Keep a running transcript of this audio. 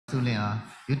Soe Lwin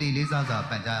you take this as a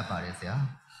panja paris ya.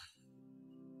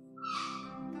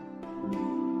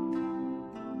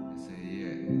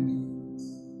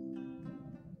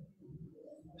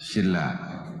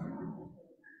 Shilla.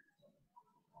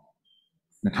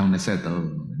 Nó không sẽ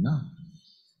tự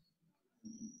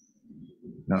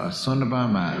nó son ba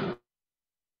mà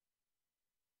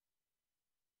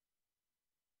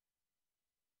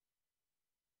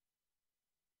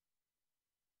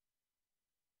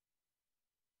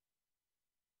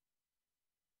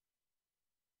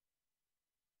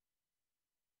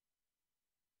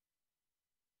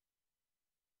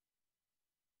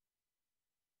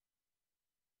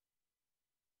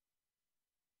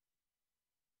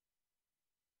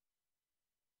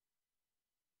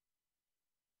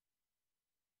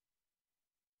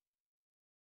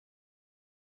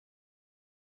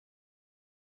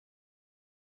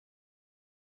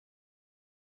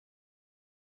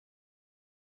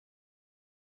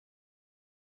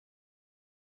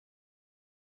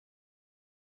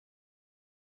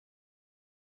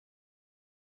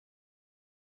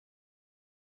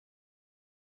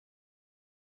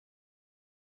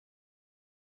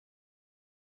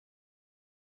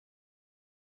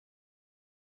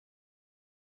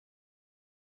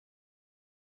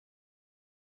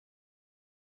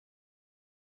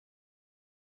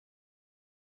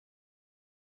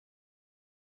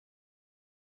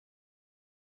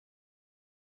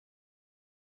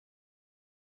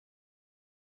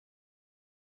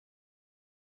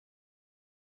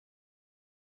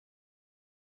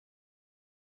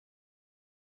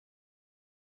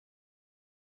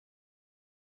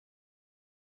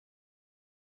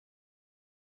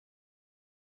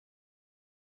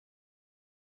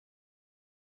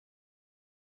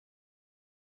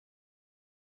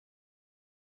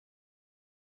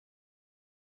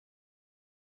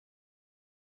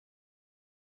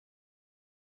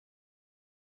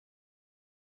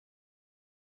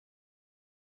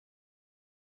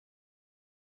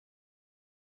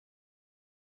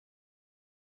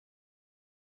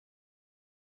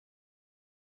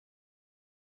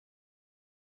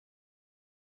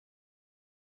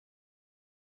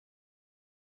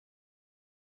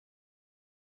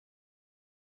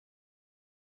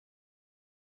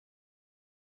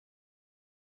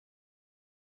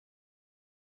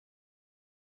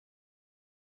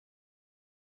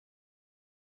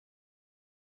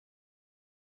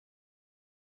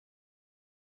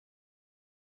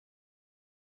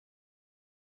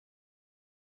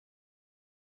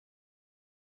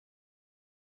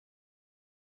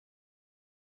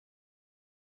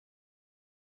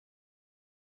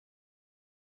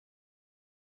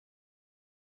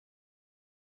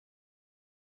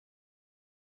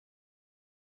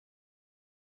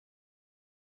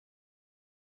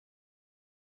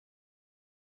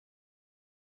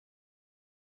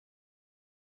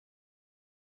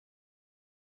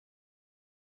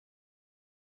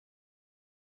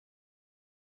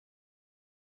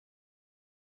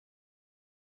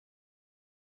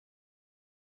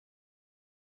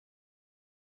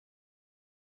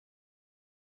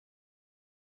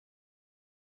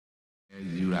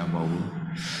you are more.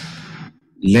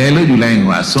 Lelo you like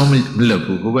what some look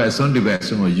who were some the best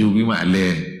some you be my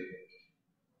lay.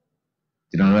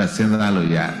 You don't know send that lo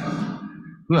ya.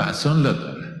 Who are some look.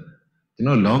 You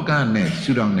know longer neck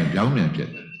shoot on the young man pit.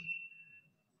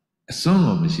 A song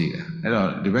of Michigan.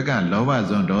 Hello, the Becca Lova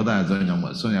zone, daughter zone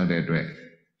of Sonia de Dre.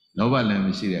 Lova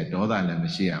Lemishia, daughter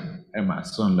Lemishia, Emma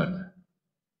son look.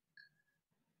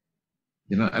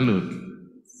 You know, I look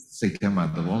sick him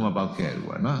at the warm about care,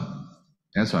 no?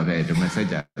 That's why I do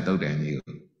message I told you.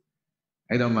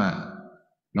 I don't mind.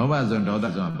 No one's on daughter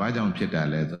on Bajan Pita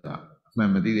letter.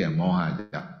 Memory and Moha.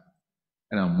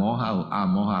 I don't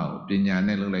Moha, Pinya,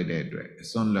 never like that.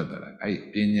 Son letter.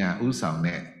 I Pinya Usau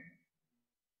net.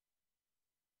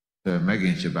 The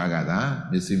Megan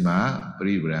Shibagada, Missima,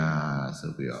 Pribra,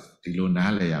 Sobio,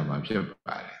 Tilunale, my ship.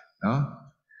 No?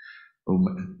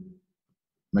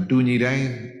 Matuni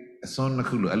day, a son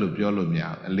Kulu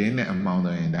Alupiolumia, a lane amount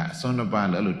in that, son of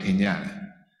Bal Alutinia.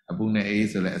 Abuna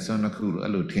is a son of Kulu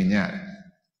Alutinia.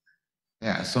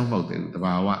 Yeah, some of the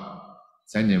Bawa,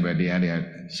 Sanya by the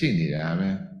area, she need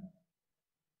a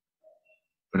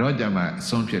Rojama,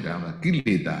 son Pietama,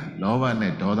 Kilita, Lova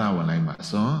net, Doda, when I'm a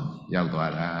son,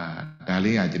 Yagwara,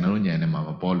 Dalia, Genonia, and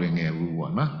Mamma Pauling a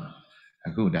woman. A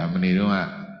good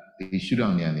Amanidua, the shoot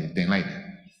on the anything like that.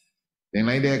 Then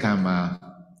like that come.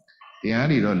 The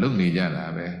idea of looking at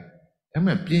that, I'm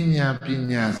a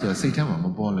pinya, so say, I'm a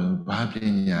ball and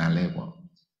pinya level.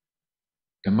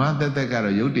 The mother that got a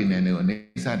yotin and on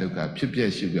the side of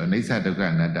Chipia sugar, on the side of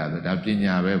Canada, that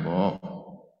pinya level.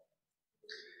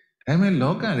 ဒါပေမဲ့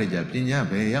လောကရဲ့ကြပညာ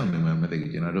ပဲရောက်နေမှမသိ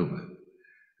ဘူးကျွန်တော်တို့ပါ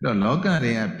အဲ့တော့လောက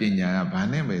ရဲ့ပညာကဘာ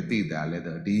နဲ့ပဲသိတာလဲ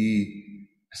ဆိုဒီ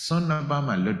အစွန်းနှစ်ပါး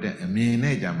မှလွတ်တဲ့အမြင်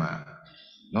နဲ့ကြမှာ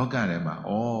လောကထဲမှာဩ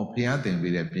ဘုရားသင်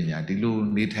ပေးတဲ့ပညာဒီလို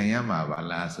နေထိုင်ရမှာပါ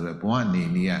လားဆိုတော့ဘဝနေ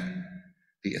နည်းက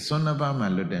ဒီအစွန်းနှစ်ပါးမှ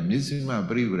လွတ်တဲ့မျက်စိမှ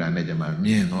ပရိပဒာနဲ့ကြမှာမြ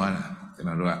င်သွားတာကျွန်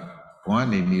တော်တို့ကဘဝ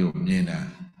နေနည်းကိုမြင်တာ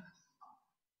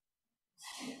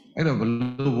အဲ့တော့ဘ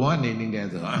လို့ဘဝနေနည်းလဲ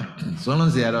ဆိုတော့စွန်း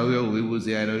လုံးဆရာတော်ကြီးဝေဘူးဆ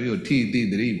ရာတော်ကြီးကိုထိတိ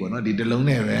တတိပေါ့နော်ဒီတလုံး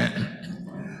နဲ့ပဲ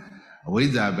အဝိ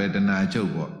ဇ္ဇာပဲတဏှာချုပ်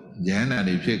ပေါ့ဉာဏ်နာ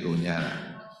တွေဖြစ်ကုန်ကြတာ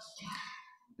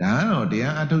ဒါကတော့တ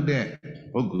ရားအထုတ်တဲ့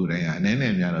ပုဂ္ဂိုလ်တိုင်းဟာအနေ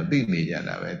နဲ့များတော့သိနေကြ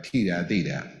တာပဲထိတာသိ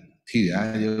တာထိတာ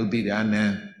ယုတ်သိတာနံ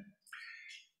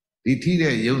ဒီထိ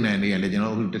တဲ့ယုံနံတွေကလည်းကျွန်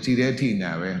တော်အခုတတိတဲ့ထိနေ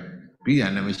တာပဲပြီးတာ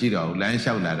လည်းမရှိတော့ဘူးလမ်း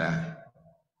လျှောက်လာတာ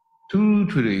ထူး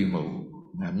ထွေထွေမဟုတ်ဘူး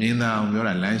မြင်သာအောင်ပြော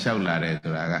တာလမ်းလျှောက်လာတယ်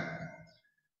ဆိုတာက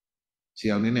ခြေ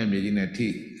အောင်နဲ့မြေကြီးနဲ့ထိ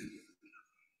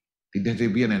ဒီတတိ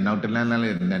ပြီးနဲ့နောက်တလန်းလန်း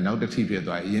လေးနဲ့နောက်တစ်ထိဖြစ်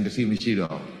သွားအရင်တစ်ထိမရှိ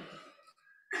တော့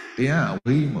တရားအ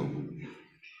ဝေးမဟုတ်ဘူး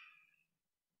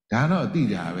ဒါတော့သိ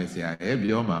ကြပဲဆရာရဲ့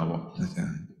ပြောမှာပေါ့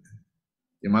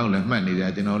ဒီမောင်လည်းမှတ်နေတာ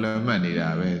ကျွန်တော်လည်းမှတ်နေတာ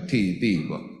ပဲထိသိ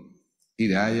ပေါ့ထိ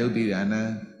တာယုတ်တိတာနဲ့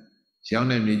ရှောင်း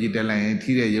တဲ့မြေကြီးတက်လိုက်ရင်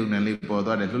ထိတဲ့ယုတ်နံလေးပေါ်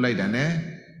သွားတယ်လှုပ်လိုက်တာနဲ့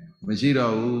မရှိ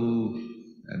တော့ဘူး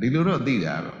ဒီလိုတော့သိ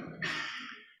တာပဲဒါ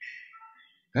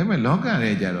ပေမဲ့လောက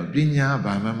ထဲကျတော့ပညာ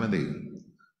ဘာမှမသိဘူး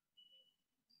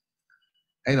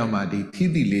အဲ့တော့မှဒီထိ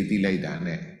တိလေးသိလိုက်တာ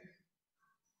နဲ့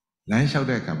လမ်းလျှောက်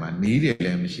တဲ့အခါမှာနီးတယ်လ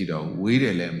ည်းမရှိတော့ဘူးဝေးတ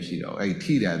ယ်လည်းမရှိတော့ဘူးအဲ့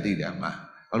ထိတာသိတာမှာ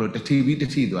ဘာလို့တတိပြီးတ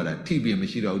တိသွားတာထိပြီးမ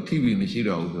ရှိတော့ဘူးထိပြီးမရှိ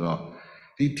တော့ဘူးဆိုတော့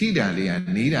ဒီထိတာလေးက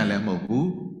နီးတာလည်းမဟုတ်ဘူး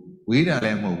ဝေးတာလ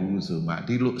ည်းမဟုတ်ဘူးဆိုမှ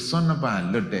ဒီလိုအစွန်းနှစ်ပါး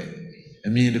လွတ်တဲ့အ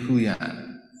မြင်တစ်ခုရတယ်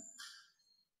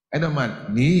အဲ့တော့မှ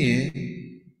နီးရင်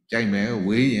ကြိုက်မယ်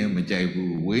ဝေးရင်မကြိုက်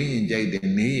ဘူးဝေးရင်ကြိုက်တယ်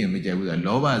နီးရင်မကြိုက်ဘူးဆိုတော့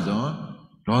လောဘဇွန်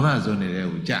ဒေါသဇွန်တွေ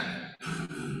ကိုကြ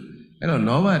အဲ့တော့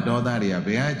လောဘဒေါသတွေကဘ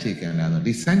ယ်ဟာအခြေခံတာဆို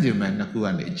ဒီစัจ jin မဲ့နှစ်ခုက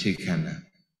နေအခြေခံတာ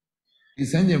ဒီ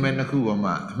စัจ jin မဲ့နှစ်ခုပေါ်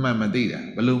မှာအမှန်မသိတာ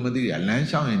ဘလို့မသိတာလမ်း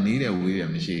လျှောက်ရင်နီးတယ်ဝေးတယ်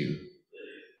မရှိဘူး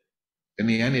တ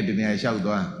ဏှာနဲ့တဏှာလျှောက်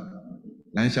သွား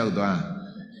လမ်းလျှောက်သွား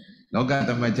လောကသ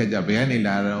မတ်ချက်ကြဘယ်ကနေ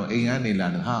လာတော့အိမ်ကနေလာ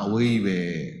တော့ဟာအဝေးကြီးပဲ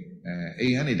အိ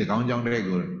မ်ကနေတကောင်းကြောင်းတဲ့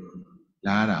ကို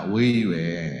လာတာအဝေးကြီးပဲ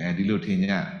ဒီလိုထင်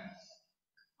ကြ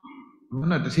ဘုန်း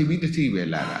တော်တတိပြီးတတိပဲ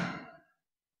လာတာ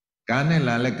ကားနဲ့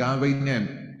လာလဲကားဘိတ်နဲ့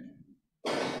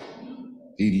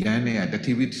ဒီလမ်းနဲ့ကတ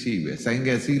တိပိတိပဲဆိုင်က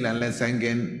ယ်စီးလာလဲဆိုင်က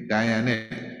ယ်ဒါယာနဲ့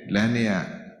လမ်းနဲ့က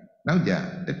နောက်ကြ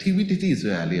တတိပိတိ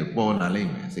ဆိုတာလေးပေါ်လာလိ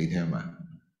မ့်မယ်စိတ်ထဲမှာ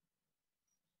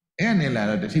အဲ့နဲ့လာ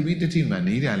တော့တတိပိတိမှာ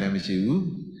နီးတာလည်းမရှိဘူး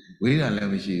ဝေးတာလ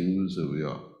ည်းမရှိဘူးဆိုပြီး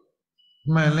တော့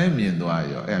မှန်လဲမြင်သွား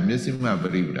ရောအဲ့မျက်စိမှပ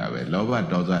ရိပဒါပဲလောဘ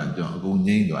ဒေါသအကြောင်းအကုန်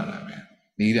ငြိမ့်သွားတာပဲ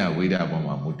နီးတာဝေးတာပေါ်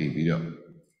မှာမူတည်ပြီး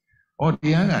တော့တ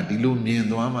ရားကဒီလိုမြင်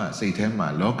သွားမှစိတ်ထဲမှာ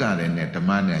လောကထဲနဲ့ဓမ္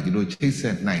မနဲ့ဒီလိုချိတ်ဆ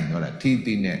က်နိုင်တော့တာထိ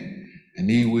တိနဲ့အ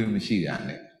နီးဝေးမရှိတာ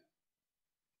နဲ့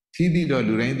ထိတိတော့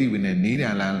လူတိုင်းသိပြီနဲ့နီးတာ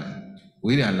လား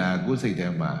ဝေးတာလားကိုယ်စိတ်ထဲ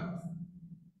မှာ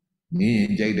နီးရ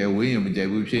င်ကြိုက်တယ်ဝေးရင်မကြိုက်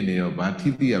ဘူးဖြစ်နေတော့ဘာထိ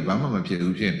တိကဘာမှမဖြစ်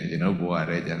ဘူးဖြစ်နေကျွန်တော်ဘဝ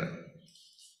ရဲကြတော့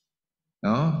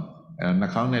နော်နှာ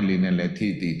ခေါင်းနဲ့လေနဲ့လည်းထိ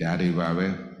တိဒါတွေပါပဲ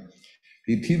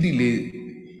ဒီထိတိလေး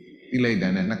သိလိုက်တာ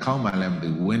နဲ့နှာခေါင်းမှလည်းမသိ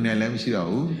ဘူးဝင်တယ်လည်းမရှိတော့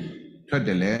ဘူးထွက်တ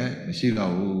ယ်လည်းမရှိ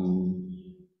တော့ဘူး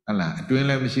ဟုတ်လားအတွင်း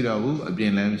လည်းမရှိတော့ဘူးအပြ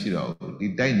င်လည်းမရှိတော့ဘူးဒီ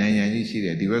တိုက်နိုင်ရန်ကြီးရှိတ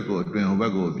ယ်ဒီဘက်ကိုအတွင်းဟိုဘ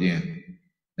က်ကိုအပြင်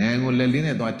နိုင်ကိုလက်လေး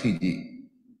နဲ့သွားထိကြည့်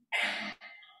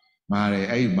မာတယ်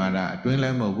အဲ့ဒီမာတာအတွင်းလ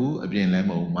ည်းမဟုတ်ဘူးအပြင်လည်း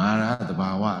မဟုတ်ဘူးမာတာသဘာ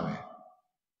ဝပဲ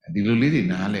ဒီလိုလေးတွေ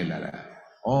နားလည်လာတာ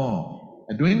ဩ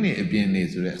အတွင်းနဲ့အပြင်နဲ့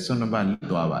ဆိုတဲ့အစွန်းတစ်ပါးလွတ်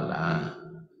သွားပါလား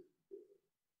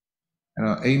အဲ့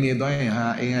တော့အိမ်နေသွားရင်ဟာ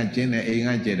အိမ်ကကျင်းတယ်အိမ်က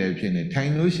ကျဲတယ်ဖြစ်နေထို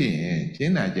င်လို့ရှိရင်ကျ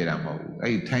င်းတာကျဲတာမဟုတ်ဘူး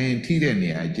အဲ့ထိုင်ရင်ထိတဲ့နေ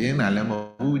ရာကျင်းတာလည်းမဟုတ်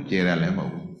ဘူးကျဲတာလည်းမဟု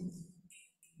တ်ဘူး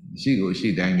ရှိကိုရှိ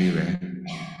တိုင်းလေးပဲ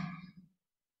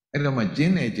အဲ့တော့မှကျ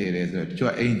င်းနေကျဲတယ်ဆိုတော့တ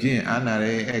ချို့အိမ်ကျင်းအာနာ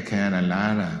ရဲအဲ့ခံရတာ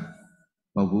လားတာ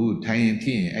မဟုတ်ဘူးထိုင်ရင်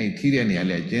ထိရင်အဲ့ထိတဲ့နေရာ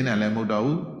လည်းကျင်းတာလည်းမဟုတ်တော့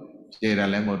ဘူးကျဲတာ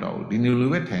လည်းမဟုတ်တော့ဘူးဒီလိုလို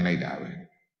ပဲထိုင်လိုက်တာပဲ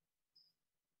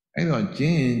အဲ့တော့ကျ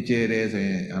င်းရင်ကျဲတယ်ဆိုရ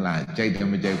င်ဟလာကြိုက်တယ်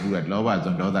မကြိုက်ဘူးကလောဘဇွ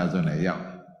န်ဒေါသဇွန်လည်းရောက်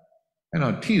အဲ့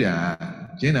တော့ထိတာ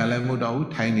ကျင်းတာလည်းမဟုတ်တော့ဘူး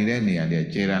ထိုင်နေတဲ့နေရာတွေ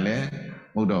ကျဲတာလည်း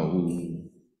မဟုတ်တော့ဘူး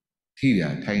ထိတာ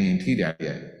ထိုင်ရင်ထိတာ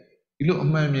တွေဒီလိုအ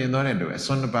မှန်မြင်သွားတဲ့အတွက်အ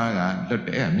စွန်းတစ်ပါးကလွတ်တ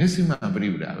ယ်မျက်စိမှပရိ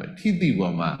ပဒါပဲထိတိ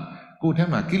ပေါ်မှာကိုယ်ထက်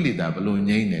မှာကိလေသာဘလို့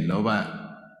ငြိမ့်တယ်လောဘ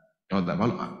ဒေါသဘာ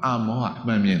လို့အာမောဟအ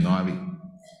မှန်မြင်သွားပြီဒါ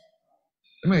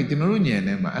ပေမဲ့ကျွန်တော်တို့ဉာဏ်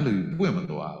ထဲမှာအဲ့လိုပွင့်မ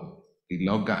သွားဘူးဒီ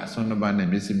လောကအစွန်းတစ်ပါးနဲ့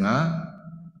မျက်စိမှ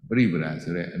ပရိပဒါ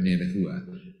ဆိုတဲ့အမြင်တစ်ခုอ่ะ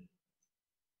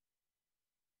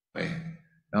ပဲ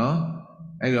နော်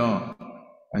အဲ့တော့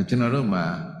ကျွန်တော်တို့မှာ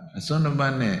အစွန်းတစ်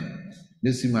ပါးနဲ့မျ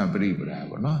က်စိမှပရိပဒါ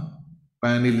ပေါ့နော်ပ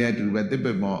န်းလေးလည်းအတူပဲတစ်ပ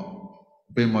င်မော့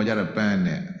ကြတော့ပန်း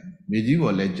နဲ့မြေကြီး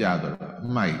ပေါ်လည်းကြာတော့အ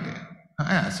မိုက်တယ်ဟ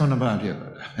son about it.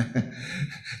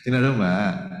 In a room,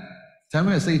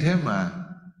 Tama say Tema,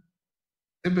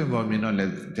 Tipper me not let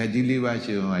Tajiliva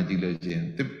show my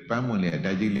diligence, Tip Pamule,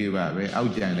 Tajiliva,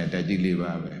 Outjan,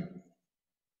 Tajiliva.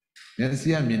 Then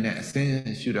see I mean,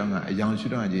 saying shoot on a young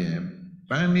shoot on Jim.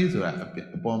 Panis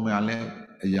upon my left,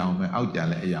 a young man,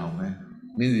 Outjan, a young man.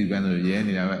 Nisi Bano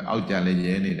Yenny, Outjan,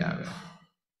 Yenny.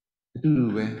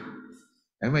 Do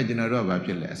imagine a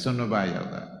robber, son of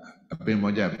a pin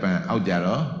more Japan,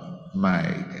 Outjaro, my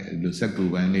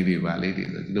Lusaku and Lady Valley,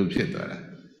 Luchetta.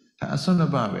 A son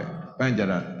of Babe,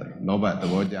 Panjara, Loba, the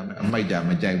Wojam, my jam,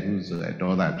 a jagus at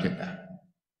all that checker.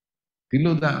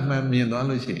 Below that man, me and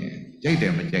Oloshi,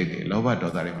 Jadam and Jade, Loba,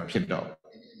 daughter of Shito.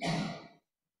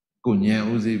 Gunya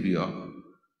Uzibio,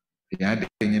 the idea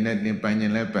in that name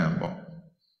Panyan Lepambo.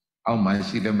 How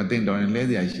much she them a thing on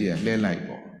lady I see a lay like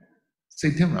bo. Say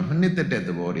him, I'm knitted at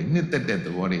the body, knitted at the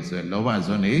body, so Loba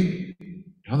Zoni,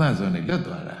 Loba Zoni,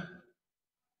 Lutwara.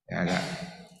 Yaga.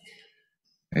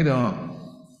 I don't.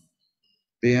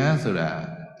 The answer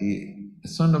the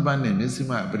son of Ban and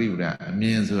Missima Brivra,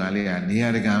 means Alia,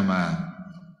 Niaragama,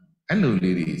 hello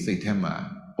lady, say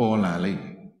Tema, Paula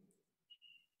lady.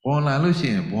 Paula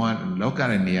Lucian, one local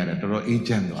near the door,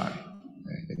 agent.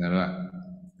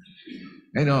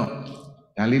 I know,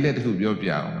 I let who be up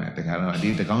young, the Kara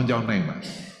did the count your name.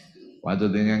 What do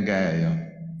they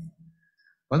get?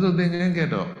 What do they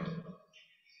get up?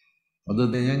 What do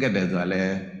they get as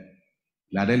well?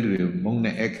 Ladelu, Mong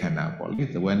Ekana,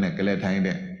 police, when a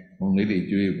Galatine, Mong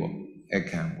Lady Juibo,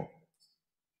 Ekambo.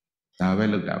 Now I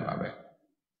looked up.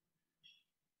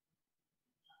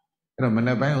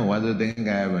 Manabang was the thing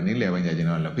I have an 11 years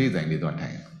on the pizza in the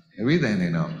time. Everything they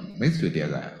know, makes with the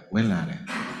guy, when Lana.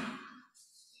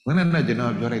 When I'm not general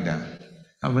of Jorida,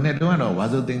 I'm when I don't know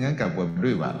what the thing I got with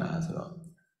Brivana.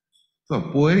 So,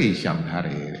 poor is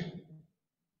Shamtare.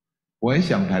 Poor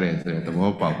Shamtare is the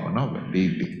war power, not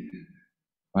deeply.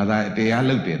 But they are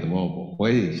looked at the war, poor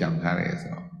is Shamtare.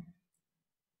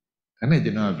 And I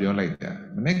general of your like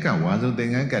that. When I got one of the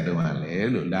thing I got to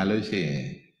one, Lalo.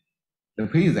 The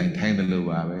piece and tangle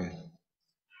away.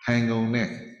 Tangle neck,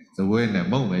 the wind and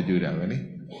moment do that, really.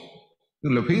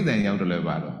 To the piece and young to live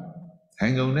out.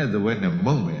 Tangle neck, the wind and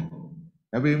moment.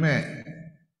 Every man.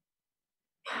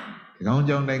 The Gong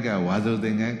Jong Nega was the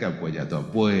thing and cap with a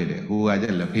boy who are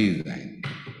just a piece.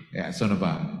 Yeah, son of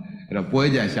a. The boy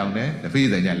just shall the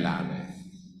piece and yellow.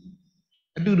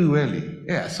 I do really.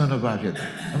 Yeah, son of a.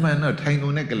 A man not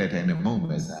tangle necklace and a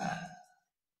moment.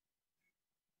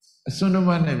 Son of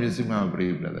a name is my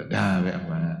brave brother. Damn,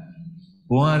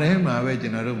 One day, my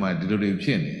vegetable might do the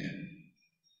chin.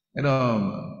 You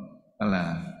know,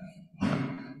 Allah.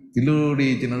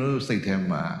 Kiluri general say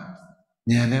him,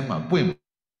 Yanema, Pim.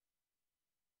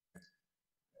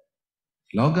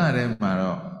 Loga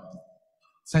Maro,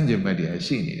 Sanjay Media,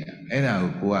 she, and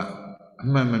I go up.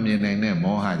 Mamma name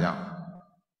more haja.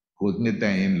 Could knit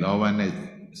in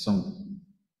Lovan some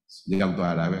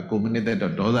Yagdara,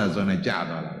 communicated dollars on a jar.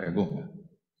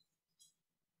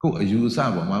 Go a use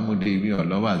up of Mamudi or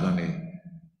lovers on it.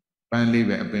 Pan live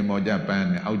a pay more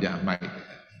Japan, Auja might.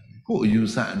 Go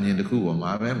use up near the cool of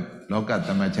Marvin, lock at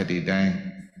the machete dang.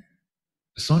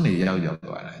 Sonny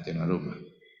Yagdara, General.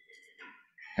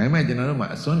 I imagine a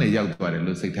room, Sonny Yagdara,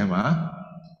 Lucy Tama.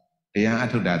 They are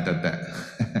to that.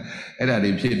 And I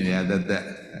live in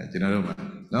that General.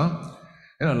 No?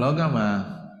 You know,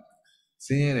 Logama,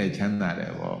 seeing a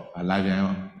chanda or a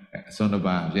live son of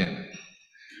a jet.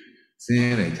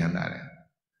 Seeing a chanda.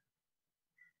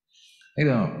 You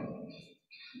know,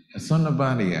 a son of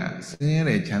Badia, seeing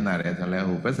a chanda at a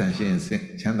level, person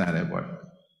chanda report.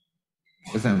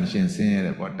 Person machine seeing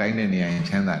report, dining and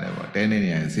chanda report, dining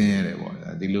and seeing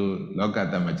report. The look at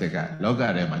the machaca, look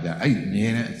at them, I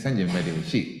mean, send you medical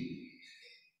sheet.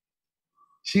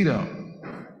 She don't.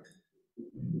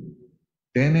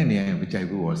 Dining and which I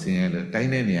was seeing,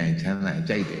 dining and chanda,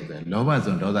 jade, lovers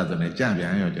and others on a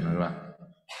champion, general.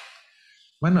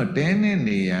 Mano tene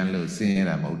ni yan lo sin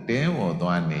ra mo ten wo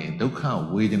twa ni dukha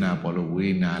vedana po lo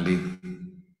vedana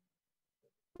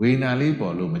li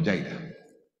po lo ma jai ta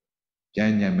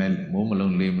jan nyan me mo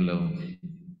malong le malong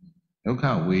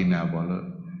dukha vedana po lo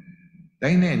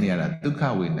dai ne ni ra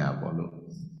dukha vedana po lo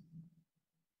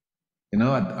you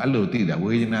know အဲ့လိုသိတာ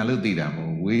vedana လို့သိတာမဟု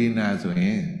တ်vedana ဆိုရ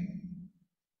င်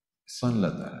ဆွမ်းလ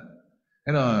က်တာ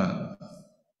အဲ့တော့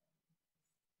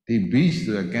ဒီ beach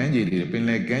ဆိုတာကမ်းခြေတွေပင်လ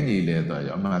ယ်ကမ်းခြေလေဆို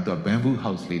တော့အမှန်တော့ bamboo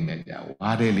house လေးနဲ့ကြာ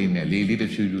ဝါးတဲ့လေးနဲ့လေးလေးတ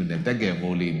စ်ဖြူဖြူနဲ့တက်ကဲ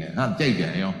မိုးလေးနဲ့ဟာကြိုက်ပြ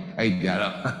န်ရောအဲ့ကြ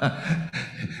တော့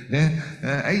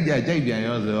အဲ့ကြကြိုက်ပြန်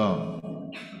ရောဆိုတော့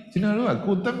ကျွန်တော်တို့က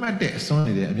ကိုယ်သတ်မှတ်တဲ့အစွန်း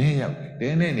နေတယ်အမြင်ရောက်တ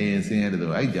ယ်နဲ့နေရင်ဆင်းရဲတယ်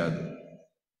ဆိုအဲ့ကြ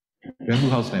bamboo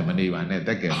house နဲ့မနေပါနဲ့တ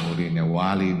က်ကယ်မိုးလေးနဲ့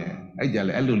ဝါးလေးနဲ့အဲ့ကြ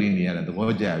လေအဲ့လိုလေးနေရတဲ့သ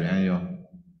ဘောကျပြန်ရော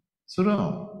ဆိုတော့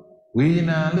ဝေဒ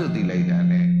နာလို့သိလိုက်တာ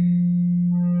နဲ့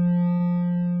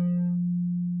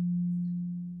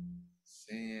ဆ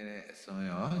င်းရဲတဲ့အစွန်း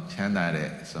ရောချမ်းသာတဲ့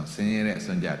အစွန်းဆင်းရဲတဲ့အ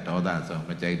စွန်းကြဒေါသအစွန်းမ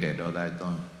ကြိုက်တဲ့ဒေါသအစွ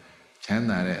န်းချမ်း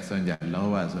သာတဲ့အစွန်းကြလော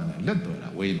ဘအစွန်းနဲ့လွတ်သွားတာ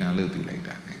ဝေဒနာလို့သိလိုက်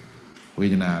တာနဲ့ဝေ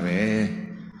ဒနာပဲ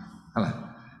ဟုတ်လား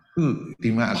ခုဒီ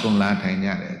မှာအကုန်လာထိုင်ကြ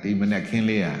တယ်ဒီမနေ့ခင်း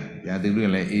လေးရာသူတွေ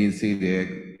လည်းအေးဆေးတယ်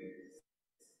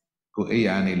ကိုအိ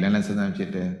ယာနေလန်းလန်းဆန်းဆန်းဖြ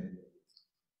စ်တယ်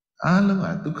အားလုံးက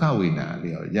ဒုက္ခဝေဒနာ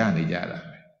လေးရနေကြတာ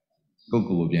ပဲ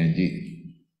ကိုယ်ပြန်ကြည့်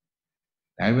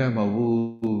ဒါပေမဲ့မဟုတ်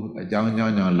ဘူးအကြောင်းကြော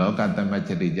င့်လောကသတ်မှတ်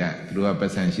ချက်တွေကြသူတို့ကပ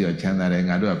တ်စံရှိတော့ချမ်းသာတယ်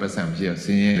ငါတို့ကပတ်စံမရှိတော့ဆ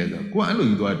င်းရဲတယ်ဆိုကိုယ်အဲ့လို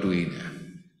ယူသွားတွေးနေတာ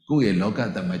ကိုယ့်ရဲ့လောက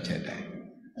သတ်မှတ်ချက်တိုင်း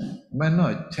မ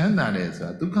နော်ချမ်းသာတယ်ဆို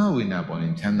တာဒုက္ခဝေဒနာပေါ်ရ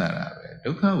င်ချမ်းသာတာပဲ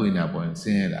ဒုက္ခဝေဒနာပေါ်ရင်ဆ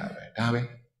င်းရဲတာပဲဒါပဲ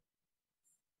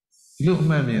ဒီလိုအ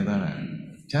မှန်မြင်သွားတာ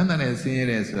ချမ်းသာတယ်ဆင်းရဲ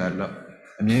တယ်ဆိုတာတော့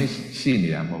အမြဲရှိနေ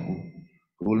တာမဟုတ်ဘူး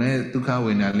ကိုယ်လည်းဒုက္ခ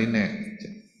ဝေဒနာလေးနဲ့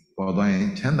ပေါ်သွားရင်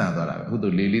ချမ်းသာသွားတာပဲဟုတ်သူ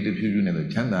လေးလေးတစ်ဖြူးဖြူးနဲ့ဆို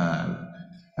ချမ်းသာ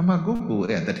အမှကိုယ်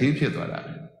အဲ့တထေးဖြစ်သွားတာ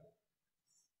ပဲ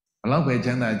ဘလောက်ပဲချ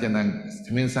မ်းသာသ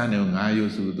မင်းစားနေငါရု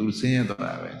ပ်စုသူဆင်းရဲသွား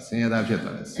တာပဲဆင်းရဲသားဖြစ်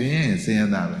သွားတယ်ဆင်းရဲရင်ဆင်းရဲ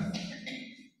သားပဲ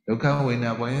ဒုက္ခဝေဒ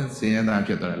နာပေါ်ရင်ဆင်းရဲသား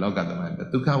ဖြစ်သွားတယ်လောကသမိုင်း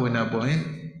ဒုက္ခဝေဒနာပေါ်ရင်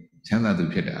ချမ်းသာသူ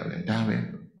ဖြစ်တာပဲဒါပဲ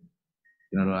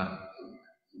ကျွန်တော်တို့က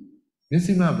မျက်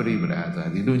စိမှပရိပဒါဆိုတာ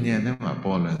ဒီလိုဉာဏ်နဲ့မှ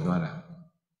ပေါ်လွင်သွားတာ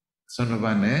ဆွမ်း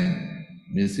ပါနဲ့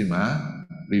မျက်စိမှ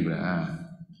ပရိပဒါ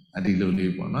အဒီလို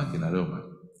လေးပေါ့နော်ကျွန်တော်တို့မှာ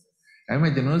ဒါပေ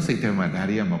မဲ့ကျွန်တော်စိတ်ထဲမှာဒါ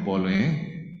တွေကမပေါ်လွင်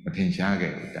မထင်ရှား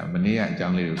ခဲ့ဘူးဒါမနေ့ကအကြော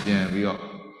င်းလေးကိုပြန်ပြီးတော့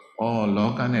လော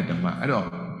ကနဲ့ဓမ္မအဲ့တော့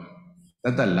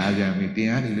တတ်လာပြန်ပြီတ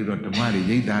ရားတွေလို့တော့ဓမ္မတွေ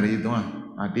ရိတ်တာတွေသွား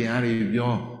တရားတွေ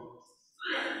ပြော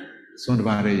စွန့်တ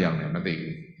ပါးတွေရောက်နေမသိ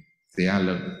ဘူးတရား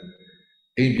လို့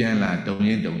အိမ်ပြန်လာတုံရ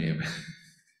င်ပဲ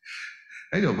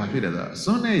အဲ့တော့ဘာဖြစ်လဲဆိုတော့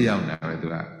စွန့်နဲ့ရောက်တာပဲသူ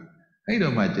ကအဲ့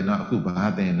တော့မှကျွန်တော်အခုဘာ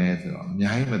သင်လဲဆိုတော့အ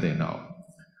များကြီးမသင်တော့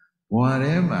ဘဝ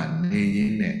ထဲမှာနေရ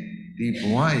င်းနဲ့ဒီဘ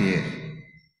ဝရဲ့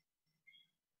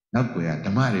နောက်ကွယ်ကဓ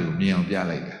မ္မတွေကိုမြင်အောင်ပြ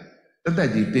လိုက်တာတသက်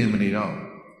ကြီးသင်မနေတော့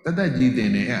တသက်ကြီးသင်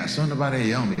နေအစွန်းတစ်ပါးနဲ့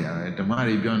ရောက်နေတာပဲဓမ္မ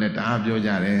တွေပြောနေတအားပြောကြ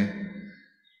တယ်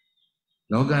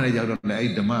လောကနဲ့ရောက်တော့လည်း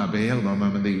အဲ့ဓမ္မဘယ်ရောက်သွားမှ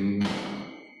မသိဘူး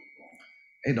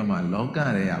အဲ့တော့မှလောက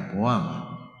တွေကဘဝမှာ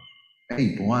အဲ့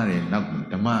ဘဝတွေနောက်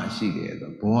ဓမ္မရှိတယ်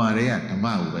ဆိုဘဝတွေကဓမ္မ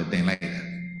ကိုပဲသင်လိုက်တာ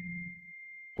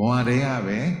ဘဝတွေက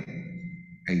ပဲ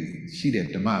အဲ့ရှိတဲ့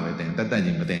ဓမ္မပဲသင်တသက်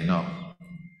ကြီးမသင်တော့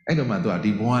အဲ့တော့မှသူက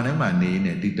ဒီဘဝထဲမှာနေ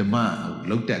နေဒီဓမ္မ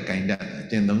လောက်တက်ကိုင်းတတ်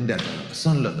ကျင့်သုံးတတ်အစွ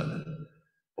န့်လွတ်တယ်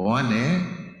ဘဝနဲ့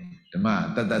ဓမ္မ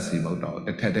တတ်စီမဟုတ်တော့တ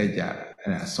စ်ထက်တည်းကြတာအဲ့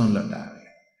ဒါအစွန့်လွတ်တာ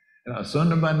အဲ့တော့အစွန့်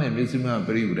တစ်ပတ်နဲ့မျက်စိမှပ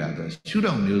ရိပဒါဆိုရှု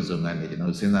တော့မျိုးစုံကနေကျွန်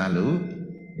တော်စဉ်းစားလို့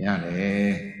ရတ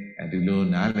ယ်ဒီလို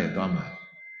နားလည်သွားမှာ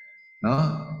နော်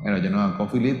အဲ့တော့ကျွန်တော်ကကော်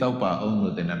ဖီလေးတောက်ပါအောင်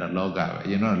လို့တင်တာတော့လောကပဲအ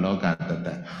ရင်တော့လောကတတ်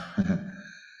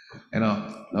အဲ့တော့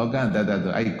လောကတတ်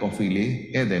ဆိုအဲ့ဒီကော်ဖီလေး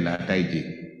ဧည့်သည်လာတိုက်ကြည့်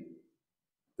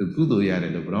သူကုသိုလ်ရတ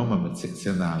ယ်လို့ဘယ်တော့မှမစဉ်း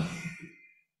စားဘူး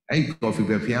အဲ့ကော်ဖီ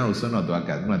ပဲဖျားကိုဆွမ်းတော့သွားက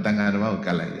တ်ဒီမှာတန်ခါတစ်ပါးကိုက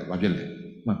တ်လိုက်တယ်ဘာဖြစ်လဲဒီ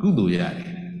မှာကုသိုလ်ရတယ်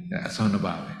အစွမ်းတစ်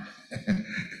ပါးပဲ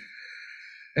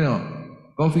အဲ့တော့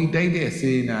ကော်ဖီတိုက်တဲ့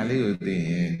စေနာလေးကိုသိ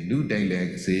ရင်လူတိုက်လဲ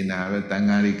စေနာပဲတန်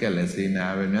ခါတွေကတ်လဲစေနာ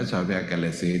ပဲမြတ်စွာဘုရားကတ်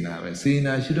လဲစေနာပဲစေ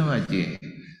နာရှိတော့မှကြည့်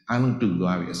အားလုံးတူ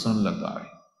သွားပြီအစွမ်းလွတ်သွားပြီ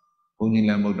ဘုန်းကြီး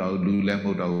လည်းမဟုတ်တော့ဘူးလူလည်းမ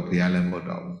ဟုတ်တော့ဘူးဘုရားလည်းမဟုတ်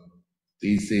တော့ဘူး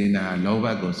ဒီစေနာလောဘ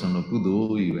ကိုဆွမ်းလို့ကုသိုလ်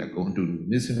ကြီးပဲအကုန်တူ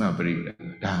မျက်စိမှပရိပ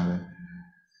ဒါပဲ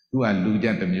သူကလူကြ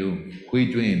တစ်မျိုးခွေး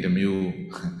ကျွင်းတစ်မျိုး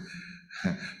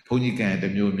ဘုန်းကြီးကံတ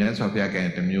စ်မျိုးမြတ်စွာဘုရားကံ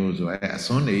တစ်မျိုးဆိုအဲအ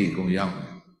စွန်းတွေအကုန်ရောက်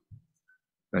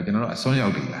တယ်ကျွန်တော်တို့အစွန်းရော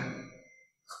က်ပြီလား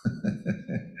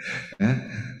ဟမ်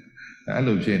အဲ့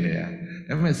လိုဖြစ်နေရ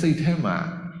ဒါပေမဲ့စိတ်ထဲမှာ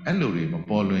အဲ့လိုတွေမ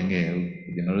ပေါ်လွင်ခဲ့ဘူး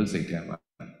ကျွန်တော်တို့စိတ်ထဲမှာ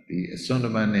ဒီအစွန်းတ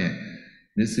စ်ပတ်နဲ့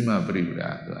မျက်စိမှပရိပဒါ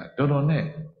ဆိုတာတော်တော်နဲ့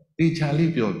တေချာ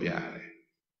လေးပြောပြတယ်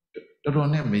တော်တော်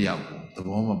နဲ့မရောက်ဘူးသ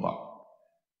ဘောမပေါက်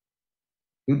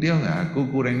လူတယောက်က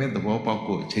ကိုယ်တိုင်နဲ့သဘောပေါက်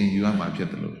ကိုအချိန်ယူရမှာဖြစ်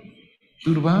တယ်လို့သူ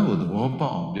တစ်ပါးကိုသဘောပေါ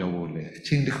က်အောင်ပြောဖို့လေအ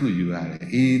ချိန်တစ်ခုယူရတယ်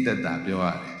အေးတက်တာပြောရ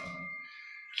တယ်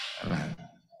အဲ့ဒါ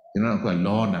ကျွန်တော်က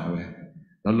လောနာပဲ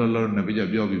လောနဲ့ပြ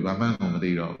ပြောပြီးဘာမှမ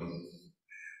သိတော့ဘူး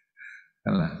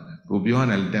ဟုတ်လားကိုပြောရ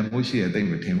တယ်တန်ဖိုးရှိတဲ့တိတ်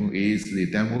မထင်ဘူးအေးစီ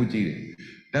တန်ဖိုးကြီးတယ်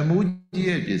တန်ဖိုးကြီး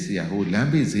ရဲ့ပစ္စည်းကဟိုလမ်း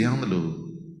ဘေးဈေးအောင်လို့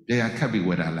ပြရခတ်ပြီးဝ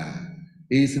ယ်တာလား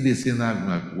အေးစီစဉ်းစားပြီး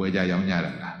မှဝယ်ကြရောင်းကြ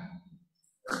တာလား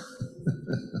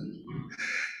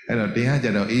အဲ့တော့တရားကြ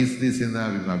တော့အေးစစ်စဉ်းစား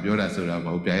ပြီးမှပြောတာဆိုတာမ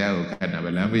ဟုတ်ပြရကိုခတ်တာပဲ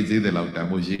လမ်းဘေးဈေးတယ်လောက်တန်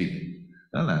ဖို့ရှိတယ်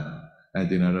ဟုတ်လားအဲ့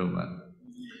ကျွန်တော်တို့က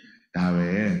ဒါပဲ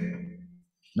အဲ့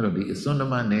တော့ဒီအစွန်းဓ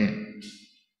မ္မနဲ့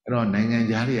အဲ့တော့နိုင်ငံ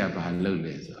သားတွေကဘာလုပ်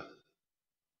လဲဆိုတော့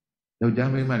ယောက်ျား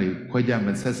မိန်းမတွေခွဲကြမ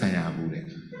ဆက်ဆံရဘူးတဲ့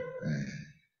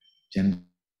ဂျန်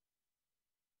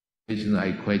ရှင်ဆို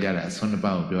အဲ့ခွဲကြတာအစွန်းတစ်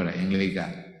ပါးကိုပြောတာအင်္ဂလိပ်က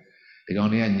ဒီကောင်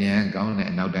တွေကညံကောင်းတ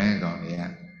ယ်နောက်တိုင်းကောင်တွေက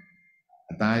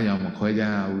အသားရောင်မခွဲကြ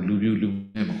ဘူးလူပြူလူ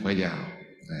မဲမခွဲကြ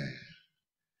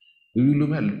ဘူးလူ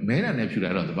မဲမဲတာနဲ့ဖြူတာ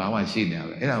တော့တဘာဝရှိနေရ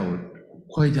ပဲအဲ့ဒါကို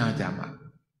ခွဲကြမှာ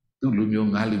သူ့လူမျိုး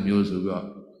ငါလူမျိုးဆိုပြီးတော့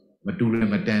မတူတယ်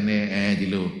မတန်တယ်ဒီ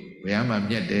လိုဘယ်မှ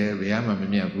မြက်တယ်ဘယ်မှမ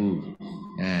မြက်ဘူး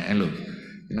အဲ့လို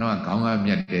ကျွန်တော်ကခေါင်းက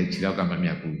မြက်တယ်ခြေထောက်ကမမြ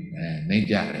က်ဘူးနှိမ့်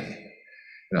ကြတယ်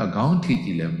အဲ့တော့ခေါင်းထီကြ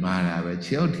ည့်လဲမာတာပဲ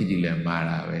ခြေထောက်ထီကြည့်လဲမာ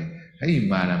တာပဲအဲ့ဒီ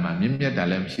မာတာမှာမြက်မြက်တာ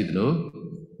လည်းမရှိသလို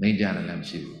နှိမ့်ကြတာလည်းမ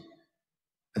ရှိဘူး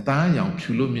အသားရောင်ဖြူ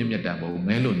လို့မြက်မြက်တာမဟုတ်ဘူး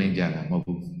မဲလို့နှိမ့်ကြတာမဟုတ်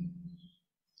ဘူး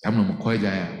ဒါမှမခွဲကြ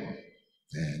ရဘူး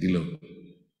ဒီလို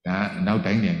ဒါနောက်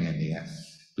တိုင်းနိုင်ငံတွေက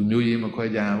လူမျိုးရေးမခွဲ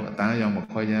ကြဘူးအသားရောင်မ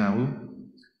ခွဲကြဘူး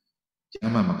ကျ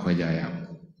မ်းမခွဲကြရဘူး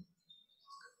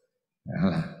ဟု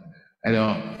တ်လားအဲ့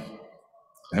တော့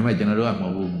ဒါမှကျွန်တော်တို့ကမဟု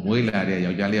တ်ဘူးမွေးလာတဲ့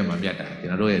ယောက်ျားလေးကမမြတ်တာကျွ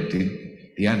န်တော်တို့ရဲ့ဒီ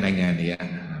ကနိုင်ငံတွေက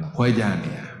ခွဲကြ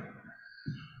နေတာ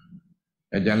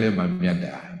ယောက်ျားလေးမမြတ်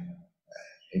တာ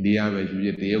အိန္ဒိယပဲဖြစ်ဖြ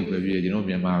စ်တရုတ်ပဲဖြစ်ဖြစ်ကျွန်တော်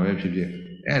မြန်မာပဲဖြစ်ဖြစ်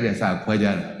အဲ့ဒါစခွဲကြ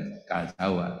တာကာ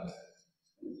စားက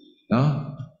နော်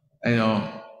အဲ့တော့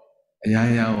အရာ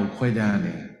ရာကိုခွဲကြ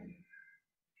နေ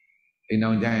အိမ်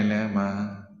တော်ကြရင်လည်းမှာ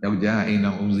ယောက်ျားအိမ်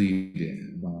တော်ဦးစီးတယ်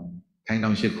ထိုင်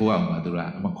တောင်ရှစ်ခိုးအောင်ပါသူက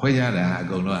မခွဲကြတာအ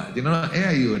ကုန်လုံးကကျွန်တော်အဲ့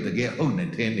အကြီးကိုတကယ်အုပ်နဲ့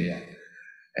ထင်းနေရ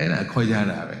အဲ့ဒါခွဲကြ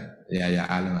တာပဲအရာ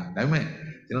အားလုံးကဒါပေမဲ့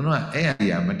ကျွန်တော်တို့ကအဲ့အ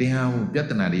ရာမတရားဘူးပြ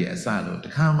ဿနာတွေရဲ့အစလို့တ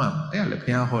ခါမှအဲ့လည်းဘု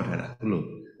ရားဟောထားတာဟုတ်လို့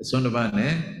အစွန်းတစ်ပါး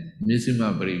နဲ့မျက်စိမ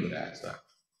ပရိပဒါဆိုတာ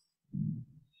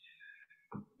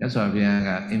မြတ်စွာဘုရားက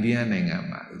အိန္ဒိယနိုင်ငံ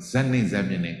မှာဇက်နဲ့ဇက်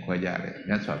မြင့်နဲ့ခွဲကြတယ်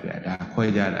မြတ်စွာဘုရားဒါခွဲ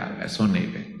ကြတာပဲအစွန်းနေ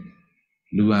ပဲ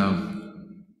လူအောင်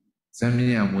ဇက်မြ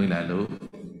င့်ရမွေးလာလို့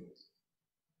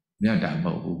မြတ်တာမ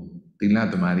ဟုတ်ဘူးသီလ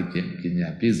သမာဓိပညာ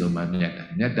ပြည့်စုံမှမြတ်တာ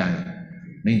မြတ်တာ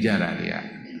နှိမ့်ကြတာတွေက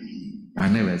ဘာ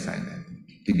နဲ့ပဲဆိုင်တယ်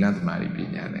သီလသမာဓိပ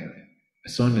ညာနဲ့ပဲ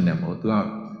အစွန်းနေတယ်မဟုတ်သူက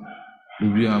လူ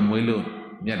ပြာမွေးလို့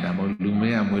မြတ်တာမဟုတ်လူမ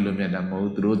င်းကမွေးလို့မြတ်တာမဟု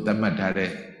တ်သူတို့သတ်မှတ်ထား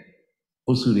တဲ့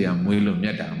အုပ်စုတွေကမွေးလို့မြ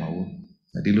တ်တာမဟုတ်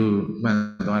ဘူးဒီလိုမှန်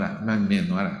သွားတာမှန်မြင်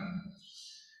သွားတာ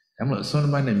ဒါမှမဟုတ်အစွန်းတ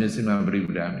စ်ပါးနဲ့မျက်စိမှပရိပ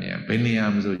ဒါမြင်ဘယ်နေရာ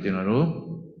မှာဆိုကျွန်တော်တို့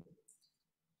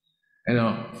အဲ့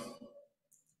တော့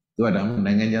သူကဒါမှ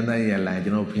နိုင်ငံသားရဲ့လာကျွ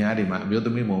န်တော်ဖျားတွေမှာအမျိုးသ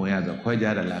မီးမဝင်ရဆိုခွဲကြ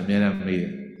တယ်လားအများနဲ့မေးတ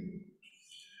ယ်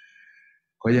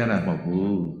ခွဲကြတာမဟုတ်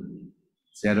ဘူး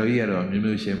ဆရာတော်ကြီးကတော့မျိုး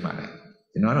မျိုးရှင်းပါတယ်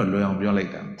ကျွန်တော်ကတော့လွယ်အောင်ပြောလို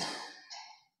က်တာ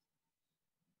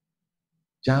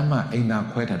ကျမ်းမှာအိမ်သာ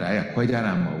ခွဲထားတာခွဲကြ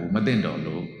တာမဟုတ်ဘူးမသိတော့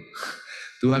လို့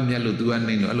तू ကမြတ်လို့ तू က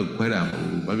နှိမ့်လို့အဲ့လိုခွဲတာမဟုတ်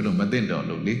ဘူးဘာဖြစ်လို့မသိတော့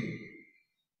လို့လေ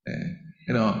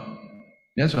အဲ့တော့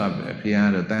မြတ်စွာဘုရား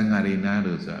တို့တန်ဃာတွေနား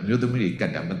လို့ဆိုတာအမျိုးသမီးတွေက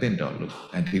တ်တာမသိတော့လို့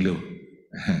ဒီလို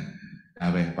ဒါ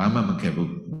ပဲဘာမှမခက်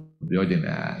ဘူးပြောချင်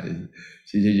တာ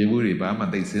ရေဘူးတွေဘာမှ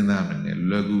သိစဉ်းစားမနေ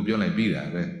လွယ်ကူပြောလိုက်ပြီးတာ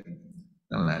ပဲ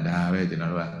ဟုတ်လားဒါပဲကျွန်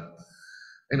တော်တို့က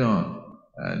အဲ့တော့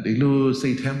ဒီလိုစိ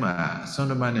တ်ထဲမှာစွန့်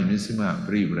တမနဲ့မျက်စိမှပ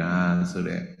ရိပရာဆို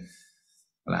တဲ့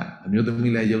ဟုတ်လားအမျိုးသ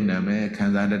မီးလည်းယုံနာမယ်ခံ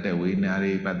စားတတ်တဲ့ဝေဒနာ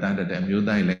တွေပတ်သက်တဲ့အမျိုး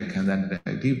သားတွေလည်းခံစားတတ်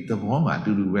တဲ့ဒီသဘောမှာအ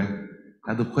တူတူပဲ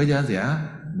ဒါသူခွဲခြားစရာ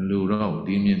မလိုတော့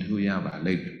ဒီမြင်ထူရပါ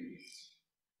လိမ့်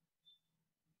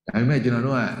ဒါပေမဲ့ကျွန်တော်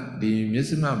တို့ကဒီမျက်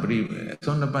စိမှပရိ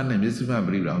စွန့်တပတ်နဲ့မျက်စိမှပ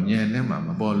ရိပရာဉာဏ်နဲ့မှမ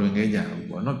ပေါ်လွင်ခဲ့ကြဘူး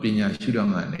ပေါ့နော်ပညာရှုတော့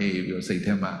ကနေပြီးစိတ်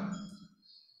ထဲမှာ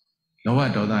လောဘ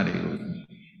ဒေါသတွေကို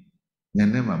ဉာဏ်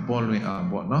နဲ့မှပေါ်လွင်အောင်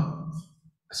ပေါ့နော်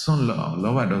အစွန့်လွတ်အောင်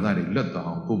လောဘဒေါသတွေလွတ်သွား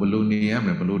အောင်ကိုဘလို့နေရမ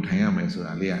ယ်ဘလို့ထိုင်ရမယ်ဆို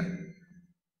တာလေးက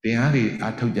တရားတွေ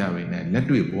အားထုတ်ကြပြီနဲ့လက်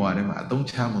တွေ့ဘဝထဲမှာအသုံး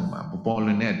ချမှုမှာမပေါ်လွ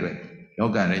င်တဲ့အတွက်လော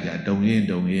ကထဲကြဒုံရင်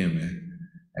ပဲ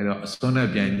အဲ့တော့အစွန့်နဲ့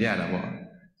ပြန်ကြတာပေါ့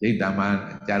ရိတ်တာမှ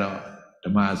ကြတော့ဓ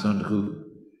မ္မအစွန်းတစ်ခု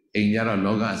အိမ်ကြတော့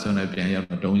လောကအစွန်းနဲ့ပြန်ရော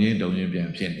က်ဒုံရင်ပြန်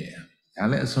ဖြစ်နေတာဒါ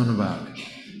လည်းအစွန်းတစ်ပါးပဲ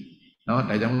เนาะ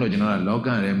ဒါကြောင့်မလို့ကျွန်တော်ကလောက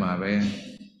ထဲမှာပဲ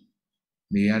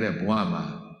နေရတဲ့ဘဝမှာ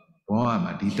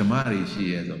ဒီဓမ္မတွေရှိ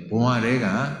ရဲဆိုဘဝတွေက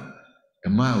ဓ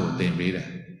မ္မကိုသင်ပေးတာ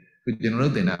ခုကျွန်တော်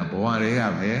တို့သင်တာဘဝတွေက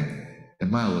ပဲဓ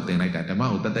မ္မကိုသင်လိုက်တာဓမ္မ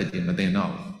ကိုတတ်ချင်းမသင်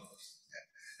တော့ဘူး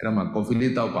အဲ့တော့မှကော်ဖီ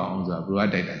လေးတောက်ပါအောင်ဆိုတာဘုရား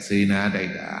တိုက်တာစေနာတို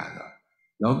က်တာဆို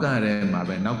လောကထဲမှာ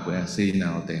ပဲနောက်ွယ်စေနာ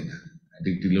ကိုသင်တာ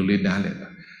ဒီလိုလေးနားလည်တာ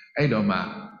အဲ့တော့မှ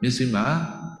မျက်စိမှာ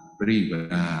ပရိပ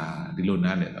ဒါဒီလို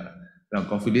နားလည်တာအဲ့တော့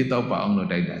ကော်ဖီလေးတောက်ပါအောင်လို့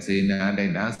တိုက်တာစေနာတို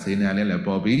က်တာစေနာလည်း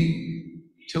ပေါ်ပြီး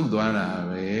ချုပ်သွားတာ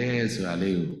ပဲဆိုတာ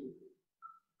လေးကို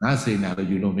ငါစေနာလို့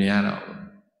ယူလို့မရတော့ဘူး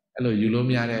အဲ့လိုယူလို့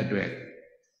မရတဲ့အတွက်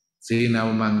စေနာ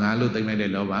မှာငါလို့သိမ့်လိုက်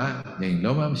တဲ့လောဘငြိမ်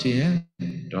လောဘမရှိရင်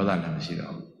ဒေါသလည်းမရှိ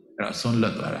တော့ဘူးအဲ့တော့အစွန်းလွ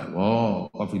တ်သွားတာဗော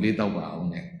ကော်ဖီလေးတောက်ပါအောင်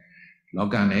နဲ့လော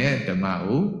ကနဲ့ဓမ္မ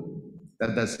ကိုတ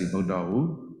တ်စီမဟုတ်တော့ဘူး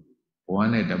ဘဝ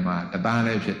နဲ့ဓမ္မတသားလ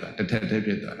ည်းဖြစ်သွားတစ်ထက်တည်း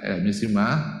ဖြစ်သွားအဲ့ဒါမျက်စိမှာ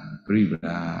ပရိပ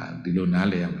ဒါဒီလိုနား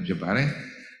လည်ရမှာဖြစ်ပါတယ်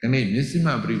ဒီနေ့မျက်စိ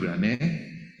မှာပရိပဒါနဲ့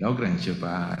လောကရန်ရှိ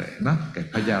ပါတယ်နော်ကဲ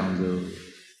ဖတ်ကြအောင်စို့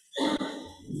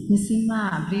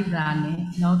Nisima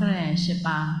Bribrane, Logre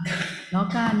Shepa,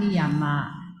 Loka Niyama,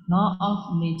 Law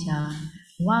of Nature,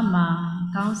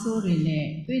 Wama, Council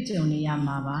Rene, Twitch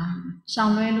Niyamaba,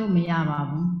 Shanwelu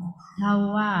Miyababu,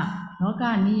 Hawa,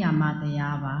 Loka Niyama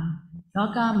Tayaba,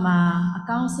 Loka Ma, a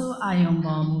Council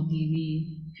Ayombo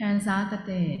Mudivi, Kansa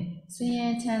Tate,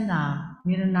 Siye Chanda,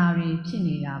 Miranari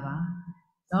Chinigaba,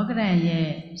 Logre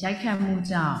Ye,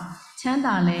 Jakamuja.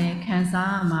 Chanda le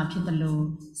cancer ma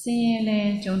pitalo, singing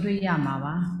le jondri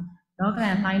yamava,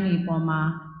 Logan Liney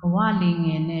Boma, Walling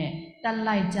in it, that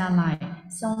light jalai,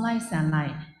 sunlight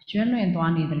sunlight, genuine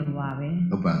Dwani the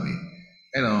Luave. Obami.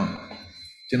 Hello,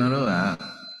 General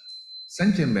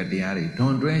Sanchin Bediari,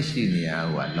 don't dress in the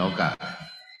hour, Loka.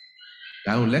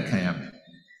 Thou let him.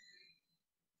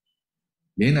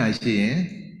 Lena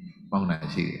she, Mona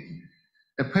she.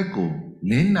 A peckle,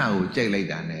 Lena would jail like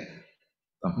that.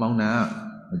 Of Mona,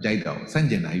 a jail,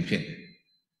 Sanchin I fit.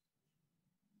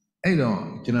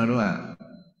 Hello, General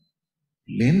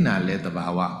Lena let the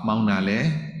Bawa, Mona le.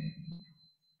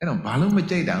 I don't balloon a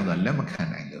jay down the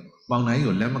Lemacan. Mona, you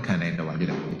Lemacan and the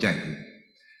Wajah Jack.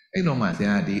 I don't mind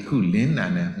the who Lin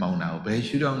and Mona, but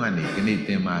she don't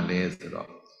anything my less at all.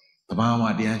 The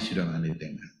Bawa, dear, she don't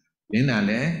anything. Lina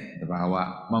le, the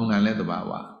Bawa, Mona le the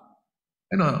Bawa.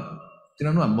 I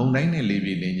don't know, Mona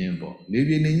Levy Linian for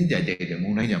Levy Linian Jay,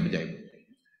 Mona Jay.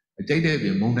 A jay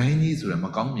there, Mona is a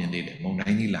Macomb in it, Mona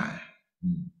lie.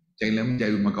 Jaylem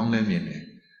Jay Macomb in it.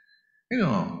 You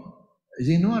know,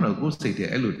 I go say the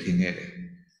eluting it.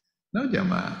 No,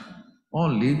 Jama. All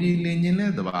Levy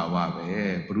Linian the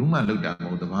Bawa, Bruma looked at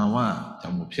the Bawa,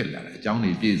 Jamupilla,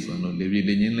 Johnny Peace on Levy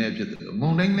Linian left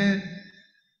Mona.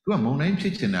 To a Mona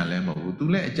kitchen, Alamo, to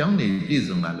let Johnny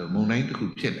Peace on Mona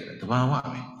to chill at the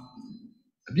Bawa.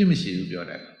 A bimishi, your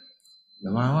dad. The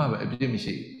Bawa, a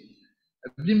bimishi.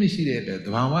 A bimishi at the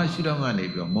Bawa, she don't want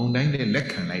it, Mona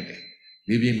Lecan like it.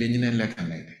 Levy Linian Lecan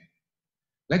like it.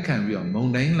 Lecan be a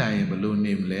Mona line balloon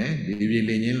name, Levy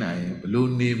Linian line,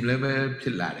 balloon name level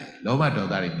chillare, Lova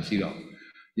daughter in Shiro.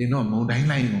 You know, Mona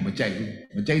line on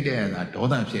Majay there, that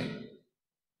daughter ship.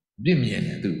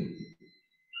 Bimian do.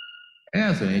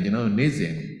 As you know,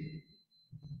 Nizin.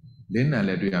 Lina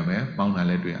let you am, Mona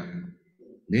let you am.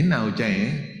 Lina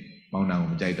Jay, Mona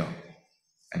Jaido.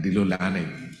 And the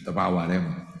Lulane, the Bawa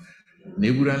them.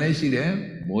 Nebura Leshi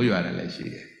there, Moya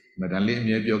Leshi. But I live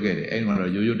near Yogate, anyone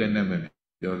of you then never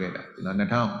Yogata. In the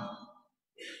town.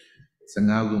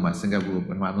 Singapore, Singapore,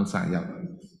 but Manu Sanya.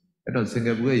 I don't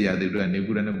Singapore, ya they do a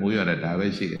Nebura and Moya at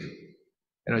Daveshi.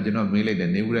 I don't know, merely the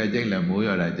Nebura Jaila,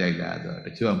 Moya Jaila,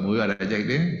 the Chua Moya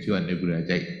Jaila, Chua Nebura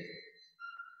Jaila.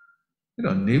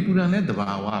 Nebura let the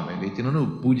Bawa, they know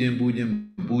Pujan,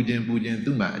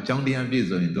 Tuma, Chandi and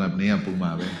Bizo into Apnea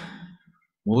Puma.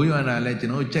 Moyana let you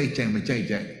know, Jay,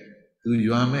 do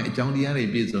you are met Chandi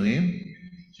and Bizo him?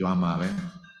 Joama.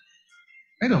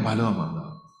 I don't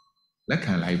follow. Let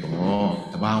can like all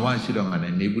the Bawa should on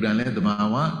and Nebura let the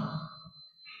Bawa.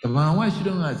 The Bawa should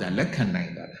on as a lecan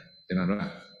like that.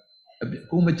 General.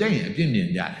 Kuma Jay,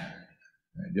 opinion, Yad.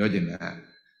 Georgian.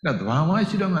 Now, the Bawa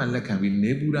should on let can be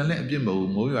Nebura let Jimbo,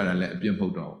 Moya let Jimbo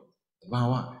dog.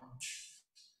 Bawa.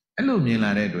 Hello,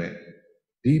 Mila Redway.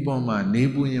 Deep on my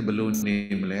neighbor in balloon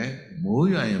name,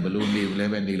 Moya in balloon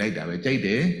name, and they like that.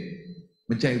 Jay,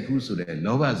 Majay Pusu,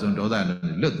 Lovas on Doda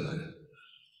and look.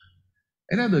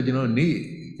 Another, you know,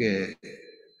 need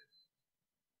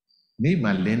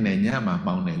my lane and Yama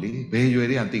Mounelli, where you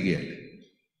are the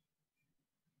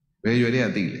where you are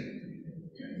the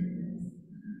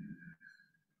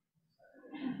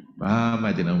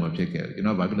Mama, you know, check you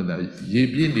know, but you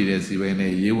did see when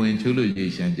you went to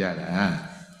Lucian Jara.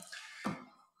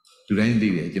 To rain the,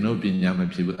 you know, Pinyama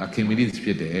people, I came in this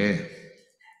pit.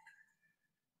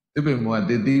 To be more,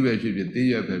 the dealer should be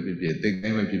the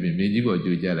game of people, maybe go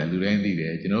to Jara, to rain the,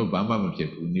 you know, Bamba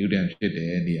people, New Dam shit,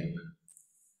 India.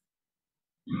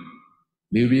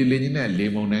 Livy Lina,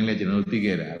 Lemon and Legend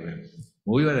together.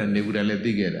 Moya and Nebula let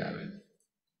together.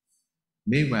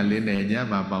 Name my Lena and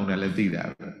Yama found a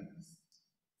letida.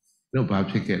 No,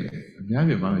 particularly.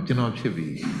 Maybe my general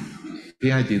chippy.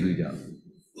 P.I. did the job.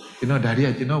 You know, Daddy,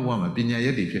 you know, woman, Pinya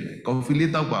Yeti, Coffee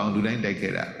top on to land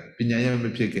decade.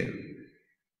 Pinya Picket.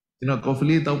 You know,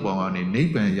 Coffee top on a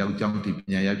neighbor and young John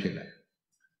Pinya Yapilla.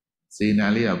 See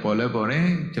Nalia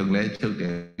Polabore, chocolate,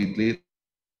 chocolate,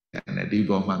 and a deep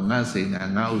of Mangasing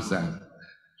and Nausa.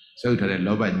 So to the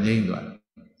Loba name,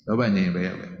 Loba name,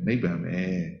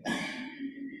 neighbor.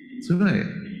 So,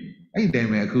 I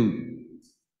damn a cool.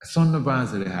 Son of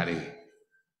Bas the Harry.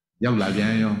 Young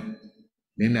Laviano,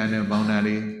 Nina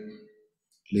Maunari,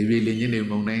 Levi Lini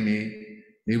Monani,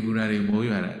 Nebunari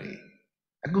Moyari.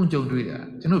 I couldn't joke to it.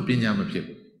 You know, Pinyam of ship.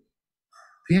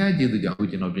 တရားကျေသူကြောင့်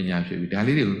ကျွန်တော်ပညာဖြစ်ပြီဒါ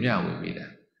လေးတွေကိုမျှဝေပေးတာ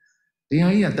တ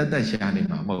ရားကြီးကတတ်တတ်ရှာနေ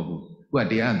မှာမဟုတ်ဘူးခုက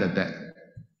တရားတတ်တတ်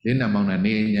လေးနံမောင်းနဲ့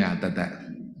နေညာတတ်တတ်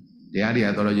တရားတွေက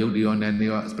တော့ယုတ်တိရောနဲ့နေ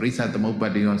ရောပရိစ္ဆသမုပ္ပ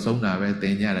တ်တွေရောဆုံးတာပဲသ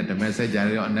င်ကြတယ်ဓမ္မစကြာ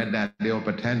တွေရောအနတ္တတွေရောပ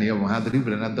ဋ္ဌာန်းတွေရောမဟာသတိပ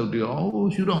ဋ္ဌာန်တုတ်တွေရော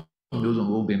ရှုတော့မျိုးစုံ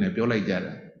ဟုတ်တယ်နဲ့ပြောလိုက်ကြ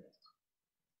တာ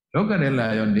လောကထဲလာ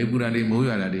ရောနေပူရန်တွေမိုး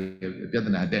ရွာတာတွေပြဿ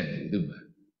နာတက်နေသူ့မှာ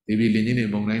ဒီလင်းကြီးတွေ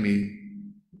ပုံတိုင်းတွေ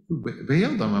ဘယ်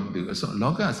ရောက်တော့မှမသိဘူး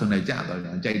လောကအစွန်နဲ့ကြာတော့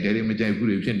ကြိုက်တယ်တွေမကြိုက်ဘူး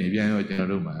တွေဖြစ်နေပြန်ရောကျွန်တော်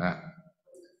တို့မှာ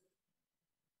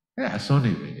အဲ့အစွန်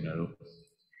နေပဲကျွန်တော်တို့ဒါ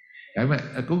ပေမဲ့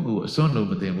အခုကအစွန်လို့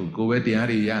မသိဘူးကိုယ်ပဲတရား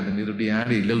တွေရတယ်နေတို့တရား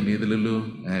တွေလုံနေသလိုလို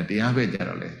တရားပဲကြ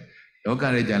တော့လေလောက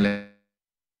ရဲ့ကြလဲ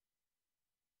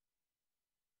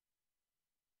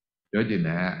ပြောချင်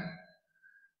တာ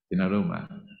ကျွန်တော်တို့မှာ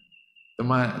တ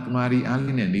မာရီအား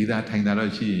လေးနဲ့နေသားထိုင်တာ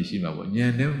တော့ရှိရင်ရှိမှာပေါ့ဉာ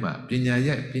ဏ်နဲ့မှပညာ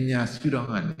ရဲ့ပညာစုတော်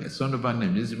ကနေအစွမ်းတစ်ပတ်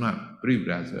နဲ့မျက်စိမှပြိပ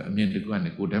ရာဆိုအမြင်တစ်ခုကနေ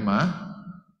ကိုယ်ထဲမှာ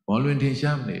ဘောလွင်ထင်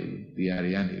ရှားမနေဘူးတရား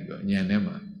တွေကနေပြီးတော့ဉာဏ်နဲ့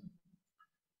မှ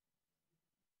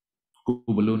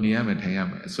ကိုဘလို့နေရမယ်ထိုင်ရ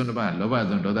မယ်အစွမ်းတစ်ပတ်လောဘ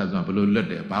စွမ်းဒေါသစွမ်းဘလို့လွတ်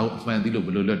တယ်ဘာလို့အမှန်သိလို့ဘ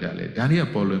လို့လွတ်တယ်လဲဒါတွေက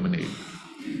ပေါ်လွင်မနေဘူး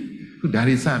ခုဒါ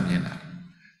တွေစမြင်တာ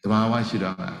တဘာဝရှိ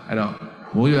တော့အဲ့တော့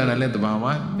မိုးရွာတယ်လဲတဘာဝ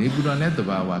နေပူတယ်လဲတ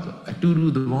ဘာဝဆိုအတူတူ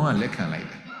သဘောကလက်ခံလိုက်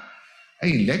တယ်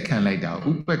အဲ့ဒီလက်ခံလိုက်တာ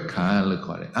ဥပက္ခလို့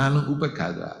ခေါ်တယ်အာလုံးဥပက္ခ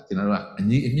ဆိုတာကျွန်တော်တို့ကအ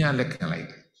ညီအမျှလက်ခံလိုက်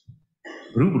တယ်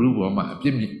ဘုရုဘောမှာအပြ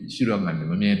စ်ရှိတော့မှ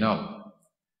မမြင်တော့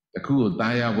တခုကိုတာ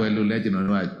ယာဝယ်လို့လဲကျွန်တော်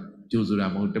တို့ကကြိုးဆိုတာ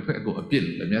မဟုတ်တစ်ဖက်ကိုအပြစ်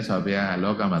လို့မြတ်စွာဘုရားက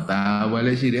လောကမှာတာဝယ်လ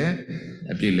ည်းရှိတယ်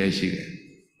အပြစ်လည်းရှိတယ်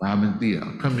ဘာမသိ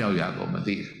တော့ထွက်မြောက်ရကိုမ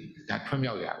သိတယ်ဒါထွက်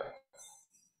မြောက်ရပဲ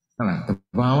ဟုတ်လားတ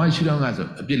ဘာဝရှိတော့ကဆို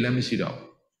အပြစ်လည်းမရှိတော့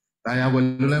တာယာဝယ်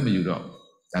လို့လည်းမယူတော့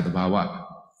ဒါတဘာဝ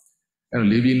အဲ့တော့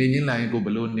လေပြေလေချင်းလာရင်ကိုဘ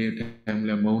လို့နေတယ်မ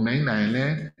လဲမုံနိုင်နိုင်လဲ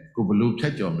ကိုဘလို့ဖြ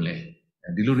တ်ကျော်မလဲ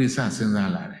ဒီလိုတွေစစဉ်း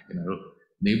စားလာတယ်ကျွန်တော်တို့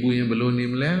နေပူရင်ဘလို့နေ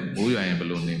မလဲမိုးရွာရင်ဘ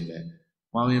လို့နေမလဲ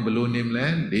မောင်းရင်ဘလို့နေမလဲ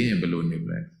လေးရင်ဘလို့နေမ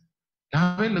လဲဒါ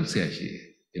ပဲလုပ်เสียရှိတယ်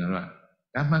ကျွန်တော်တို့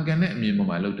ကဒါမှန်ကန်တဲ့အမြင်ပေါ်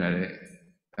မှာလုပ်ထားတဲ့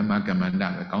ဓမ္မကမ္မန္တ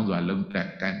ပဲကောင်းစွာလုံးတက်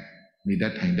ကန်နေတ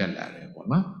တ်ထိုင်တတ်လာတယ်ပေါ့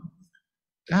နော်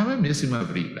ဒါပဲမျက်စိမှ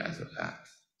ပရိပလာဆိုတာဒါ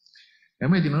ပေ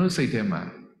မဲ့ကျွန်တော်တို့စိတ်ထဲမှာ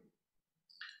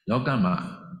လောကမှာ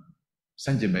စ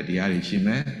န့်ကျင်မဲ့တရားတွေရှိမ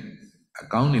ယ်အ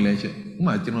ကောင်းတွေလည်းရှိဥပ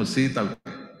မာကျွန်တော်ဆေးတောက်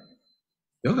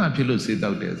ယောဂဖြစ်လို့ဆေး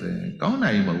တောက်တယ်ဆိုရင်ကောင်း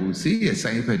နိုင်မဟုတ်ဘူးဆေးရဲ့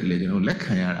side effect တွေလည်းကျွန်တော်လက်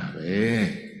ခံရတာပဲ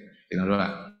ကျွန်တော်တို့က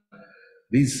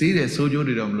ဒီဆေးတဲ့ဆိုးကျိုး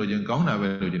တွေတော့မလို့ချင်းကောင်းတာပဲ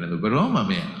လို့ကျွန်တော်တို့ဘယ်တော့မှ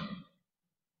မရ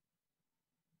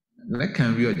လက်ခံ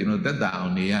ပြီးတော့ကျွန်တော်သက်သာအော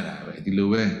င်နေရတာပဲဒီလို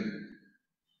ပဲ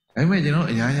ဒါပေမဲ့ကျွန်တော်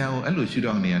အရာရာကိုအဲ့လိုရှု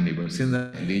ထောင့်နေရနေပေါ့စဉ်းစား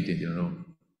လေးချင်းကျွန်တော်တို့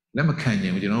လက်မခံနို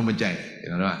င်ဘူးကျွန်တော်မကြိုက်ကျွ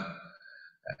န်တော်တို့က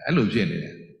အဲ့လိုဖြစ်နေတ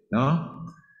ယ်နော်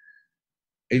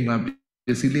အိမ်မှာပ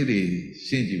စ္စည်းလေးတွေ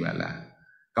ရှင်းကြည့်ပါလား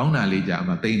ကောင်းတာလေးကြာ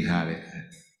မှတိမ့်ထားတယ်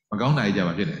မကောင်းတာကြီးကြာ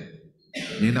မှဖြစ်တယ်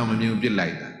နင်းတော့မမြင်ဘူးပြစ်လို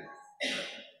က်တာ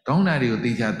ကောင်းတာတွေကို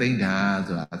တေချာတိမ့်ထား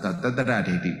ဆိုတာတတ္တရ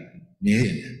ဒိဋ္ဌိမြဲတ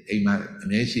ယ်အိမ်မှာအ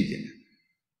မြဲရှိတယ်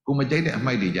ကိုမကြိုက်တဲ့အ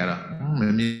မိုက်တွေကြတော့မ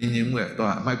မြင်ရင်ဘူး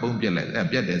တော့အမိုက်ပုံးပြက်လိုက်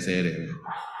ပြက်တယ်ဆဲတယ်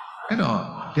အဲ့တော့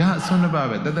ဒါအစွန်းတစ်ပါး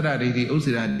ပဲတတ္တရဒိဋ္ဌိဥစ္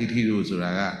စေရဒိဋ္ဌိလို့ဆို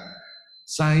တာက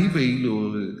စာရေးပိလို့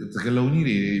စကလုံးကြီး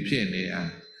တွေဖြစ်နေတာ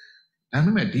ဒါ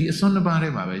ပေမဲ့ဒီအစွန်းတစ်ပါးထဲ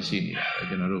မှာပဲရှိနေတာပဲ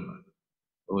ကျွန်တော်တို့မှာ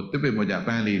ဟိုတစ်ပိမောကြပ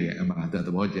န်းလေးတယ်အမှသ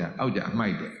ဘောကျအောက်ကြအမို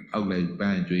က်တယ်အောက်လိုက်ပ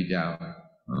န်းကြွေးကြ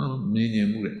မြင်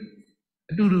မှုတဲ့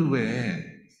အတူတူပဲ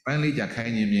ပန်းလေးကြခို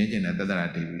င်းရင်မြင်ကျင်တဲ့တတ္တရ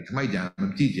ဒိဋ္ဌိအမိုက်ကြမ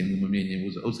ကြည့်ကျင်ဘူးမမြင်ကျင်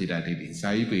ဘူးဆိုဥစ္စေတဒိဋ္ဌိစာ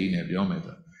ရေးပိနဲ့ပြောမယ်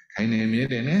ဆိုခိုင်းနေမြင်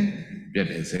တယ်နဲ့ပြက်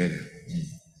တယ်ဆဲတယ်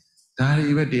ဒါ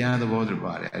တွေပဲတရားသဘောတွေ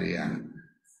ပါတယ်အဲ့ဒီဟာ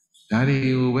ဒါတွေ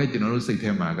ကိုပဲကျွန်တော်တို့စိတ်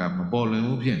ထဲမှာကမပေါ်လွင်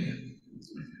ဘူးဖြစ်နေ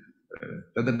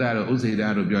တတ္တရတို့ဥစ္စေတ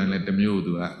တို့ပြောရင်လည်းတစ်မျိုး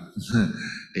သူက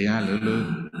တရားလို့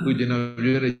ခုကျွန်တော်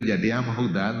ပြောရတဲ့တရားမဟု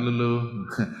တ်တာလို့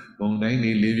ပုံတိုင်း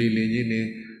နေလေးပြေးလေးကြီးနေ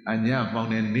အညာမှောင်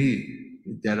နေနေ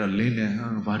ကြတော့လင်းနေ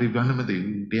ဘာတွေပြောလည်းမသိ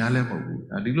ဘူးတရားလည်းမဟုတ်ဘူး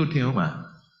ဒီလိုထင်အောင်ပါ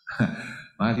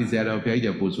မာသီဆရာတော်ဖျား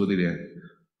ကြီးကပို့ဆိုသေးတယ်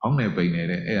ဖောင်းနေပိန်နေ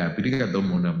တဲ့အဲ့ဒါပိဋကသုံး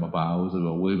ပုံနဲ့မပါဘူးဆို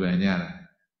တော့ဝေဖန်ကြတာ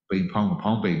ပိန်ဖော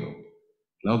င်းပိန်ကို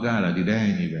လောကကတော့ဒီတို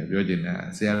င်းကြီးပဲပြောချင်တာ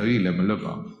ဆရာတော်ကြီးလည်းမလွတ်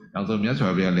ပါဘူးနောက်ဆုံးမြတ်စွာ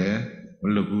ဘုရားလည်းမ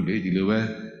လွတ်ဘူးလေဒီလိုပဲ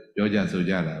ပြောကြဆို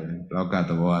ကြတာပဲလောက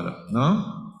သဘောကတော့နော်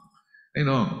အဲ့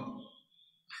တော့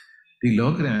ဒီလော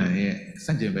ကရန်ရဲ့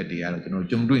စัจ jin ဘက်တရားတော့ကျွန်တော်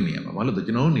ကြုံတွေ့နေရမှာဘာလို့လဲဆို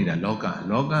ကျွန်တော်တို့နေတာလောက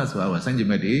ဆိုတာကစัจ jin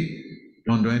ဘက်တွေ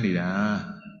လွန်တွဲနေတာ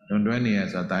လွန်တွဲနေရ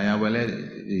ဆိုတာတာယာဝယ်လည်း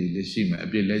ရှိမယ်အ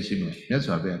ပြစ်လည်းရှိမယ်မြတ်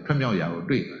စွာဘုရားထွက်မြောက်ရာကို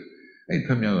တွေ့အဲ့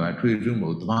ထွက်မြောက်ရာထွေထွေမဟု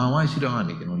တ်သဘာဝရှိတော့က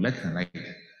နေကျွန်တော်လက်ခံလိုက်တ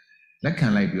ယ်လက်ခံ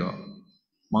လိုက်ပြီးတော့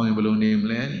မောင်ရင်ဘယ်လိုနေမ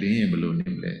လဲလင်းရင်ဘယ်လိုနေ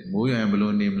မလဲမိုးရွာရင်ဘယ်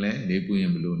လိုနေမလဲနေပူရ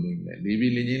င်ဘယ်လိုနေမလဲလေ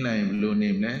ပြီးလင်းချင်းလိုက်ရင်ဘယ်လိုနေ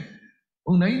မလဲ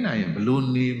ဘုံတိုင်းနိုင်ရင်ဘယ်လို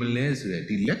နေမလဲဆိုတဲ့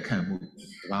ဒီလက်ခံမှု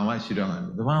သဘာဝရှိတော့ကနေ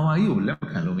သဘာဝကြီးကိုလက်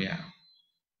ခံလို့မရဘူး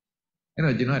အဲ့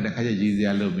တော့ကျွန်တော်ကတခါကျရည်စ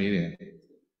ရာလုပ်မေးတယ်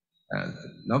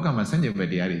လောကမှာစัจ jin ဘက်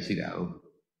တရားတွေရှိတာဟုတ်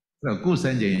ကိုယ်စ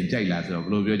မ်းကြင်ရင်ကြိုက်လားဆိုတော့ဘ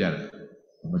ယ်လိုပြောကြလဲ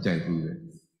မကြိုက်ဘူးပဲ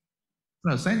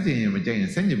စမ်းကြင်ရင်မကြိုက်ရင်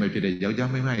စမ်းကြင်ပဲဖြစ်တဲ့ယောက်ျား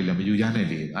မိန်းမကြီးလည်းမယူကြနဲ့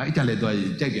လေအဲ့ကြလည်းတော့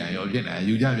ကြိုက်ပြန်ရောဖြစ်နေ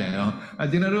ယူကြပြန်ရော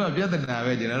ကျွန်တော်တို့ကပြဿနာ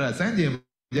ပဲကျွန်တော်တို့ကစမ်းကြင်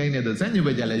ကြိုက်နေတော့စမ်းကြင်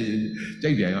ပဲကြလည်း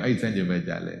ကြိုက်ပြန်ရောအဲ့စမ်းကြင်ပဲ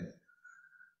ကြလည်း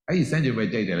အဲ့စမ်းကြင်ပဲ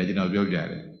ကြိုက်တယ်လေကျွန်တော်ပြောပြ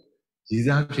တယ်ရည်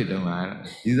စားဖြစ်တော့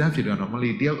မ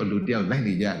လေးတယောက်အလူတယောက်လိုက်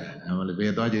နေကြတာမလေးဘ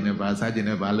ယ်သွားခြင်းနဲ့ဘာစားခြင်း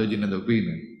နဲ့ဘာလုပ်ခြင်းနဲ့တော့ပြီး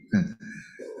နေ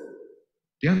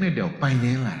တယောက်နဲ့တယောက်ပိုင်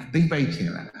နေလားသိမ့်ပိုက်ခြ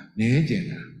င်းလားနေခြင်း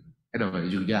လားအဲ့တော့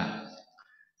ယူကြ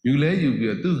ယူလဲယူပြီး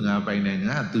တော့သူ့ငါပိုင်တယ်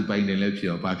ငါသူ့ပိုင်တယ်လည်းဖြစ်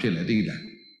တော့ဘာဖြစ်လဲသိလား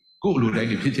ကို့အလိုတိုင်း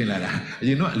ဖြစ်ခြင်းလားအရ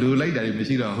င်တော့အလိုလိုက်တာတွေမ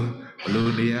ရှိတော့ဘူးဘ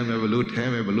လို့နေရမယ်ဘလို့ထဲ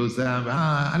မယ်ဘလို့စားမယ်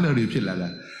အဲ့လိုတွေဖြစ်လာ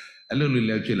လားအဲ့လိုတွေ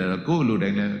လည်းဖြစ်လာတော့ကို့အလိုတို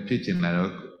င်းလည်းဖြစ်ခြင်းလာ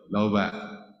တော့လောဘ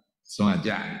စွန့်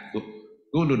ကြ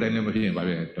ကို့လိုတိုင်းလည်းမဖြစ်ရင်ဘာ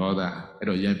ဖြစ်လဲဒေါသအဲ့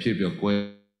တော့ရန်ဖြစ်ပြီးကွဲ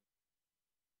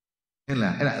ဟဲ့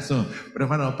လားအဲ့ဒါအစွန်းပထ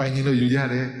မတော့ပိုင်ခြင်းလို့ယူကြ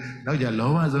တယ်နောက်ကျလော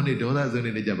ဘစွန်းတွေဒေါသစွန်း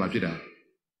တွေလည်းကြဘာဖြစ်တာ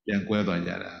ပြန်ကွဲသွား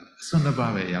ကြတာအစွန်းတစ်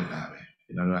ပါးပဲရောက်တာပဲ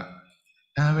ကျွန်တော်တို့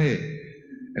ကဒါပဲ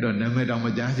အဲ့တော့နာမည်တောင်မ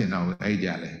ကြားချင်တော့အဲ့ကြ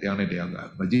လေတယောက်နဲ့တယောက်က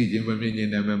မကြည့်ခြင်းမမြင်ခြ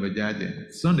င်းနာမည်မကြားခြင်း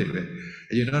စွန်းတွေပဲ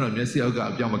အရင်တော့မျက်စိအောက်က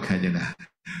အပြောင်းမခံခြင်းတာ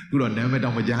အခုတော့နာမည်တော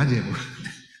င်မကြားခြင်းဘူး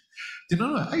ကျွန်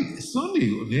တော်တို့ကအဲ့အစွန်းတွေ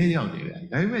ကိုအမြဲရောက်နေတယ်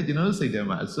ဒါပေမဲ့ကျွန်တော်တို့စိတ်ထဲ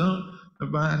မှာအစွန်းအ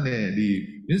ပန်းနဲ့ဒီ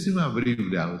မျက်စိမပရိပ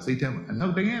ဒါကိုစိတ်ထဲမှာအနော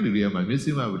က်တိုင်းလူတွေကမှမျက်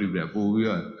စိမပရိပဒါပို့ပြီး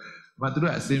တော့မသူ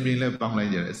တို့ကအစင်ပြင်းလဲပေါင်းလို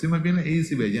က်ကြတယ်အစင်မပြင်းလဲအေး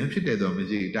စီပဲရန်ဖြစ်တယ်တော့မ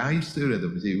ရှိဘူးဒါကြီးဆွဲတယ်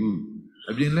တော့မရှိဘူး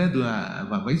အပြင်လဲသူက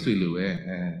မိတ်ဆွေလိုပဲ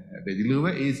ဒီလို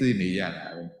ပဲအေးစီနေရတာ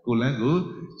ပဲကိုလန်းကို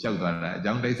လျှောက်သွားတာအ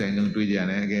ကြောင်းတိုက်ဆိုင်လုံးတွေးကြ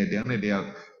တယ်ကဲတယောက်နဲ့တယောက်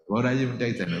ဘောဓာကြီးမတို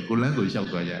က်ဆိုင်တော့ကိုလန်းကိုလျှောက်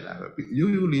သွားကြတာပဲ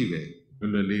ရိုးရိုးလေးပဲလွ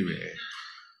ယ်လွယ်လေးပဲ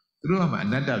သူတို့ကမှအ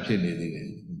နတ္တဖြစ်နေသေးတယ်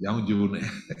ရောင်ကျိုးနဲ့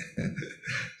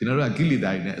ကျွန်တော်တို့ကကိလေ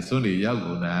သာတွေနဲ့အစွန်းတွေရောက်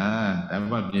ကုန်တာဒါ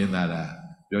မှမြင်လာတာ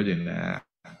ပြောချင်တာ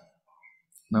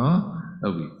နော်ဟု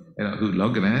တ်ပြီအဲ့တော့အခုလော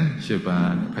ကရန်၈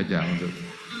ပါးဖတ်ကြအောင်လို့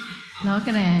လောက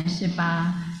ရန်၈ပါး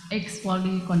X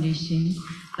body condition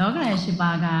လောကရန်၈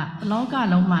ပါးကလောက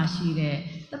လုံးမှာရှိတဲ့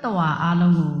တတ္တဝါအ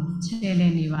လုံးကိုခြေလ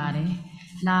ည်နေပါတယ်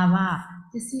လာဘ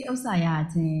ပစ္စည်းဥစ္စာရ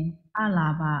ခြင်းအလာ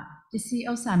ဘပစ္စည်း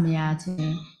ဥစ္စာမရခြင်း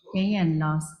gain and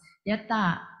loss ယတ္တ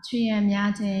အချွေရန်များ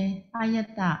ခြင်းအယ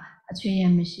တ္တအချွေရ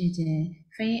န်မရှိခြင်း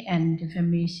fame and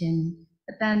defamation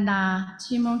အတန်တာ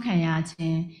ချီးမွမ်းခံရခြ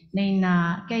င်းနေနာ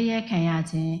ကဲ့ရဲ့ခံရ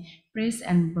ခြင်း praise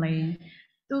and blame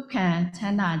ဒုက္ခချ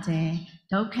မ်းသာခြင်း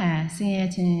ဒုက္ခဆင်းရဲ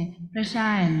ခြင်း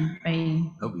pressure and pain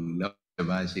ဟုတ်ပြီလောက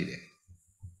ပါရှိတယ်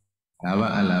လာဘ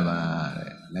အလာဘ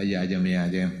လက်ရခြင်းမရ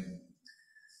ခြင်း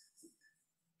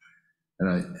အဲ့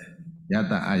တော့ယ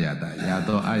တအယတယာ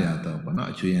တော့အယာတော့ဘောနော်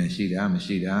အချွေရန်ရှိတာမ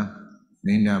ရှိတာ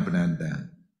နိနာပဏ္ဍ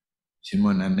ရှင်မ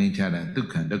နာနှိမ့်ချတာဒုက္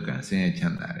ခဒုက္ခဆင်းရဲချ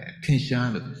မ်းသာတယ်ထင်ရှား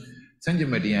လို့စัจ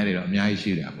jama တရားတွေတော့အများကြီး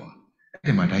ရှိတာပေါ့အဲ့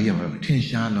ဒီမှာဒါကြီးကတော့ထင်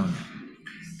ရှားလို့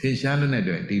နဲ့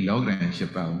တွေ့ဒီလောကရန်၈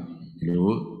ပါးကိုဒီ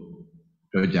လို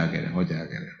ပြောကြခဲ့တယ်ဟောကြား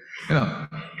ခဲ့တယ်အဲ့တော့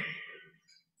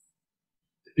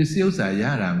ပစ္စည်းဥစ္စာရ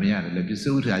တာမရတယ်လေပစ္စ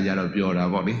ည်းဥစ္စာရတော့ပျော်တာ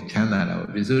ပေါ့လေချမ်းသာတာပေါ့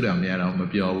ပစ္စည်းဥစ္စာမရတော့မ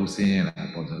ပျော်ဘူးဆင်းရဲတာ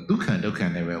ပေါ့ဆိုဒုက္ခဒုက္ခ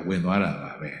နဲ့ပဲဝင်သွားတာ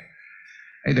ပါပဲ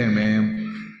အဲ့တိုင်ပဲ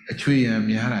အချွေရန်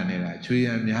များတာနဲ့လားအချွေရ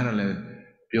န်များတော့လဲ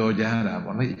ပျော်ကြတာ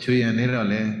ပေါ့လေအချွေရန်နဲ့တော့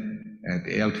လဲတ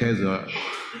ယောက်တည်းဆို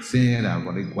ဆင်းရဲတာ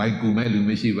ပေါ့လေဝိုင်းကူမဲ့လူ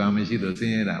မရှိပါမရှိတော့ဆ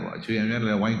င်းရဲတာပေါ့အချွေရန်များလ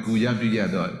ည်းဝိုင်းကူရပြကြ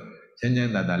တော့ချမ်းချ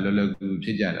မ်းသာသာလွယ်လွယ်ကူဖြ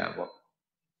စ်ကြတာပေါ့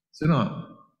ဆိုတော့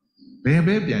ဘယ်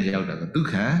ပဲပြန်ရောက်တာဆိုဒုက္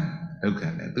ခဒုက္ခ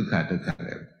နဲ့ဒုက္ခဒုက္ခ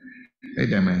နဲ့အဲ့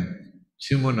တိုင်ပဲချ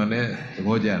င်းမွန်းတော့လည်းသ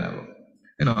ဘောကျတာပေါ့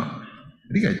အဲ့တော့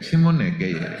အဓိကချင်းမွန်းနဲ့ကြဲ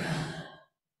ရတယ်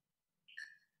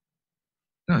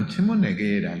တော့ချင်းမွန်းနဲ့ကြဲ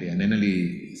ရတာလေးကနည်းနည်းလေး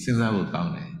စဉ်းစားဖို့ကော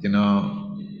င်းတယ်ကျွန်တော်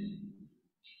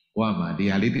ဘဝမှာဒီ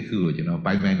ဟာလေးတစ်ခုကိုကျွန်တော်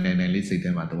ပိုင်နိုင်လေးစိတ်ထဲ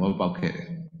မှာသဘောပေါက်ခဲ့တယ်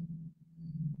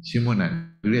ချင်းမွန်းနဲ့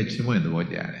လူရဲ့ချင်းမွန်းရဲ့သဘော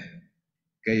ကျတယ်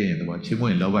ကဲရင်သဘောချင်းမွ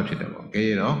န်းရင်လောဘဖြစ်တယ်ပေါ့ကဲရ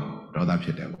တော့ဒေါသဖြ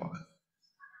စ်တယ်ပေါ့ဒါ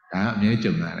ကအမြဲ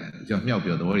ကြုံရတယ်ကျွန်တော်မြောက်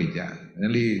ပြောသဘောတွေကြားနည်းန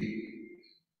ည်းလေး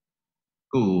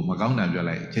ကိုယ်မကောင်းတာပြော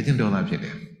လိုက်ချက်ချင်းဒေါသဖြစ်တ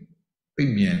ယ်သိ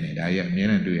မြန်နေဒါကြီးအမြဲ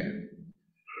တမ်းတွေ့ရတယ်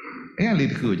အဲ့အလေး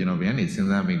တစ်ခုကိုကျွန်တော်ဘယ်ကနေစဉ်း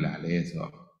စားမိလာလဲဆို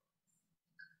တော့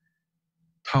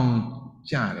ထောင်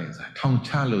ချတယ်ဆိုတာထောင်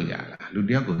ချလို့ရလားလူ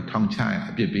တယောက်ကိုထောင်ချရ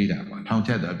အပြစ်ပေးတာပေါ့ထောင်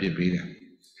ချတော့အပြစ်ပေးတယ်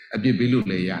အပြစ်ပေးလို့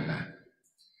လည်းရလား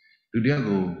လူတယောက်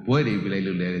ကိုဘွဲတွေပြလိုက်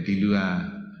လို့လည်းဒီလူက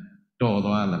တော်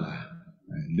သွားသလား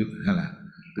လူဟုတ်လား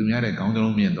သူများတဲ့ကောင်း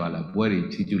လုံးမြင်သွားလားဘွဲတွေ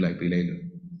ချီကျူးလိုက်ပေးလိုက်လို့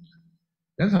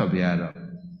လက်ဆော်ပြရတော့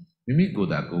မိမိကိုယ်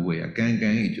သာကိုယ်ဝေရကံကံ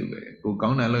အကျိုးပဲကိုကော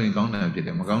င်းတာလို့ရင်ကောင်းတာဖြစ်တ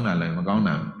ယ်မကောင်းတာလို့ရင်မကောင်း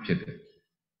တာဖြစ်တယ်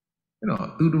အဲ့တော့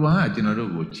သူတစ်ပါးကကျွန်တော်တို့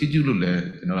ကိုချီကျူးလို့လည်း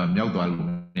ကျွန်တော်ကမြောက်သွားလို့မ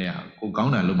ရကိုကော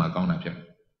င်းတာလို့မှကောင်းတာဖြစ်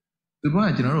သူတစ်ပါး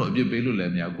ကကျွန်တော်တို့အပြစ်ပေးလို့လ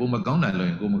ည်းမရကိုမကောင်းတာလို့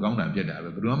ရင်ကိုမကောင်းတာဖြစ်တာပဲ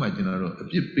ဘယ်တော့မှကျွန်တော်တို့အ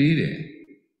ပြစ်ပေးတယ်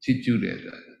ချီကျူးတယ်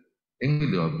ဆိုတာအင်္ဂလိ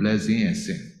ပ်လို blessing and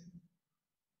sin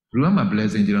ဘယ်တော့မှ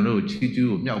blessing ကျွန်တော်တို့ချီကျူး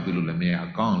ကိုမြောက်ပေးလို့လည်းမရ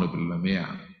ကောင်းအောင်လုပ်ပေးလို့လည်းမရ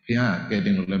Pia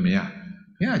getting Lemia,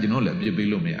 Pia, you know, let me be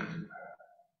Lumia.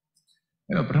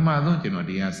 Pramado, you know,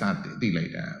 the Sat, the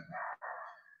later.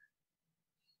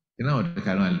 You know, the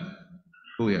Caral,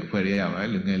 who are query out,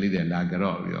 looking a little like a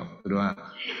roll, you know,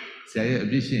 say a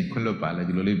vision, Colopala,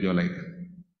 you live your like,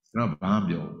 no,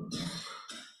 Bambio.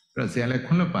 Say like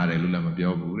Colopare,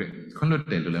 Lulamabio,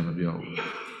 Colotel Lulamabio.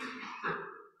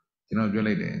 You know, you're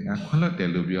like that. I can't tell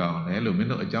you beyond. Hello, me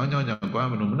know. John, me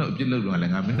know. You look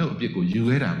like I me know. People, you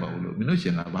hear about. Me know.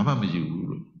 She na Bama me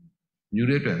you. You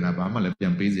read na Bama le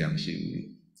pian busy am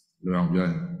she. Long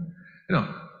John. You know,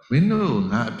 me know.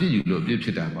 Na you look. You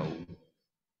chita about.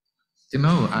 You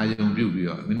know, I am beauty.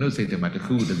 Me know. Say the matter.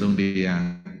 Who the don't they?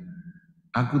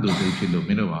 Aku do say she look.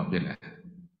 Me know about it.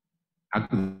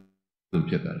 Aku do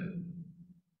chita.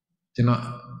 You know,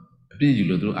 you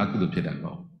look. Aku do chita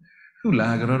about. Who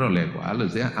like a roll I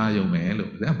look there, I am mellow,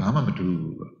 there, Bama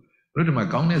to read my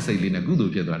countenance in a good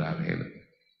picture that I have.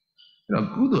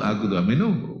 Good Agudo, I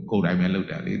know, called I may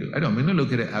look at it. I don't mean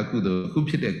look at Agudo, who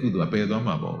pit a good or pay them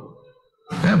about.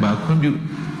 Then about condu,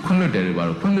 conducted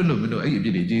about Condulo, I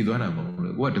did a G.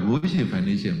 What a worship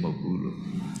financial Mogulo.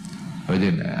 I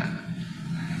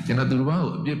didn't. You know, the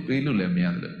row, Jip Pelu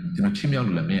Lemia, you know, Chimia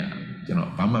Lemia, you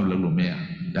know, Bama Lumia,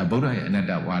 the Boda and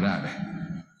that Warabe.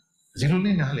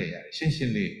 Ziluli Nale,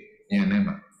 Shinshili,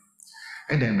 Yanema.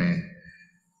 Edeme,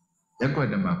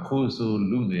 Yaquadama, Coso,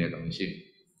 Luna on ship.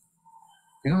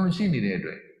 You know, she needed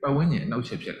it, but when you know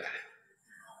ship,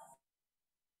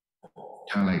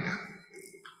 Chalaika.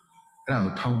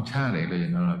 Now, Tom Charlie, you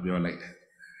know, of your like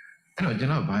that. I don't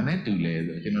know, Banet to lay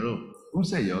the general. Who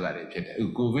say yoga pit?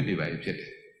 Who go with the right pit?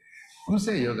 Who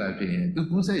say yoga pin?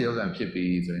 Who say yoga pit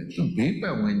is to be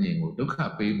by when you look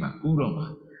up pay my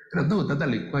Kuroma. I do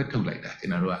that quite too like that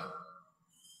in a row.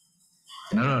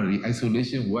 In a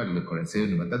isolation word look or say,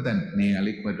 but that then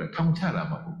nearly quite a tongue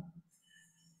charama.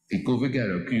 The go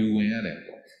figure of Q in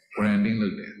a branding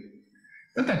look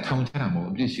there. That tongue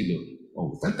charamo, this she look.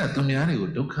 Oh, that to me, I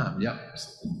would do come, yeah.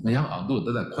 May I'll do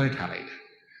that quite high.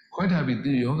 Quite happy to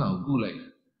yoga good like.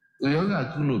 The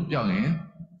yoga good look young, eh?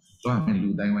 Don't have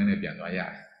Lu Dai when a piano.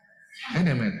 And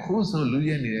then my course of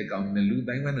Luyan in a government Lu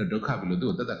Dai when a dog will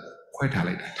do that quite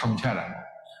high, tongue charamo.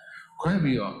 Quite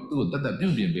be on do that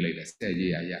beauty be like that. Say,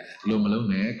 yeah, low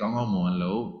malone, come on more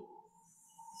low.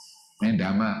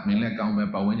 Mendama, me like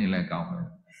government, but when you like government.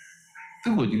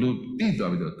 Two would you look, these are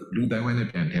the Lu Dai when a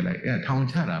piano like, yeah, tongue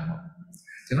charamo.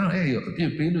 You know, hey, you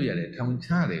pay Lu at tongue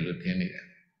charlie, Lieutenant.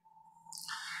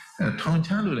 Tongue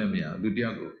charlo, let me out,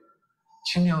 Ludiago.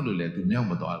 Chimia to let to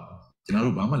Melmadol. You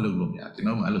know, Bama Lugumia, you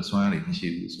know, I look swine in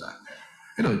she was that.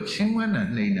 You know, Chimwan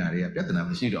and Nainaria, better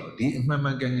than she did. The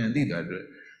Mamma Gang and did that.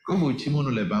 Go with Chimono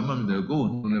Lebama, the go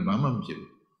on Lebama.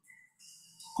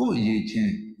 Go ye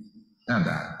chin.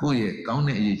 Nada, go ye,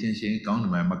 Gauna ye chin,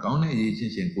 Gauna, Macauna ye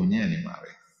chin, Gunyani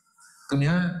Mare.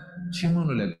 Gunya,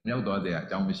 Chimono let Meldo there,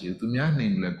 Jamishi, to me,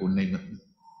 name like good name.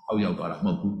 Oh, Yabara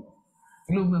Moku.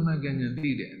 Lumama Gang and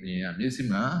did it, yeah,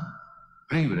 Missima.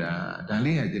 Privra,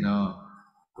 Dali, you know,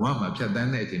 one of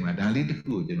Chadanate, my Dali the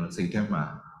good, you know, say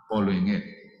Tema, following it.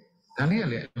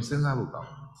 Dali, I'm saying I will come.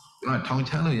 You know, Tong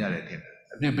Chano Yaret,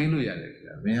 a Bilu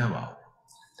Yaret, me about.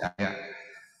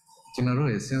 General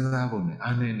is sensible,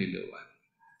 unending lower.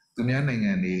 To me, and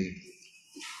the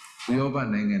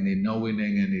Yobanang and the Norway and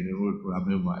the road for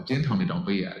Abuma, gentlemen don't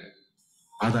pay it.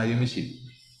 Other you machine.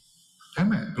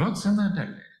 Come on, brought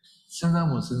Senata.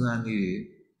 Senata was Senani,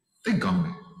 think on me.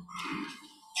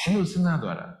 She was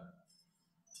another.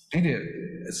 Did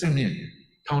it simian?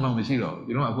 Town on the zero.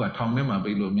 You know, what town member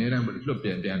below me and look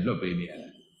at the look in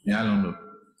here. Yalon.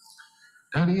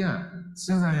 Dalia,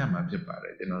 since I am a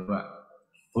pipare, you know what?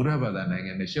 Whatever than I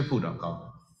and the chef food on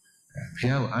come.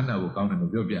 Piao Anna will come in the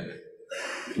Bobia.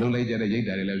 Look later, the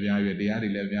Yada, the Yadi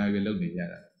Levia will look at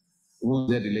Yada. Who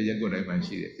said the legend got I might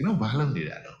see it? You know, Balam did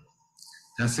that.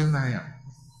 Just since I am.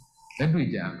 Let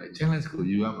me jam a challenge school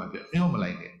you are my film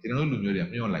like it. You know,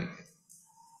 you like it.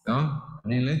 No, I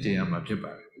mean, let's say I'm a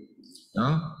paper.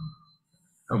 No,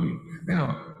 okay. You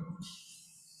know,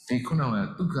 they couldn't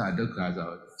have took a dog as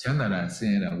out. Chandra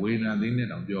saying that we're not in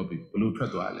it on your blue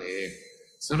trottoir.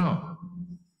 So, no,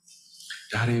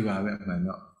 Dariva,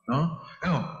 no,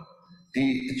 the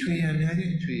tree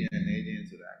and tree and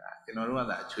agents, you know what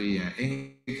that tree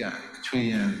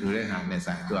and Rehan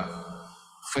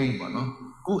fame, no,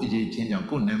 go change your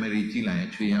good memory,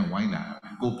 and tree and wine,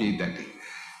 go pay that.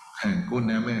 And good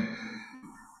name.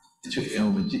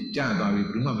 Java with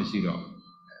Bruma Machiro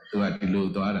to a below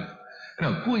daughter. No,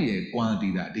 go ye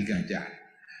quantity that they can jack.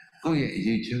 Go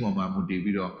ye chim of Mamudi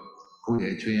Vido. Go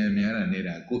ye train and Mera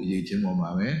Nera, go ye chim of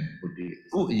Mame,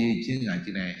 go ye ching at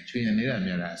Train and Nera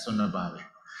Mera, son of Babe.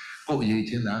 ကိုယ်ရည်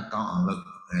ချင်းသာကောင်းအောင်လုပ်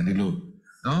ဒီလို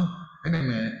နော်အဲ့ဒါ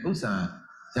မဲ့ဥစ္စာ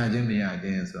ကြာချင်းမရခြ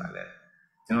င်းဆိုတာလေ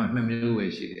ကျွန်တော်နှစ်မျိုးပဲ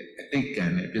ရှိတယ်အတိတ်ကံ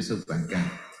နဲ့ပြစ္ဆုတ်ပံကံ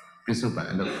ပြစ္ဆုတ်ပံ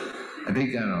အလုပ်အတိတ်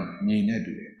ကတော့မြေနဲ့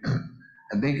တူတယ်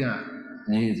အတိတ်က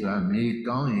မြေဆိုတာမြေ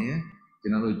ကောင်းရင်ကျွ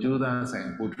န်တော်တို့ကြိုးစားဆိုင်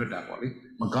ပို့ထွက်တာပေါ့လေ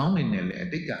မကောင်းနေနဲ့လေအ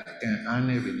တိတ်ကကံအား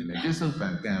နေပြီလေပြစ္ဆုတ်ပံ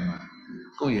ကံမှာ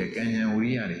ကိုယ့်ရဲ့ကံဉာဏ်ဝိ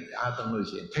ရိယတွေအားသုံးလို့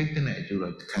ရှိရင်ထိတ်တဲ့အကျိုး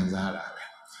တော့ခံစားရတာပဲ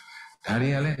ဒါတွေ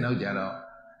ကလည်းနောက်ကြတော့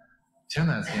ချမ်း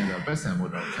သာစင်တော့ပတ်စံ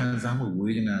ဖို့တော့ခံစားမှုဝေ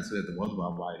ဒနာဆိုတဲ့သဘောတ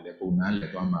ရားပါလေပုံနာလဲ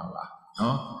သွားမှာပါ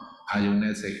နော်အာယုန်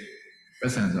နဲ့စိတ်ပ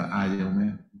တ်စံဆိုတာအာယုန်ပဲ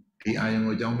ဒီအာယုန်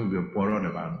ကိုအကြောင်းပြပြီးပေါ်တော့တ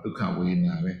ယ်ပါဒုက္ခဝေဒ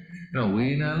နာပဲအဲ့တော့ဝေ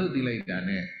ဒနာလို့သိလိုက်တာ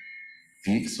နဲ့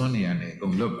ဒီအစွန်းနေရနဲ့အကု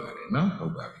န်လွတ်ပါတယ်နော်ဟု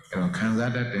တ်ပါပြီအဲ့တော့ခံ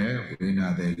စားတတ်တဲ့ဝေဒနာ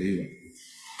တွေလေးပါ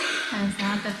ခံ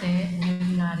စားတတ်တဲ့ဝေ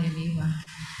ဒနာတွေလေးပါ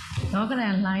လောကရ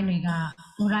န်လိုင်းတွေက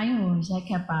ကိုယ်တိုင်းကိုရိုက်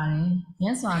ခတ်ပါတယ်မြ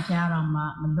တ်စွာဘုရားတော်မှာ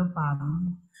မလွတ်ပါဘူး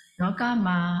လောက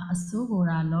မှာအဆိုးကိုယ်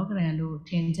တာလောကရန်လို့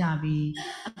ထင်ကြပြီး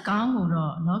အကောင်းကို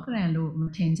တော့လောကရန်လို့မ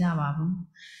ထင်ကြပါဘူး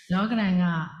လောကရန်က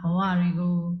ဘဝတွေ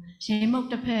ကိုရေမုတ်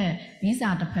တစ်ဖက်မိစာ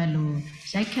တစ်ဖက်လို့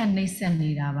ရိုက်ခတ်နှိပ်စက်နေ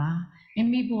တာပါမိ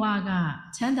မိဘဝက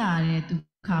ချမ်းသာတဲ့ဒု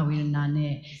က္ခဝေဒနာ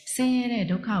နဲ့ဆင်းရဲတဲ့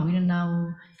ဒုက္ခဝေဒနာကို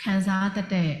ခံစားတတ်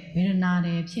တဲ့ဝေဒနာ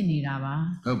တွေဖြစ်နေတာပါ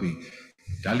ဟုတ်ပြီ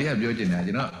ဒါလေးကပြောချင်တာ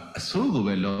ကျွန်တော်အဆိုးကို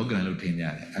ပဲလောကရန်လို့ထင်ကြတ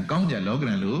ယ်အကောင်းကြလောကရ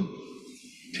န်လို့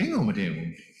ထင်ကုန်မထင်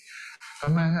ဘူးအ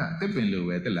မှန်ကတစ်ပင်လို့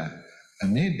ပဲတက်လားအ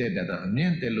မြင့်တက်တော့အမြ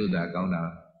င့်တက်လို့သာကောင်းတာ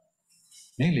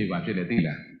မြင့်လေပါဖြစ်တယ်သိ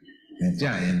လား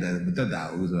ကြာရင်မတက်တာ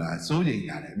ဘူးဆိုတာစိုးရိမ်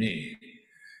တာလည်းမြင့်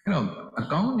အဲ့တော့အ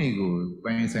ကောင်းတွေကို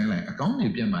ပိုင်းဆိုင်လိုက်အကောင်းတွေ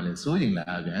ပြတ်မှလည်းစိုးရိမ်လာ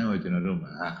ပြန်ဟောကျွန်တော်တို့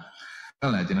မှာဟု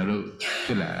တ်လားကျွန်တော်တို့ဖြ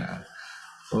စ်လာ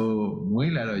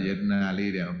မွေးလာတော့ယတနာ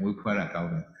လေးတွေမွေးခွာတာကောင်း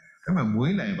တယ်အဲ့မှာ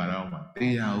မွေးလိုက်ပါတော့မှ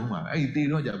တေးရအောင်မှာအဲ့ဒီတေး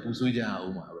တော့じゃပူဆွေးကြအော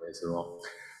င်မှာပဲဆိုတော့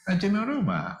ကျွန်တော်တို့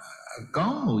မှာအကော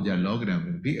င်းကိုじゃလောကရန်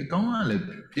ဒီအကောင်းကလည်း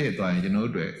ပြည့်သွားရင်ကျွန်တော်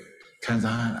တို့ခံ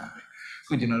စားရတာပဲ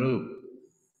ခုကျွန်တော်တို့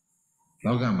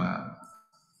လောကမှာ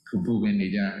ပူပင်နေ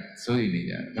ကြစိုးရိမ်နေ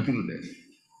ကြဘာဖြစ်လို့လဲ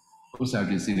ဥစ္စာ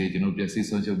ပစ္စည်းတွေကျွန်တော်ပျက်စီး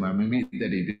ဆုံးရှုံးမှာမိမိအသ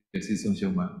က်တွေပျက်စီးဆုံး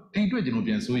ရှုံးမှာဒီအတွက်ကျွန်တော်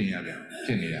ပြန်စိုးရိမ်ရပြန်ဖြ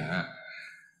စ်နေတာ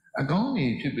အကောင်းနေ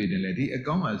ဖြစ်ပေတယ်လေဒီအ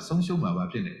ကောင်းမှာဆုံးရှုံးမှာပါ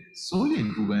ဖြစ်နေစိုးရိမ်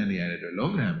ပူပန်နေရတဲ့အတွက်လော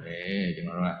ကရန်ပဲကျွန်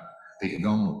တော်တို့ကဒီအ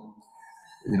ကောင်းကို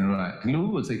ကျွန်တော်တို့ကဒီလို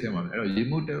ကိုစိတ်ထဲမှာအဲ့တော့ရေ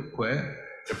မုတ်တစ်ခွဲ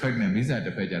တစ်ဖက်နဲ့မိစားတ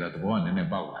စ်ဖက်ကြတော့သဘောကနည်းနည်း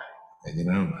ပေါက်လာတယ်ကျွန်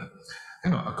တော်တို့မှာအဲ့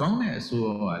တော့အကောင်းနဲ့အဆိုး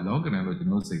ကလောကရန်လို့ကျွ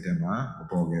န်တော်စိတ်ထဲမှာမ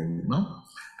ပေါ်ခဲ့ဘူးเนาะ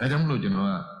ဒါကြောင့်မလို့ကျွန်တော်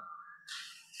က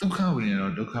ဒုက္ခဝိညာဉ်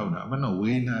တော့ဒုက္ခဝိညာဉ်အမှန်တော့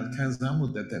ဝေဒနာခံစားမှု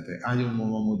တက်တက်ပဲအာယုံမော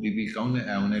မောတီးပြီးကောင်းတဲ့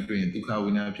အာယုံနဲ့တွေ့ရင်ဒုက္ခ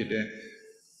ဝိညာဉ်ဖြစ်တဲ့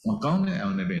မကောင်းတဲ့အာ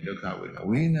ယုံနဲ့တွေ့ရင်ဒုက္ခဝိညာဉ်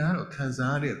ဝေဒနာတော့ခံ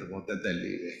စားရတဲ့သဘောတက်တက်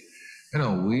လေးပဲအဲ့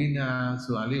တော့ဝေဒနာ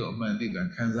ဆိုတာလေးကိုအမှန်သိက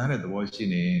ခံစားတဲ့သဘောရှိ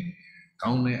နေ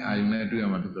ကောင်းတဲ့အာယုံနဲ့တွေ့ရ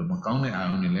မှာဖြစ်လို့မကောင်းတဲ့အာ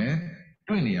ယုံတွေလည်း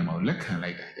တွေ့နေရမှာလက်ခံ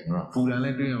လိုက်တာကျွန်တော်ကပူတာလ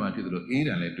ည်းတွေ့ရမှာဖြစ်လို့အေး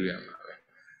တာလည်းတွေ့ရမှာပဲ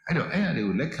အဲ့တော့အဲ့အရာတွေ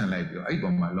ကိုလက်ခံလိုက်ပြီးတော့အဲ့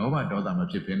ပေါ်မှာလောဘဒေါသမ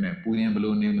ဖြစ်ဖြစ်နဲ့ပူရင်ဘယ်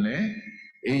လိုနေမလဲ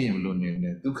အေးရင်ဘယ်လိုနေမ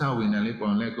လဲဒုက္ခဝေဒနာလေး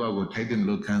ပေါ်လဲကိုယ့်ကိုထိုက်တယ်မ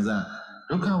လို့ခံစား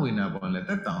ဒုက္ခဝေဒနာပေါ်လဲတ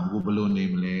က်တောင်ကိုဘယ်လိုနေ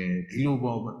မလဲဒီလို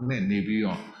ပေါ်နဲ့နေပြီး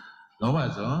တော့လောဘ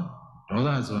ဆိုဒေါသ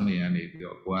ဆိုနေရနေပြီး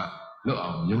တော့ကိုကလွတ်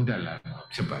အောင်ယုံတက်လာ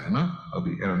ဖြစ်ပါတယ်နော်ဟုတ်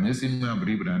ပြီအဲ့တော့မျက်စိမှပ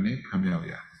ရိပဒာနဲ့ခမြောက်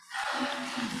ရ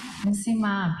မျက်စိမှ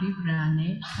ပရိပဒာ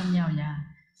နဲ့ခမြောက်ရ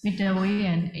Middle Way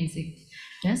and Asic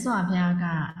မြတ်စွာဘုရားက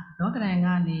လောကရန်က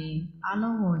နေအ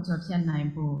လုံးကိုကြော်ဖြတ်နိုင်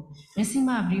ဖို့မျက်စိ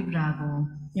မှပရိပဒာကို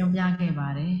ညွှန်ပြခဲ့ပါ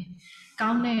တယ်ကော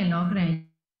င်းတဲ့လောကရန်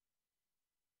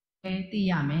သိ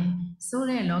ရမယ်ဆိုး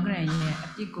တဲ့လောကရန်ရဲ့အ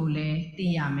ပြစ်ကိုလည်းသိ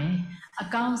ရမယ်အ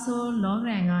ကောင်းဆိုးလောက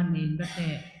ရန်ကနေလွတ်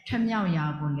တဲ့ထွက်မြောက်ရာ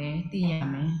ကိုလည်းသိရ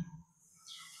မယ်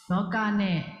လောက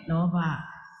နဲ့လောဘ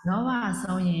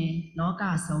ဆုံးရင်လောက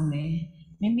ဆုံးတယ်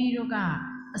မိမိတို့က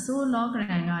အဆိုးလောက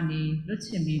ရန်ကနေလွတ်ချ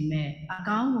င်ပေမဲ့အ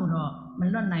ကောင်းကိုတော့မ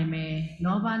လွတ်နိုင်ပဲ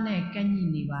လောဘနဲ့ကန့်ညှိ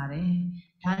နေပါတယ်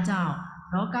ဒါကြောင့်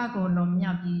လောကကိုလွန်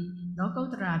မြောက်ပြီးလောကုတ္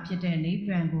တရာဖြစ်တဲ့နိဗ္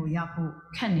ဗာန်ကိုရောက်ဖို့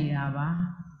ခက်နေတာပါ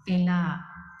သီလ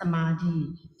သမာဓိ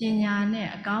ပညာနဲ့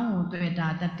အကောင်းကိုတွေ့တာ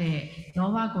တတ်တဲ့လော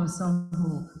ဘကိုဆုံး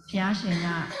ဖို့ဘုရားရှင်က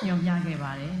ညွှန်ပြခဲ့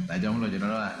ပါတယ်ဒါကြောင့်မလို့ကျွန်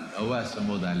တော်တို့ကလောဘဆုံး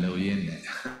ဖို့သာလိုရင်းတယ်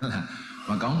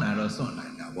မကောင်းတာတော့စွန့်နို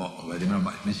င်တာပေါ့ကျွန်တော်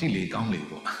မရှိလေကောင်းလေ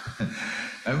ပေါ့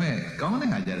ဒါပေမဲ့ကောင်းတဲ့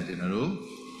ခါကျတော့ကျွန်တော်တို့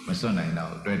မစွန့်နိုင်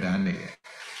တော့တွေ့တာနေတယ်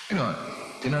အဲ့တော့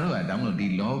ကျွန်တော်တို့ကဒါမှမဟုတ်ဒီ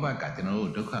လောဘကကျွန်တော်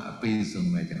တို့ဒုက္ခအပေးဆုံး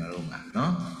ပဲကျွန်တော်တို့မှာ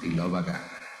နော်ဒီလောဘက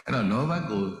အဲ့တော့လောဘ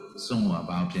ကိုစွန့်ဖို့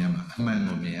ဘာဖြစ်မှာအမှန်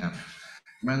ကိုမြင်ရမယ်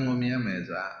အမှန်ကိုမြင်ရမယ်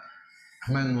ဆိုတာအ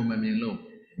မှန်ကိုမမြင်လို့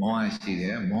မောဟရှိတ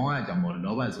ယ်မောဟကြောင့်မို့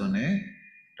လောဘစွန့်နဲ့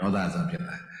ဒေါသစွန့်ဖြစ်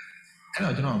လာအဲ့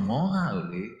တော့ကျွန်တော်မောဟကို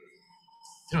လေ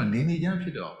ကျွန်တော်နေကြဖြ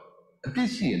စ်တော့အပြစ်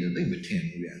ရှိရလို့သိမထင်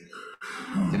ဘူးဗျာ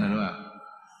ကျွန်တော်တို့က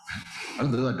အဲ့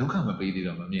ဒါဒုက္ခမပေးသေး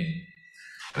တော့မမြင်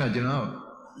အဲ့တော့ကျွန်တော်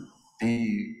ဒီ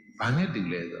ဘာနဲ့တူ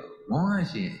လဲဆိုမောဟ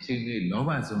ရှိရင်အချိန်လေးလောဘ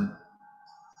စွန့်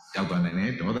ရောက်သွားနိုင်တ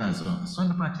ယ်ဒေါသစွန်း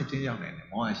တစ်ပတ်ချက်ချင်းရောက်နိုင်တယ်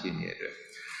မောဟရှိနေတဲ့အတွက်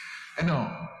အဲ့တော့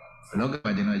လောက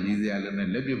မှာကျွန်တော်ရည်စရာလုံးနဲ့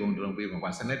လက်ပြပုံတုံးပေးမှာ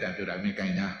ကွာစနစ်တန်ဖြုတ်တာမင်းက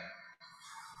င်ထား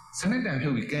စနစ်တန်ဖြု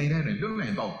တ်ပြီးကင်ထားတယ်လွတ်နို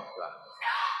င်ပေါ့ကွာဒါ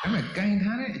ပေမဲ့ကင်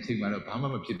ထားတဲ့အချိန်မှာတော့ဘာမှ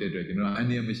မဖြစ်တဲ့အတွက်ကျွန်တော်အန္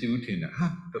တရာယ်မရှိဘူးထင်တာဟာ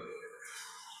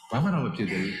ဘာမှတော့မဖြစ်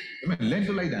သေးဘူးဒါပေမဲ့လက်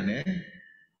လွတ်လိုက်တာနဲ့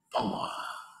ပေါ့ကွာ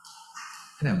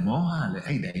အဲ့ဒါမောဟလည်း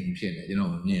အဲ့တိုင်းဖြစ်နေကျွန်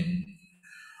တော်မမြင်ဘူး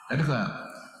အဲ့ဒါက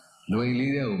လွယ်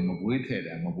လေးတဲ့ကိုမပွေးထည့်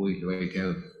တာမပွေးလွယ်ခဲ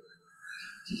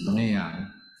မမြင်ရ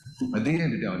မသိတဲ့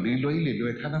တောင်ဒီလွယ်ကြီးလွ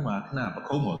ယ်ထားတာမှခဏပ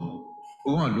ခုံးပေါ်ဘူး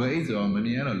ဘုံကလွယ်အိတ်ဆိုတော့မမြ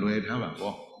င်ရတော့လွယ်ထားပါ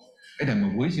ပေါ့အဲ့ဒါမ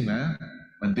ပွေးရှိမှ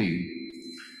မသိဘူး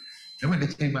ဒါပေမဲ့တ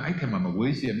စ်ချိန်မှာအဲ့ထက်မှမ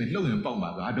ပွေးရှိရင်လှုပ်ရင်ပေါက်မှာ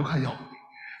ကဒုက္ခရောက်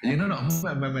အရင်တော့အမှု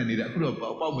မှန်နေတာအခုတော့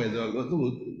ပေါက်မယ်ဆိုတော့သူ့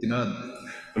ကိုကျွန်တော်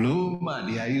ဘလို့မှ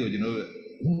ဒီဟာကြီးကိုကျွန်တော်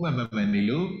အမှုမှန်နေ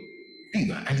လို့သိ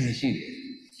တာအနေရှိတယ်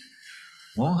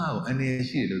မောဟကိုအနေ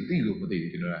ရှိတယ်လို့သိလို့မသိ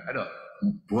ဘူးကျွန်တော်ကအဲ့တော့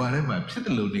ဘဝထဲမှာဖြစ်တ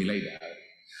ယ်လို့နေလိုက်တာ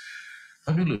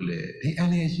ဘာဖြစ်လို့လဲဒီအ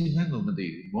နေရှိမှန်းကိုမသိ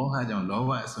ဘူးမောဟကြောင့်လော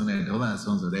ဘအစွန်းနဲ့ဒေါသအစွ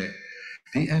န်းဆိုတဲ့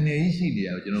ဒီအနေရှိတ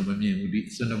ရားကိုကျွန်တော်မမြင်ဘူးဒီ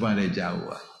အစွန်းတစ်ပါးနဲ့ကြာဘူး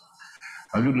ပါ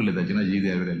ဘာဖြစ်လို့လဲဆိုတော့ကျွန်တော်ရေးတ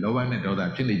ယ်ပြောတယ်လောဘနဲ့ဒေါသ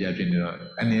ဖြစ်နေတော့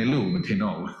အနေလို့မထင်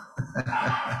တော့ဘူး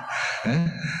ဟမ်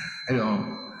အဲ့တော့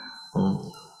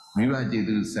မိဘကျေ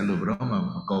သူဆက်လို့ဘရောမှမ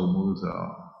ကုန်ဘူးဆို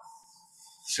တော့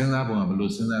စဉ်းစားပုံကဘ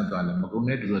လို့စဉ်းစားသွားလဲမကုန်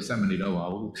တဲ့တူတော့စက်မနေတော့ပါ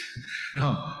ဘူး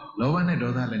တော့လောဘနဲ့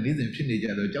ဒေါသလည်းနေ့စဉ်ဖြစ်နေကြ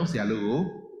တော့ကြောက်စရာလို့ကို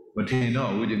မထင်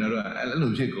တော့ဘူးကျွန်တော်တို့အဲ့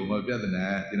လိုဖြစ်ကုန်ပါပြဿနာ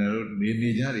ကျွန်တော်တို့နေ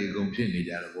ကြတွေအကုန်ဖြစ်နေ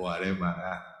ကြတော့ဘဝထဲမှာ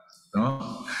နော်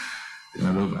ကျွန်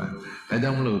တော်တို့ဒါ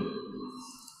ကြောင့်မလို့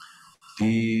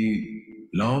ဒီ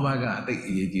လောဘကအသိ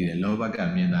အရေးကြီးတယ်လောဘက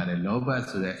မြင်တာတယ်လောဘ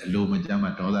ဆိုတဲ့အလိုမကျမ်း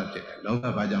မှာဒေါသဖြစ်တယ်လောဘ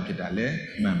ဘာကြောင့်ဖြစ်တာလဲ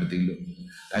အမှန်မသိလို့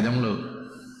ဒါကြောင့်မလို့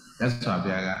ရသော်ဘု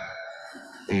ရားက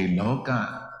ဒီလောက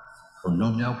လွ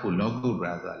န်မြောက်ဖို့လောကုတ္တ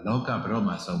ရာဆိုတာလောကဘရော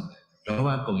မှာဆုံးတယ်လောဘ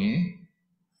ကုန်ရင်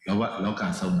လောက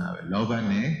ဆုံးတာပဲလောဘ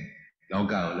နဲ့လောက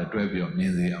ကိုလည်းတွဲပြီးတော့မြ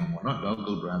င်စေအောင်ပေါ့နော်လော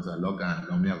ကုတ္တရာဆိုတာလောက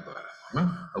လွန်မြောက်သွားတာပေါ့နော်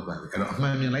ဟုတ်ပါပြီအဲ့တော့အမှ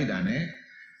န်မြင်လိုက်တာနဲ့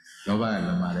လောဘက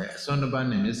လွန်ပါတယ်အစွန်းတစ်ပါး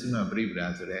နဲ့မျက်စိမှပရိပဒါ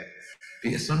ဆိုတဲ့ဒီ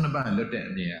အစွန်းတစ်ပါးလွတ်တဲ့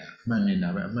အမြင်ကအမှန်မြင်တာ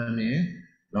ပဲအမှန်မြင်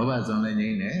လောဘစွန်းလည်းငြိ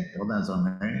မ့်တယ်ဒေါသစွန်းလ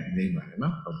ည်းငြိမ့်ပါတယ်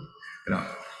နော်ဟုတ်ပြီအဲ့တော့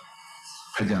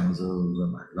ဖကြံဆို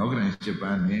မှာလောကရန်7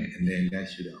ပါးနဲ့အလယ်လက်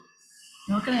ရှိတော့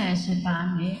လောကရန်7ပါး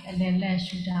နဲ့အလယ်လက်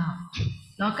ရှိတော့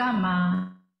လောကမှာ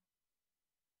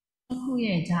ခု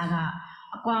ရဲ့ဈာက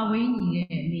အကွာဝေးညီ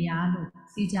တဲ့နေရာလို့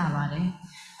သိကြပါတယ်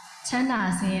ချမ်းသာ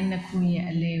ဆင်းရဲနှစ်ခုရဲ့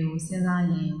အလယ်ကိုစဉ်းစား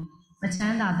ရင်မချ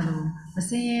မ်းသာသလိုမဆ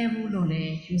င်းရဲဘူးလို့လ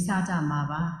ည်းယူဆကြမှာ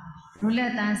ပါလူလ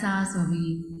က်တန်းစားဆို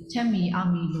ပြီးချက်မီအော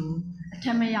င်မီလို့အထ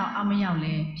က်မရောက်အောက်မရောက်လ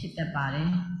ည်းဖြစ်တတ်ပါတ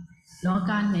ယ်လော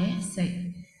ကနဲ့စိတ်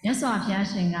မြတ်စွာဘုရား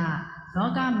ရှင်ကလော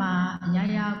ကမှာအရာ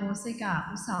ရာကိုစိတ်ကဥ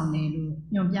ဆောင်တယ်လို့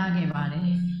ညွှန်ပြခဲ့ပါတ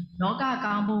ယ်လောက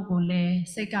ကောင်းဖို့ကိုလည်း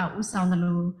စိတ်ကဥဆောင်တယ်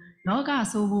လို့လောက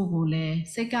ဆိုးဖို့ကိုလည်း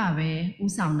စိတ်ကပဲဥ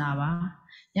ဆောင်တာပါ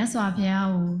မြတ်စွာဘုရား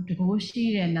ကိုတကူရှိ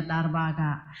တဲ့နတ်သားတစ်ပါးက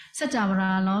စัจ java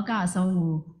လောကအဆုံး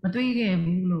ကိုမတွေးခဲ့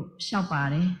ဘူးလို့ရှောက်ပါ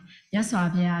တယ်မြတ်စွာ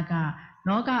ဘုရားက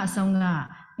လောကအဆုံးက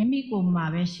မိမိကိုယ်မှာ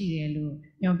ပဲရှိတယ်လို့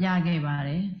ညွှန်ပြခဲ့ပါတ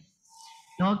ယ်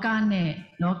လောကနဲ့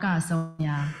လောကဆုံး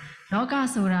ရာလောက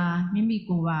ဆိုတာမိမိ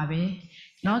ကိုယ်ပါပဲ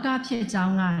လောကဖြစ်ကြော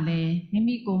င်းကလည်းမိ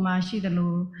မိကိုယ်မှာရှိသ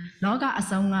လိုလောကအ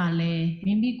ဆုံးကလည်း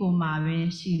မိမိကိုယ်မှာပဲ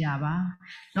ရှိတာပါ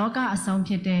လောကအဆုံး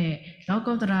ဖြစ်တဲ့လော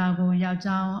ကုတ္တရာကိုရောက်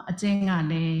ကြောင်းအကျဉ်းက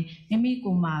လည်းမိမိ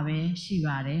ကိုယ်မှာပဲရှိ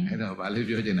ပါတယ်အဲ့တော့ဗာလေး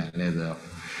ပြောချင်တာလဲဆိုတော့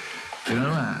ကျွန်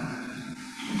တော်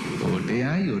ကတ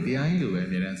ရားကြီးလိုပဲအ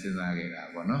များနဲ့စဉ်းစားခဲ့တာ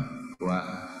ပေါ့နော်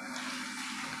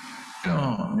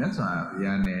တော့မြတ်စွာဘု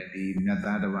ရားနဲ့ဒီမြတ်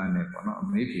သားတစ်ပါးနဲ့ပေါ့နော်အ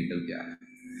မေးဖြေလုပ်ကြတယ်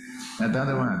မြတ်သား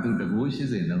တစ်ပါးကသူတကူ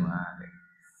80လုံးဟာတဲ့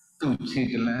သူခြေ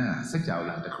ကလန်းစက်ကြောက်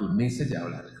လာတစ်ခုနေစက်ကြောက်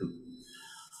လာတစ်ခု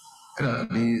အဲ့တော့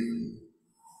ဒီ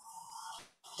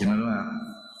ကျွန်တော်တို့က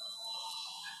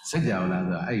စက်ကြောက်လာ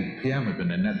ဆိုအဲ့ဘုရားမပြော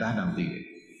နဲ့မြတ်သားတောင်သိတယ်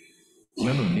ဘ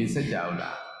ယ်လိုနေစက်ကြောက်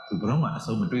လာသူဘယ်တော့မှအ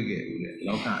ဆုံးမတွေ့ခဲ့ဘူးလေ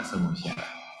လောကအဆုံးကိုရှာတာ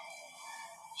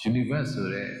universe ဆို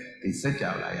တဲ့ဒီစက်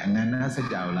ကြောက်လာအနန္တစက်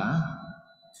ကြောက်လာ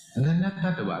အနန္တ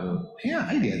တ္တဝါလို့ဘုရား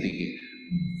အဲ့ဒီအသိခဲ့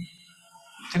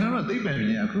ကျွန်တော်တို့သိပ္ပံဉာ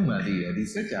ဏ်အခုမှသိတယ်ဒီ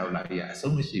စက်ကြောက်လာကြီးအ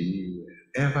ဆုံးမရှိဘူး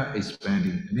ever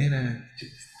expanding အမြဲတမ်း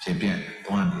ဖြစ်ပြန်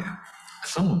သွားနေတယ်အ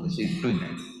ဆုံးမရှိတွေ့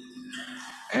နိုင်တယ်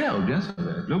အဲ့ဒါကိုပြန်ဆိုတ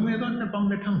ယ်လုံမဲ့တော့2ပေါင်း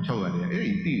2600ရတယ်အဲ့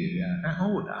ဒီသိတယ်ဗျာ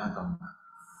ဟုတ်တာကောင်းတာ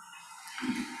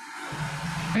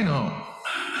အဲ့တော့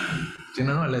ကျွန်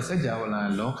တော်တို့လည်းစက်ကြောလာ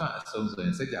လောကအဆုံးဆိုရ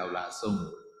င်စက်ကြောလာအဆုံးကို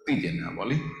သိကျင်တာပေါ့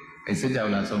လေအဲ့စက်ကြော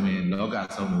လာဆုံးရင်လောက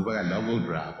အဆုံးဘက်ကလောကုတ္တ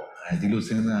ရာပေါ့ဒီလိုစ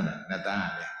ဉ်းစားတာနဲ့တားရ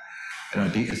တယ်အဲ့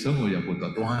တော့ဒီအဆုံးကိုရောက်ဖို့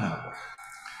တော့သွားတာပေါ့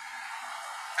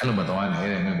အဲ့လိုမသွားနိုင်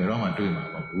တဲ့ငါဘယ်တော့မှတွေးမှာ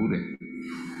မဟုတ်ဘူးတဲ့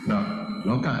နော်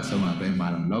လောကအဆုံးကပဲမှာ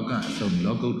တော့လောကအဆုံး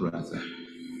လောကုတ္တရာဆိုတာ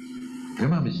ဘယ်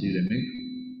မှမရှိတယ်မင်း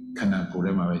ခန္ဓာကိုယ်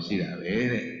ထဲမှာပဲရှိတာပဲ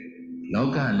တဲ့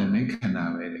Loka le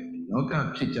mekana vede.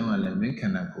 Loka pichama le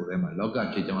mekana kurema. Loka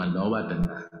pichama loba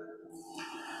dana.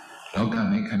 Loka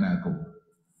mekana ko.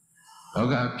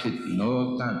 Loka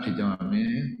pichama me.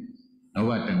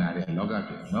 Loba dana de. Loka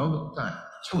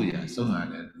chuya songa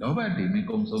de. Loba di me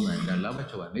kong songa de. Loba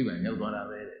chua ni ba nyau dora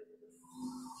vede.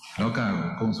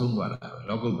 Loka kong songa la.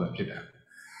 Loka gua pita.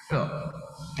 So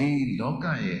di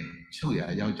loka ye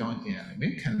chuya yau chong chia.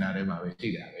 Mekana de ma ve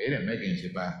chida vede. Mekin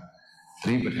shiba.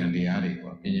 Three percent the area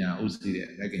for Pinya Usti,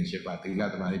 like in Shepa, the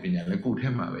Latamari Pina, like good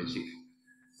hema, which is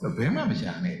the Bema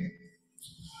Machane.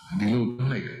 The loop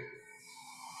like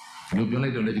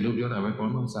Lupion, the Lupion, our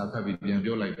common Sapa, we can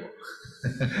do like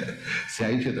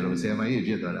say each other, say my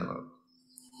age. But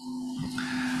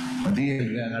the I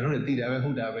don't think I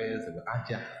would have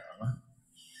Aja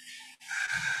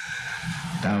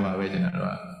Tawa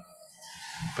Veganara.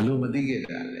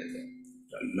 Palumadiga,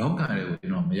 long time, you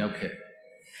know, Mayake.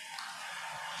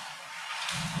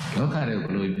 Look at it,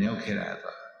 blue milk here.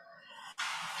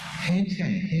 He may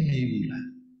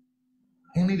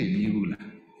he need a mule.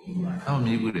 How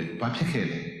me would it,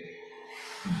 particularly.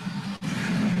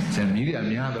 Send me a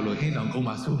meow the looking on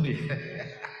Comasuni.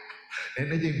 And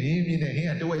let him mean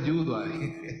here to what you do.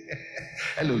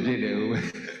 Hello, Jade.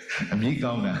 A me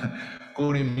counter.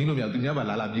 Calling me to never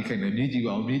allow me can meet you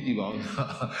on.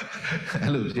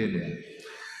 Hello, Jade.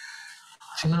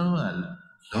 Chinaman.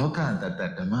 Loka that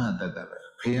the man that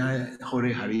Pia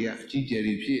Hori Haria, Chichi,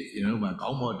 you know, my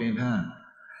Gomo Dinha.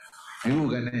 You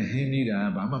can hear me,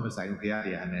 Bama Masai Pia,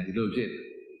 and a little jet.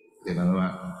 You know,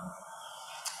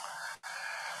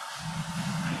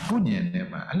 Punyan,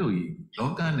 Aloy,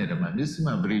 Loka Nedama, this is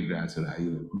my brief grass. I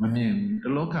mean, the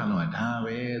local no at Have,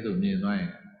 the mean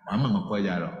wine, Mama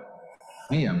Koyaro.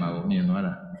 Me and my mean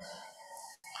water.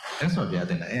 That's what we are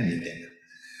than anything.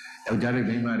 Eljari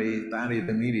Bimari, Tari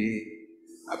the Miri.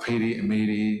 A pretty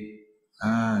miri,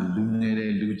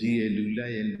 lunere, lugie, lula,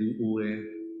 and lure.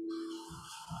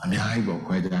 I mean, I go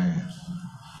quite dying.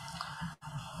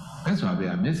 That's why we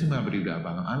are missing my bribra.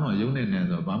 I know you and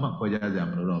the Bama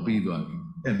Koyazam or Bido,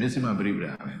 and missing my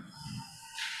bribra.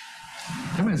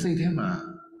 Come and say to him,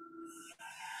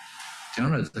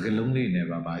 General Sakalungi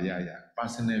never by Yaya,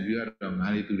 passing a view of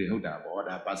Mali to the Hoda, or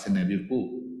passing a view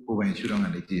who went shoot on the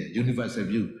idea, universal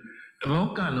view. The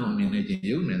local nominating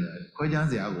you,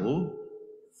 Koyaziago,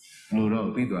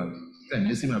 Luro, Pido, then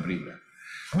Missima Bribra.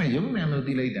 I mean, young man will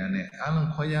delay than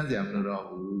Alan Koyaziam, Luro,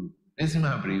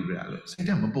 Missima Bribra, sit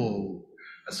him a bow,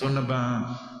 a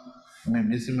sonaba,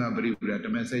 Missima Bribra, the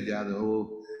message,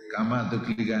 Kama to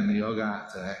Kligan Yoga,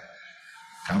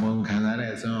 Kamon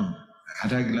Canada song,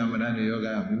 Ataglaman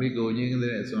Yoga, Miko Ying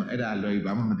the song, Eda Loy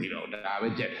Bamatino, the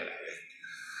Avet.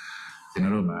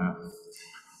 General,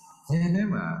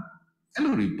 never.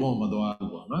 Hello, report,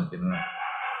 no, general.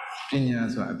 Pinya,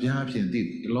 so a pian did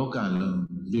local,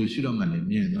 you should on the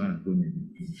mean, not doing.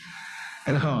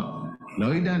 Hello,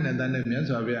 Loidan and then the men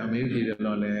so I maybe the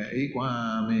Lole,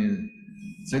 Equa means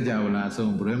Sajawala,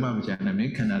 so Brema, which I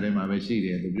make Canada, my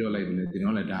Vashidi, the Bio like the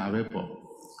Nola Davepo.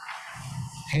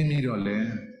 Hemi Dole,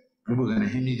 Rubu and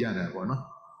Hemi Jada, no?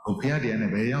 Opiati and a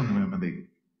very young member.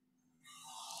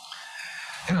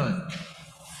 Hello.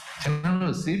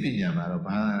 General Sibinya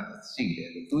Maraba, Sig,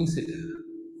 Twisted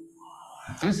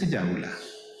Javula,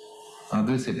 or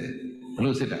Twisted,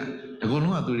 Lucida, the Gonu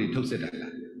Aduri took it.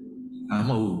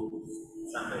 Amo.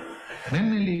 Then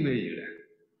we leave you.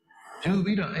 You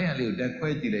beat on air, that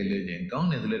quite delayed,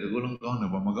 gone and let the Golden Gone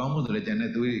of Magamu, the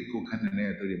Janet, cook and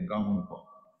air to him, Gamu.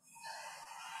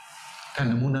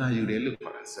 Tanamuna, you look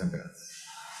for a center.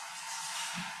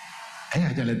 I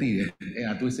had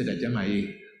twisted a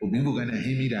Jamai. People can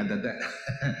hear me that.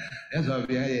 That's why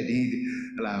we did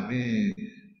allow me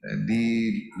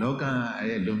the local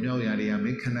Lumio area,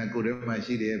 make can I go to my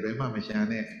city, Bema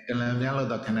Machine, and I'm yellow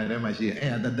the Canada machine,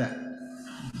 and that.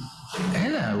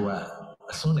 And I was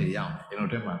soon a young, you know,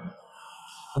 Tema.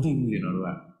 I think you know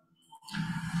what.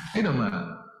 I don't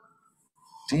know.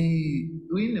 The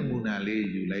Win the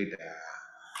Munale you later.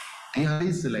 The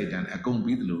is later, a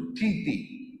compete low,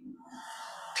 Titi.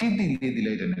 Titi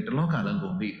later, the local and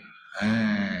go be.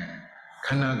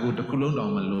 Can I go to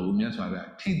Kulondom low,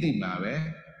 Miaswara? Titi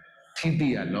Mave,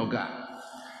 Titi a loga.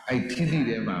 I Titi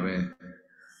de Mave.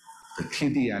 The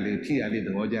Titi Ali,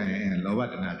 the Oja and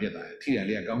Lovat and Abieta, Tia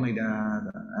Ali, a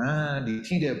Gomida, the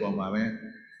Titi Bomave,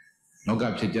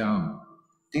 Loga Chijam.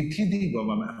 The Titi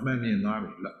Bomba, Mammy and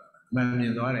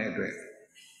Nora address.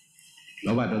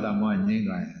 Lovat of the morning,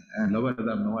 and Lovat of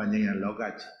the morning and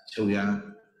Loga Choya.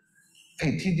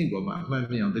 Hey, Titi Goma,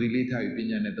 Mammy on the later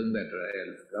opinion and that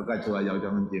Logatua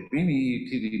Yajam,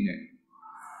 Titi net.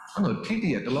 Oh,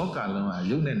 Titi at the local,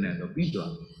 Lunan and the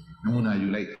Pidon. Namuna you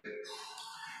like.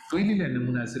 Really,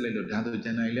 Namuna Silla, Dado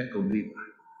Janai, complete.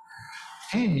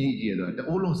 Hey, me, the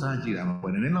Olo Sanjira,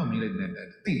 when I know me like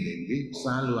that,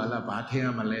 Salu alla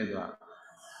Batia Malega.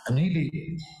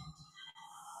 Immediately,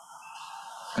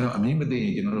 I know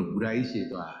immediately, Buraisi.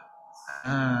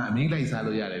 Me like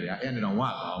Salu Yara, and on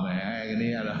what,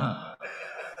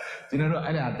 I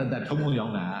had that Tomo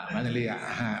Yona, Manalia,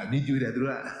 need you that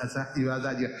Saki was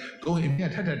that go in here,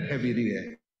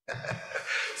 heavy.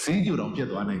 See you don't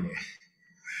get one.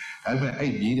 I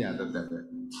need that.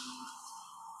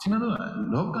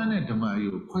 Locane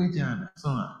Tamayo, Quajan,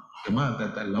 son, the mother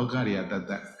that Locaria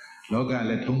that Loga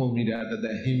let Tomomida that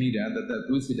Himida that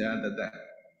Lucida that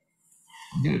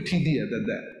you TD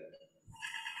that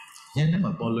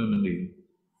Yanama Polonly.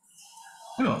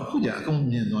 No, Kuja come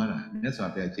in one, that's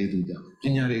what I say to them.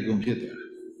 Generally computer.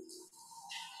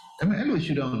 I mean, I wish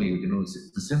you don't need,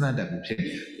 send that check,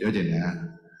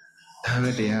 Yojana. Have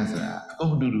a day answer,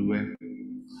 come do well.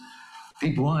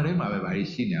 People want him, I very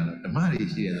senior, the money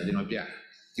is here, you know,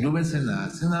 send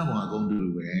that one going to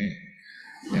do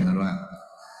it.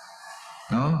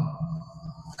 No,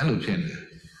 I look in.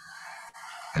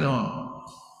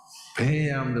 Pay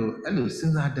am the I look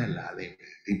send that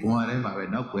people want him, I will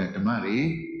not quit the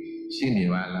money,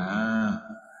 senior. I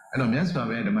don't mean to have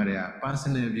the Maria,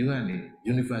 personal view and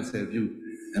universal view.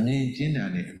 I mean, Gina,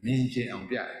 mean,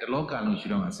 the local no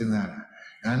shidong, send that.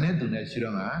 And then to that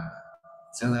shidong,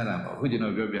 send that up, who you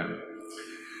know, go beyond.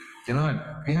 You know what?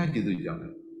 We had to do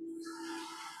young.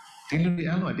 Till the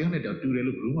hour, I don't let out 2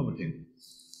 little room of him.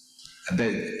 And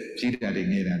then cheat at it,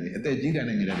 and then cheat at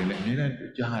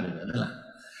it, Jahara.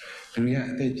 Do you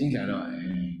have the Gila?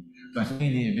 But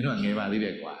you don't give a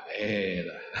little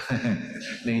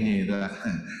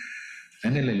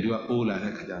and then you are all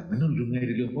like that. We don't look at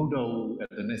the photo at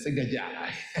the next guy.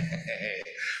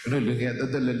 We don't look at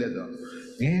the letter.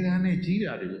 Near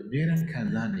Gila, near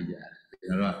Kanzani.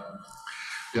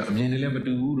 I mean, never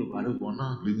do, I don't want to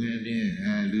Luigi, I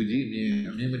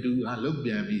never do, I look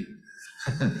behind me.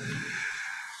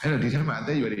 I don't determine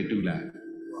that you are to that.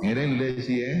 And then let's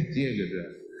see,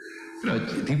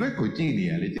 Tibet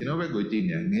Genia, let you know about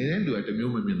Genia, and then do at the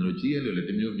moment in Rogia, let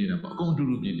the new Nina, go to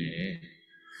Rubine.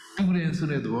 Two days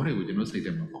sooner the water would not say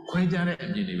them, quite Jara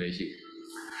and Genevation.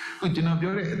 Would you not be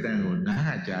able to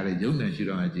Naha Jara, Jonah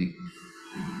Shiraji?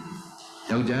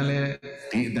 Yaujale,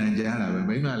 Titan Jara,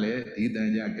 Bemale,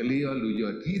 Titan Jakali or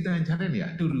Lujo, Titan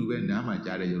Jarania, to do when Nama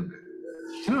Jara. You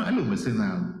know, I look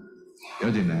now.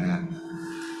 Yojina.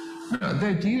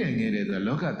 That Jiran the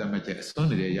local Damaja,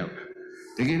 Sunday Yap.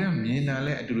 They get a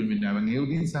Mina to Rumina, and you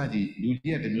didn't Saji, you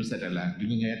get the new settler,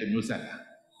 doing at the new settler.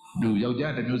 Do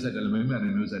Yauja the new settler, remember the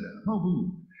new settler?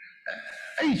 No,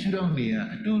 I should only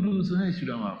do so. I should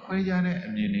have quite a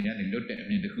meaning and looked at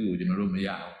me the good in a room.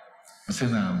 Yao.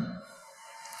 Senam.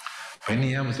 When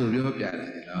I am so real,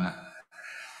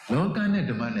 no kind of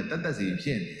demand that does it.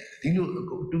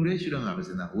 You do they should have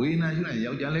a way now. You and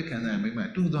Yaujale can I make my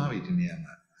 2 dollars to me.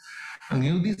 And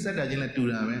you this said I like 2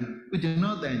 dollars, which is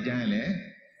not that giant.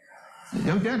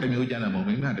 Yauja the Mujana,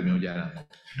 not the Mujana.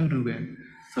 Do well.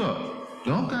 So,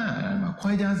 long time,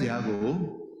 quite as I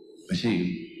go,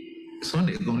 machine.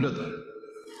 Sunday going to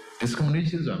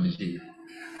discriminations are machine.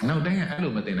 Now, then I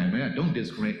don't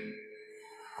discriminate.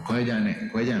 Quajan,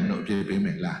 no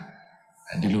payment la,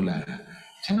 and Dilula.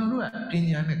 Chinua,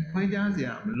 Pinyan,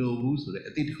 Quajazia, low so the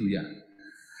Tituya.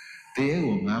 They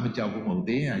will Mamma Jacomo,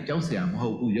 they are Josiam,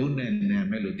 who young and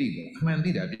melody,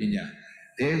 Mandida Pinya.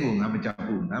 They will Mamma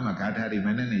Jacob, Namakata,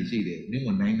 Manani Shide,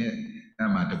 Nimo Nine,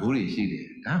 Namataburi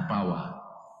Shide, that power.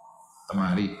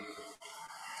 Amari.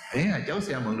 Eh,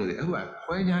 Josiam, who are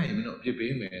quite young, no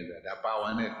payment, that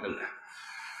power net.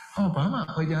 Oh, Pama,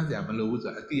 Quajazia, Malus,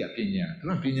 a tea opinion,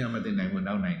 not Pina Matin, went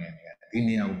down 9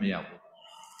 Tinia Umia.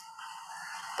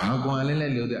 Pagua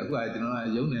Lelio, the Aqua,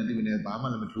 young and even a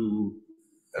Bama to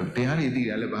Piani,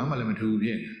 the Alabama to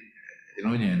you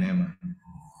know, Emma.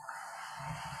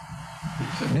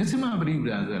 Nessima believed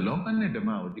as a long and let them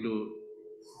out,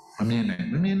 I mean, I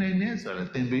never a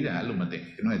 10 bit alumate,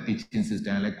 a teaching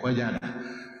system like Quajana.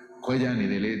 Quajani,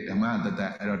 the late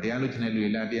Amanda, or the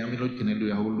Alucinelli, the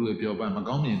Amilocinelli, who do a pure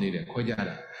Bamagomi,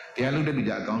 Quajara. The Aluda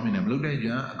Gagomin, and Luda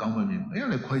Gagomin, they are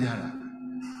like Quajara.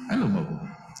 I don't know.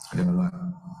 I don't know.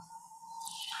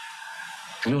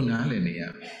 Luna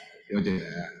Lenia,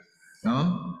 no?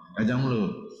 I don't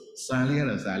know. Sally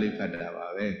or Sally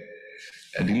Padava,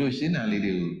 a delusion, a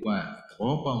little one,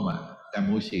 Opama,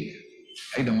 Tamushi.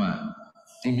 I don't want.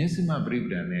 The Missima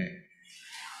Bribdane.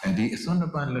 And the son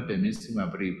of Pan let the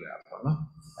Missima Bribra,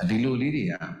 and the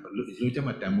Lulia,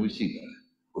 Lujama Tamushi,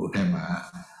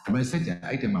 Utama, the message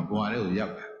item of Boare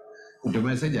Yap. ဓမ္မ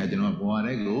စကြာကျွန်တော်ပေါ်ရတ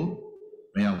ယ်ကို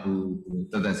မရောက်ဘူး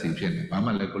တသက်စီဖြစ်နေဘာမှ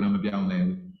လည်းကိုယ်လည်းမပြောင်းနိုင်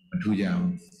ဘူးမထူးကြ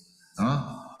ဘူးနော်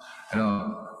အဲ့တော့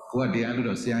ကိုကတရားလို့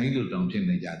တော့ဆရာကြီးလို့တောင်ဖြစ်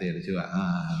နေကြတယ်တချို့က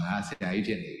ငါဆရာကြီး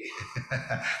ဖြစ်နေပြီ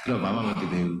သူတို့ဘာမှမသိ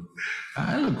သေးဘူး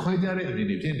အဲ့လိုခွဲကြတဲ့အမြင်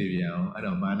တွေဖြစ်နေပြန်အောင်အဲ့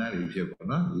တော့မာနတွေဖြစ်ပေါ့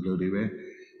နော်ဒီလိုတွေပဲ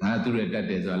ငါသူ့ရဲ့တတ်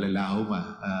တယ်ဆိုတာလည်းလာအောင်ပါ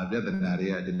ပြဿနာတွေ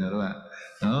ကကျွန်တော်တို့က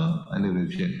နော်အဲ့လိုတွေ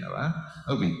ဖြစ်နေတာပါ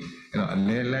ဟုတ်ပြီအဲ့တော့အ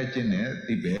လဲလိုက်ကျင့်တဲ့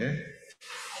ဒီပဲ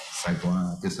စိုက်ပွား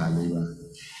သစ္စာလေးပါ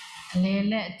အလဲ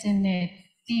လက်အကျင့်နဲ့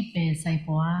တိပယ်စိုက်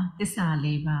ပွားသစ္စာ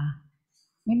လေးပါ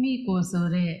မိမိကိုယ်ဆို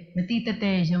တဲ့မတိတ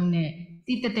တဲ့ယုံနဲ့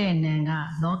တိတတဲ့နံက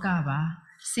လောကပါ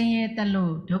ဆင်းရဲတက်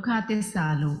လို့ဒုက္ခသစ္စာ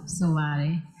လို့ဆိုပါတ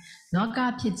ယ်လောက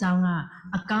ဖြစ်ကြောင်းက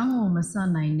အကောင်းကိုမစွ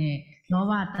န့်နိုင်တဲ့လော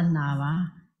ဘတဏှာပါ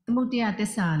သမုဒယသ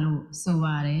စ္စာလို့ဆို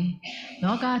ပါတယ်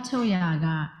လောကချုပ်ရာက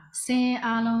ဆင်းရဲအ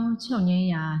လုံးချုပ်ငြိမ်း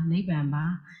ရာနိဗ္ဗာန်ပါ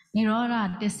နိရောဓ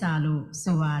သစ္စာလို့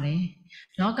ဆိုပါတယ်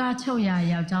လောကချုပ်ရာ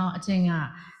ရောက်ကြောင်းအကျင့်က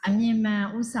အမြင်မှန်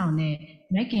ဥဆောင်တဲ့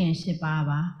မဂ်ခင်၈ပါး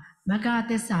ပါမဂ္ဂ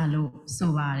သစ္စာလို့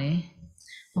ဆိုပါတယ်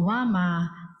ဘဝမှာ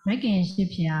မဂ်ခင်၈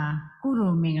ဖြာကု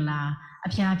သိုလ်မင်္ဂလာအ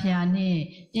ဖျားဖျားနဲ့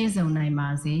ပြည့်စုံနိုင်ပါ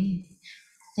စေ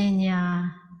ပညာ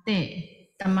တဲ့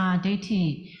တမာဒိဋ္ဌိ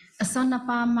အစွမ်းနှစ်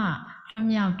ပါးမှလွတ်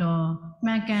မြောက်သော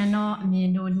မှန်ကန်သောအမြင်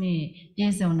တို့နှင့်ပြ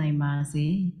ည့်စုံနိုင်ပါစေ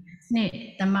နှစ်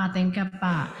တမသင်္ကပ္ပ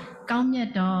ကောင်းမြတ်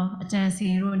သောအကျင့်စီ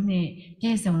တို့နှင့်ပြ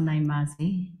ည့်စုံနိုင်ပါစေ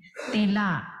သီလ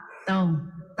၃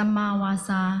တမဝါ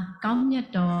စာကောင်းမြတ်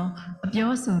သောအ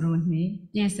ပြောဆိုတို့နှင့်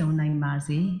ပြည့်စုံနိုင်ပါ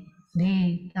စေလေး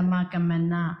တမကမ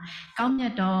ဏကောင်းမြ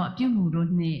တ်သောအပြုမှုတို့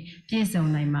နှင့်ပြည့်စုံ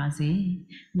နိုင်ပါစေ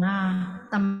ငါ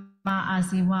တမအာ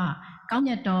ဇီဝကောင်း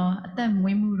မြတ်သောအသက်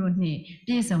မွေးမှုတို့နှင့်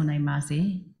ပြည့်စုံနိုင်ပါစေ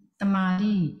တမာ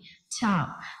တိ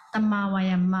6တမဝါ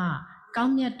ယမကော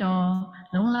င်းမြတ်သော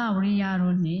လုံလဝရိယ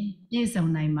တို့နှင့်ပြည့်စုံ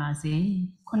နိုင်ပါစေ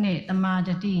ခုနှစ်တမာတ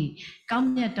တိကောင်း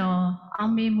မြတ်သောအော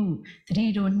င်းမေးမှုတတိ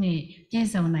တို့နှင့်ပြည့်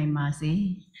စုံနိုင်ပါစေ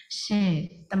ရှေ့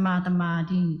တမာ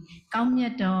တိကောင်းမြ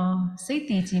တ်သောစိတ်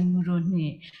တည်ခြင်းမှုတို့နှ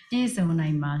င့်ပြည့်စုံနို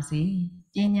င်ပါစေ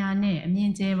ပညာနဲ့အမြ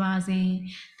င်ကျဲပါစေ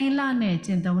သီလနဲ့ကျ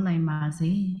င့်သုံးနိုင်ပါ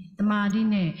စေတမာတိ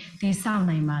နဲ့တည်ဆောက်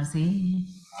နိုင်ပါစေ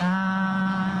သာ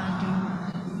ဓု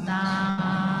သာ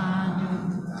ဓု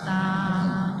သာ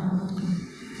ဓု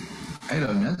အဲ့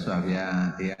တော့မြတ်စွာဘုရား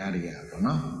တရားတွေကပေါ့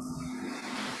နော်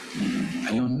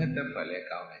အလုံးနဲ့တက်ပါလဲ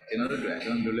ကောင်းတယ်ကျွန်တော်တို့အ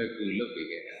လုံးလွယ်လွယ်ကူလုပ်ပေး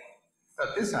ခဲ့တယ်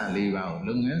သစ္စာ၄ပါးကို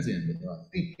လုပ်ငန်းစဉ်ပြီးတော့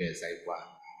သိပဲစိုက်ပွား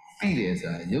သိတယ်ဆို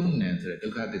တာယုံနံဆိုတဲ့ဒု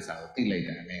က္ခသစ္စာကိုသိလိုက်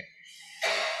တာနဲ့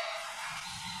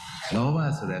လောဘ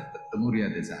ဆိုတဲ့သမုဒယ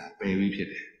သစ္စာပယ်ပြီးဖြစ်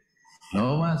တယ်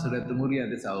လောဘဆိုတဲ့သမုဒယ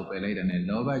သစ္စာကိုပယ်လိုက်တာနဲ့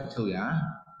လောဘချုပ်ရာ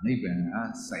နိဗ္ဗာန်က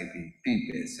စိုက်ပြီးသိ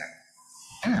ပဲစိုက်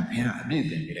အဲ့ဒါဘုရားအပြည့်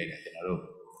တင်ပြလိုက်တာကျွန်တော်တို့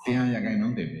တရားရခိုင်နှု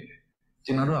န်းတင်ပြတယ်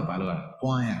ကျွန်တော်တို့ကဘာလို့လဲ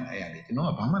ပွားရအဲ့ရတယ်ကျွန်တော်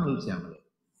ကဘာမှလုပ်ချင်မလို့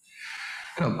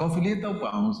အဲ့တော့ coffee လေးတောက်ပါ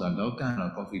အောင်ဆိုတာလောက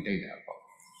တော့ coffee တိုက်တာပေါ့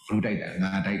ဘလူးတိုက်တာ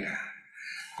ငါတိုက်တာ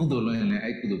ကုသိုလ်လုပ်ရင်လည်း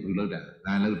အဲ့ကုသိုလ်ဘလူးလုပ်တာ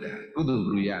ငါလုပ်တာကုသိုလ်ဘ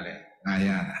လူးရလဲငါရ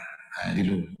တာအဲဒီ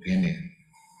လိုခင်းနေအဲ့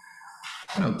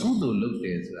တော့ကုသိုလ်လုပ်တ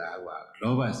ယ်ဆိုတာက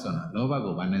လောဘစွန့်တာလောဘ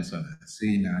ကိုဘာနဲ့စွန့်တာစေ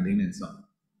နာလေးနဲ့စွန့်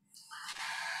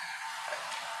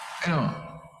အဲ့တော့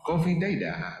coffee တိုက်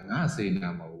တာဟာငါစေနာ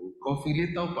မဟုတ်ဘူး coffee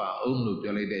လေးတောက်ပါအောင်လို့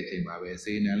ပြောလိုက်တဲ့အချိန်မှာပဲ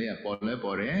စေနာလေးကပေါ်လဲ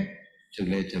ပေါ်တယ်ချုပ်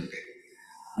လဲချုပ်တယ်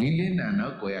မိလင်းနာ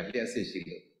တော့ကိုယ်ကလျှက်စစ်ရှိ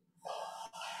လို့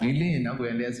မိလင်းနောက်ကို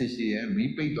ယ်လျှက်စစ်ရှိရဲ့မိ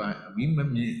ပိတ်သွားမိမ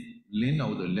မြင်လင်း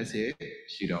တော်ဆိုလက်စစ်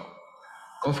ရှိတော့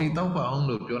coffee တောက်ပါအောင်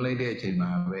လို့ပြောလိုက်တဲ့အချိန်မှာ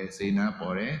ပဲစေနာ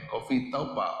ပေါ်တယ် coffee တော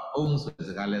က်ပါအောင်ဆိုတဲ့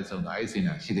စကားလက်ဆုံးတာအဲ့စေ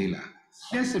နာရှိသေးလား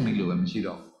လျှက်စစ်မိလို့ပဲမရှိ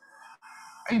တော့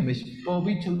အဲ့ပေါ်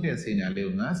ပြီးချုပ်တဲ့စေနာလေး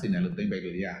ကိုငါစေနာလို့သိမ့်ပိုက်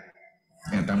လို့ရ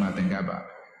တယ်တမသင်္ကပ္ပ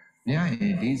ညရ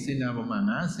င်ဒီစေနာပေါ်မှာ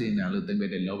ငါစေနာလို့သိမ့်ပို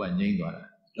က်တဲ့လောဘငြိမ်းသွားတာ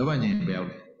လောဘငြိမ်းပြောက်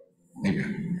တယ်နိဗ္ဗာ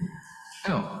န်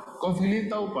အဲ့တော့ coffee လေး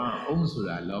တောက်ပါအောင်ဆို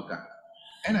တာလောက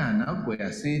အဲ့ဒါနောက်ွယ်က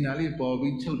စေနာလေးပေါ်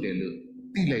ပြီးချုပ်တယ်လို့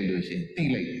သိလိုက်လို့ရှင်သိ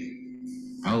လိုက်တယ်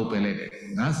ဘာကိုပယ်လိုက်တယ်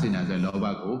ငါစေနာဆိုလောဘ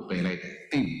ကိုပယ်လိုက်တယ်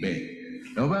သိပယ်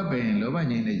လောဘပယ်ရင်လောဘ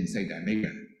ငြိမ်းတဲ့စိတ်ကနိဗ္ဗာ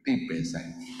န်သိပယ်ဆိုင်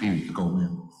ပြီးအကုန်ပဲ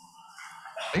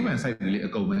နိဗ္ဗာန်ဆိုင်ပြီလေ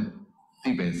အကုန်ပဲ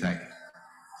သိပယ်ဆိုင်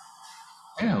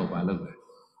အဲ့ဒါကိုဘာလုပ်လဲ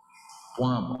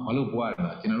ပွားဘာလို့ပွား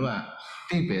လဲကျွန်တော်တို့က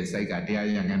သိပယ်ဆိုင်ကတရား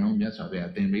ရဟန်းတော်မြတ်စွာဘု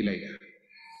ရားသင်ပေးလိုက်တာ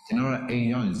ကျွန်တော်တို့အိမ်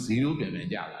ရောက်ရင်0ပြန်ပြန်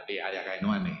ကြလာတရားရဟန်း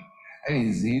တော်ကနေအဲ့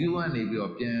ဒီ0ကနေပြီး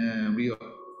တော့ပြန်ပြီးတော့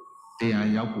တရား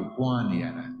ရောက်ဖို့ပွားနေရ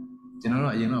တာကျွန်တော်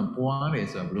တို့အရင်တော့ပွားတယ်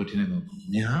ဆိုတာဘယ်လိုထင်လဲဆို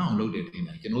များအောင်လုပ်တယ်ထင်တ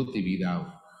ယ်ကျွန်တော်သိပြီးသား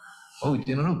ဟုတ်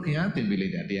ကျွန်တော်တို့ခင်ဗျားသင်ပေးလို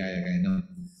က်တာတရားရဟန်းတော်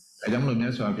ဒါကြောင့်မလို့မြ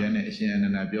တ်စွာဘုရားနဲ့အရှင်အန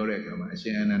န္ဒာပြောတဲ့အခါမှာအရှ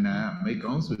င်အနန္ဒာကမိတ်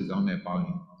ကောင်းဆွေကောင်းနဲ့ပေါင်းရ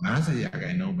င်90ရာ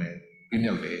ခိုင်နှုန်းပဲပြည့်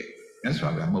မြောက်တယ်မြတ်စွာ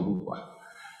ဘုရားမဟုတ်ဘူးကွာ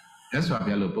မြတ်စွာဘု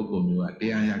ရားလိုပုဂ္ဂိုလ်မျိုးကတ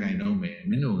ရားရခိုင်နှုန်းပဲ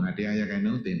မင်းတို့ကတရားရခိုင်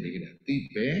နှုန်းသင်ပေးတာတိ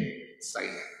ပဲစို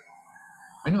က်တယ်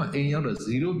မင်းတို့အိမ်ရောက်တော့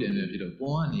0ပြန်ပြန်ဖြစ်တော့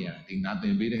ပွားနေရဒီငါသ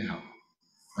င်ပေးတဲ့ဟာ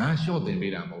short တင်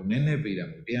ပေးတာမဟုတ်နည်းနည်းပေးတာ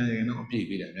မဟုတ်တရားရင်တော့အပြည့်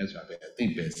ပေးတယ်မြတ်စွာဘုရားအတိ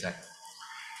ပဲဆိုင်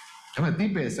ဒါပေမဲ့တိ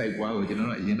ပဲဆိုင်ပွားကိုကျွန်တော်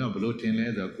တို့အရင်တော့ဘလို့ထင်လဲ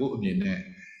ဆိုတော့ကိုယ့်အမြင်နဲ့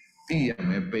တိရ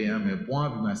မယ်ပယ်ရမယ်ပွား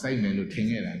ပြီးမှစိုက်မယ်လို့ထင်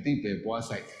ခဲ့တာတိပဲပွား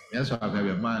စိုက်မြတ်စွာဘု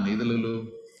ရားမှားနေတယ်လို့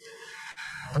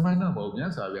အမှန်တော့မဟုတ်မြ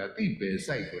တ်စွာဘုရားတိပဲ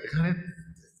စိုက်ကိုတခါလဲ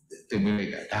တင်ပေးလို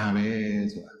က်တာဒါပဲ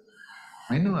ဆိုတာ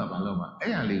မင်းတို့ကဘာလို့မှ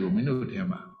အဲ့ရလေးကိုမင်းတို့ထဲ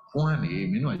မှာပွားနေ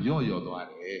မင်းတို့ကရော့သွား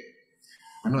တယ်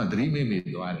မင်းတို့ကသတိမိ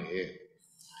သွားတယ်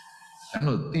အဲ့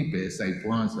လိုတိပဲစိုက်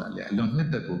ပွားဆိုတာလေအလွန်နှစ်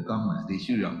သက်ကိုကောင်းမှဒီ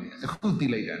ရှုရောက်နေအခုတိ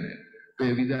လိုက်တာနဲ့ပ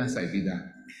ယ်ပြီးသားစိုက်ပြီးသား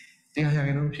တရားရရ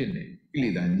င်တော့ဖြစ်နေကိလေ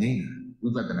သာငြိမ်းဝိ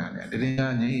ပဿနာနဲ့တရင်က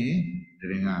ငြိမ်းရင်တ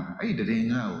ရင်ကအဲ့ဒီတရင်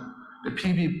ကကိုတဖြ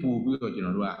ည်းဖြည်းပို့ပြီးတော့ကျွန်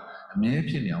တော်တို့ကအမြဲ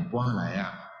ဖြစ်နေအောင်ပွားလာရ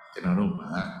ကျွန်တော်တို့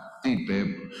မှာတိပဲ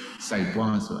စိုက်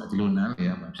ပွားဆိုတာဒီလိုနားလည်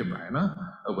ရမှာဖြစ်ပါတယ်နော်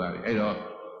ဟုတ်ပါပြီအဲ့တော့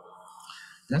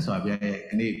မြတ်စွာဘုရားရဲ့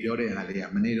ဒီနေ့ပြောတဲ့ဟာလေးက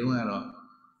မနေ့တုန်းကတော့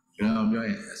ကျွန်တော်ပြောရ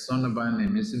င်သောနပန်းနဲ့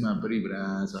မျက်စိမပရိပဒါ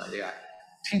ဆိုတာ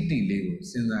ထိတိလေးကို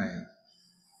စဉ်းစားရင်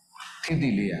ထိတိ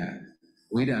လေးက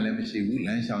ဝိဒါလည်းမရှိဘူးလ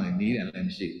မ်းလျှောက်ရင်နေတာလည်း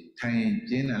မရှိဘူးထိုင်ရင်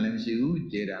ကျင်းတာလည်းမရှိဘူး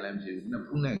ကျေတာလည်းမရှိဘူးနှစ်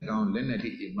ဖူးနဲ့ကောင်းလက်နဲ့ထိ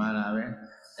ချင်မာတာပဲ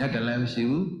ညက်တယ်လည်းမရှိ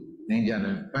ဘူးနေကြတ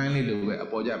ယ်ပန်းလေးလိုပဲအ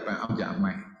ပေါ်ကျပန်းအောက်ကျအ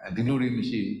မိုက်ဒီလိုတွေမ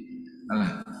ရှိဘူးဟုတ်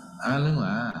လားအားလုံးက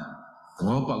သ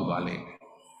ဘောပေါက်သွားလိမ့်မယ်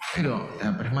အဲ့တော့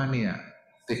ပထမနေ့က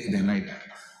သိတယ်လိုက်တာ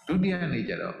ဒုတိယနေ့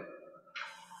ကျတော့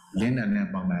လင်းနဲ့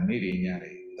ပေါင်တာနေ့တွေညတ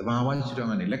ယ်တဘာဝရှိတော်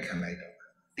ကနေလက်ခံလိုက်တော့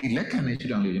ဒီလက်ခံတဲ့ရှိ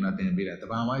တော်လေးကျွန်တော်သင်ပေးတာတ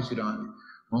ဘာဝရှိတော်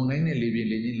မုံတိုင်းနဲ့လေပြင်း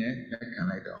လေးချင်းလည်းလက်ခံ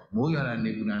လိုက်တော့မိုးရွာတာ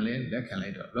နေပူတာလည်းလက်ခံလို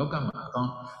က်တော့လောကမှာအကော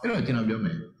င်းအဲ့တော့ကျွန်တော်ပြောမ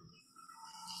ယ်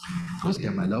ကိုယ်စီ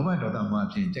မှာလောဘဒေါသမောဟ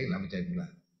ဖြစ်ကြိုက်လားမကြိုက်ဘူး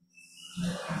လား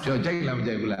ပြောကြိုက်လားမ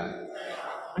ကြိုက်ဘူးလား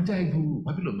မကြိုက်ဘူး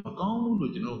ဘာဖြစ်လို့မကောင်းဘူး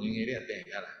လို့ကျွန်တော်ငငယ်လေးကတင်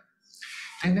ရတာ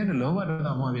တင်တဲ့လောဘဒေါသ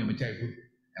မောဟဖြစ်မကြိုက်ဘူး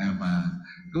မှာ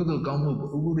ကုသိုလ်ကောင်းမှုဥ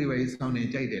ပုရိပဲဆောင်းနေ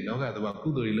ကြိုက်တယ်လောကသဘာကု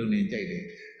သိုလ်တွေလုပ်နေကြိုက်တယ်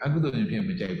အကုသိုလ်တွေဖြစ်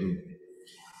မကြိုက်ဘူး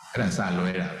အဲ့ဒါစာ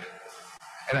လွဲတာပဲ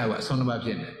အဲ့ဒါကအဆုံးတစ်ပါးဖြ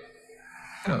စ်နေ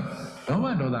အဲ့တော့လောဘ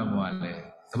ဒေါသမောဟလည်း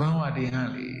သဘာဝတရား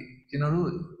လေကျွန်တော်တို့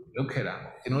လုပ်ခဲ့တာမဟု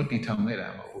တ်ကျွန်တော်တည်ထောင်ခဲ့တာ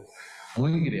မဟုတ်ဘု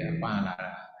န်းကြီးတွေကပါလာ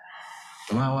တာသ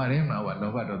ဘာဝထဲမှာက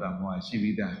လောဘဒေါသမောဟရှိ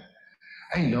ပြီးသား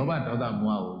အဲ့လောဘဒေါသ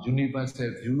မောဟကို universal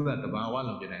view ကသဘာဝ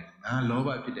လုံးပြတယ်ငါလောဘ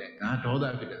ဖြစ်တယ်ငါဒေါသ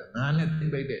ဖြစ်တယ်ငါနဲ့သိ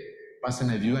ပိတ်တဲ့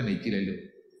personal view ကနေကြည့်လိုက်လို့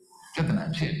ပြဿနာ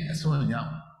ဖြစ်နေအစွမ်းရော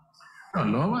က်အဲ့တော့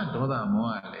လောဘဒေါသမော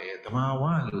ဟလည်းသဘာဝ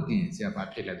လို့သိရင်ဆရာဘာ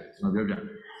ဖြစ်လဲကျွန်တော်ပြောပြ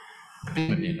အပြစ်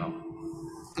မမြင်တော့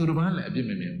သူတစ်ပါးလည်းအပြစ်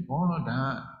မမြင်ဘောတော့ဒါ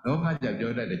လောကကြ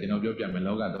ပြောတတ်တယ်ကျွန်တော်ပြောပြမယ်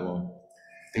လောကသဘော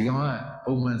ဒီကောင်က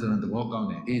ပုံမှန်ဆိုတော့သဘောကောင်း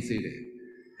တယ်အေးဆေးတယ်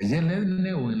အရင်လည်းနည်းန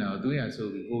ည်းဝင်လာတော့သူရဆို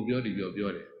ပြီးဟိုပြောဒီပြောတ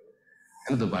ယ်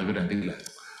အဲ့လိုဘာပြောတာသိလား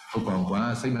ဟုတ်ကောင်ကွာ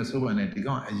စိတ်မဆိုးပါနဲ့ဒီ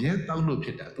ကောင်အရင်တောက်လို့ဖြ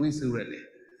စ်တာသွေးဆိုးရတယ်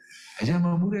အရင်မ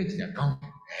မှုတဲ့ချင်ကောင်းတ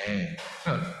ယ်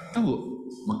သူ့ကို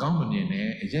မကောင်းမမြင်နဲ့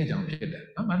အရင်ကြောင့်ဖြစ်တယ်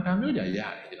အမှန်တမ်းမျိုးကြရတ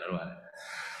ယ်ကျွန်တော်တို့က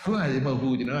ခုကမဟုတ်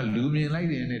ဘူးကျွန်တော်ကလူမြင်လိုက်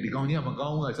တယ်နဲ့ဒီကောင်ကြီးကမကော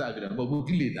င်းဘူးကစပြီးတော့မဟုတ်ဘူး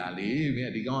ကိလေသာလေမင်း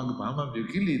ကဒီကောင်ကဘာမှမဖြစ်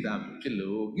ကိလေသာဖြစ်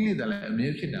လို့ကိလေသာလည်းအမြဲ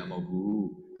ဖြစ်တာမဟုတ်ဘူး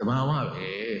တဘာဝပဲ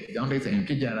အကြောင်းတိတ်ဆိုင်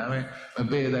ဖြစ်ကြတာပဲမ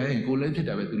ပယ်တဲ့ကိုလည်းဖြစ်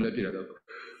တာပဲသူလည်းဖြစ်တာတော့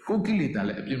ကိုကိလေသာလ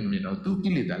ည်းအပြစ်မမြင်တော့သူကိ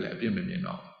လေသာလည်းအပြစ်မမြင်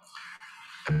တော့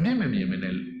အပြစ်မမြင်မ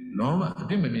နဲ့လောဘအ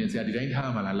ပြစ်မမြင်ဆရာဒီတိုင်း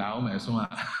ထားမှာလားလာအောင်မယ်အဆုံးက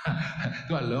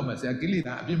သူကလောဘဆရာကိလေ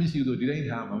သာအပြစ်မရှိဘူးဆိုဒီတိုင်း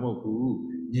ထားမှာမဟုတ်ဘူး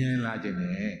ဉာဏ်လာခြင်း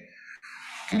နဲ့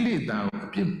ကိလေသာကိုအ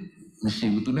ပြစ်မရှိ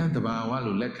ဘူးသူနဲ့တဘာဝ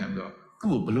လို့လက်ခံပြီးတော့သူ့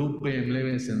ကိုဘလို့ပယ်မလဲ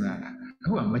ပဲစဉ်းစားတာအ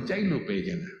ခုကမကြိုက်လို့ပယ်ခြ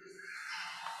င်းတာ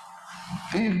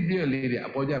ဒီပြည့်လေးတွေအ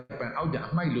ပေါ်ကြပန်အောက်ကြ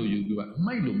အမိုက်လို့ယူပြီးအ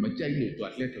မိုက်လို့မကြိုက်လို့သူ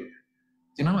ကလက်ထုတ်တယ်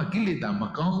ကျွန်တော်ကကိလေသာမ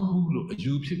ကောင်းဘူးလို့အ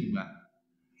ယူဖြစ်ပြီးမှ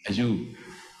အယူ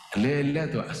အလေလက်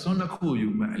တော့အစွန်းတစ်ခုယူ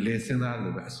မှအလေစဉ်းစား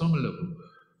လို့ပဲအစွန်းမလုပ်ဘူး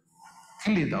ကိ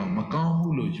လေသာမကောင်း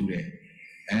ဘူးလို့ယူတယ်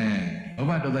လော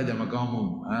ဘဒေါသကြမကောင်းဘူး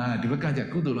ဒီဘက်ကကြ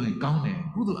ကုသိုလ်လုံးကောင်းတယ်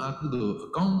ကုသိုလ်အကုသိုလ်အ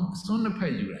ကောင်းစွန်းတစ်ဖ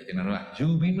က်ယူတာကျွန်တော်တို့ကယူ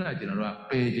ပြီးမှကျွန်တော်တို့က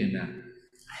ပယ်ကျင်တာ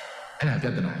အဲ့ဒါပြ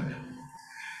ဿနာပဲ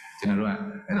ကျွန်တော်တို့က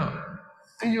အဲ့တော့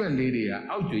တိရွက်လေးတွေက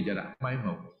အောက်ကျွေကြတာအမိုင်းမ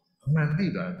ဟုတ်အမှန်သိ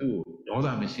တာသူ့ကို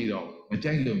ဒေါသမရှိတော့မ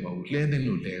ကြိုက်လို့မဟုတ်ဘူးလဲသိမ်း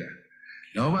လို့လဲတာ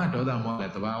လောဘဒေါသမောဟလ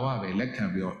ည်းသဘာဝပဲလက်ခံ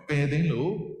ပြီးတော့ပယ်သိမ်း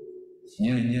လို့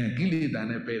ဉာဏ်ကိလေသာ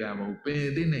နဲ့ပယ်တာမဟုတ်ပယ်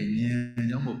သိမ်းတဲ့ဉာဏ်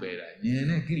ကြောင့်မပယ်တာဉာဏ်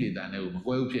နဲ့ကိလေသာနဲ့ကိုမ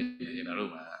ကွဲဘူးဖြစ်နေကျွန်တော်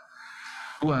တို့မှာ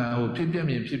ဟိုဖြစ်ပြ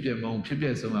မြင်ဖြစ်ပြမုံဖြစ်ပြ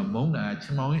ဆုံးကမုံတာချ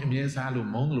မောင်းကြီးအမြဲစားလို့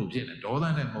မုံလို့ဖြစ်နေဒေါသ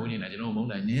နဲ့မုံနေတာကျွန်တော်မုံ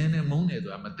တာဉာဏ်နဲ့မုံတယ်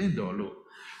ဆိုတာမသိတော်လို့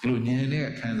ဒီလိုဉာဏ်နဲ့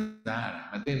ခံစားရတာ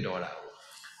မသိတော်တာ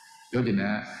ပြောချင်တာ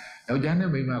ယောက်ျားနဲ့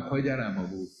မိန်းမခွဲကြတာမဟုတ်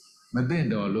ဘူးမသိ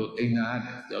တော်လို့အိမ်သား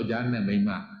ယောက်ျားနဲ့မိန်းမ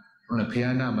ဟုတ်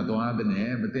ဖျားနာမသွားတဲ့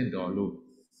နဲ့မသိတော်လို့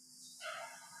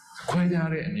ခွဲကြ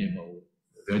တဲ့အမြင်မဟုတ်ဘူး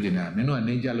ပြောချင်တာမင်းတို့က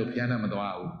နေကြလို့ဖျားနာမ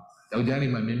သွားဘူးယောက်ျား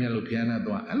လေးမှမြင်မြင်လို့ဖျားနာ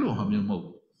သွားအဲ့လိုဟာမျိုးမဟုတ်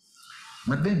ဘူး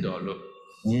မသိတော်လို့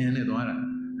ဉာဏ်နဲ့သွားတာ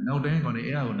နောက်တိုင်းကောင်နေ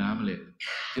အဲ့ဒါကိုနားမလဲ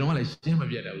ကျွန်တော်ကလည်းရှင်းမ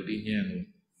ပြတ်တာဘူးဒီဉာဏ်ကို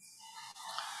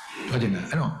ပြောချင်တာ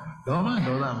အဲ့တော့လောဘ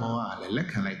ဒေါသမောဟကလည်းလက်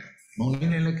ခံလိုက်တယ်မ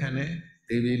Mountain elecane,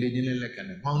 Devi Legend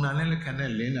elecane, Mountain elecane,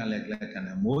 Lena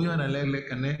elecane, Moya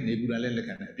elecane, Nebula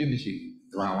elecane, Pimishi,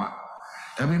 Wawa.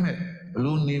 Tabimet,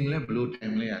 blue name, blue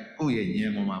time, Kuya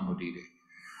Yamama Mudide.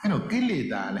 Kili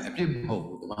da, a pim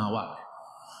ho, Wawa.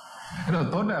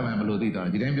 Thought I am a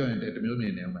melodita, didn't go into the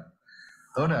million.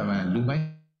 Thought I am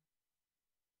Lumai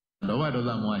Lower to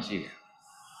the Moashi.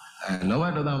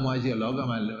 Lower to the Moashi,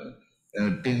 Logama,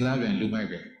 Tinla and Lumai.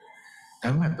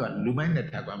 Tama tu lumayan dah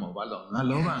tak kamu balong. Ngan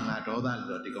loba ngan doda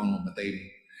lo di kamu mati.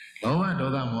 Loba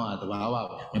doda mau atau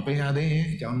bawa. Yang ada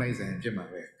jangan lagi saya cuma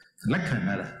be. Lekhan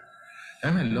ada.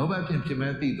 Tama loba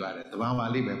cuma ti tu ada. Tu bawa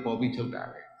li be popi cuk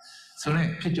ada.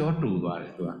 Soalnya pijau tu ada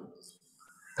tu.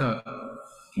 Tu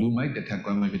lumayan dah tak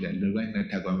kamu beda. Lumayan dah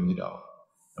tak kamu beda.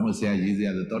 Kamu saya jizi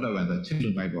ada tu dah benda. Cik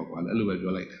lumayan bawa. Lumayan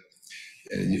jual lagi.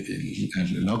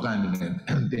 Lokan ni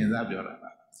tenza jual.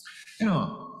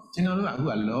 Cina lu aku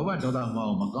loba doda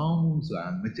mau makam suah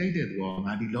macam itu tu,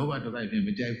 ngadi loba doda ini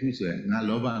macam itu suah, ngah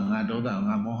loba ngah doda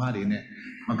ngah moha ini,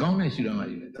 makam ni sudah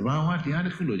macam itu. Tapi awak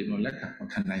tiada kelu je, nak lekah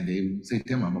makan lain je,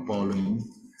 sistem apa polu,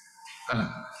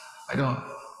 kan? Itu,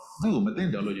 tu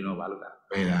mesti dulu je nak balu tak?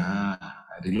 Beda,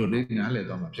 di luar ni ngale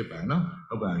tu macam apa, no?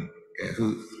 Apa ni?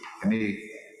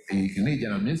 Ini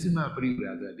jangan mesti mah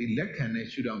peribadi, di lekah ni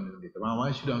sudah macam itu. Tapi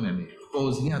awak sudah macam itu,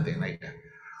 posnya tenai dah.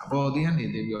 Apa dia ni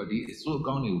dia di esok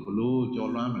kau ni perlu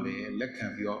jalan le,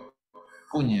 lekhan dia,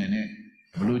 kunyah ni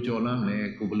perlu jalan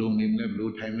le, ku perlu ni le, perlu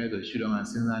time le, tu sudah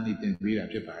masih ni tentunya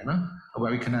apa apa, na?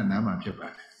 Apa ni kena nama apa apa?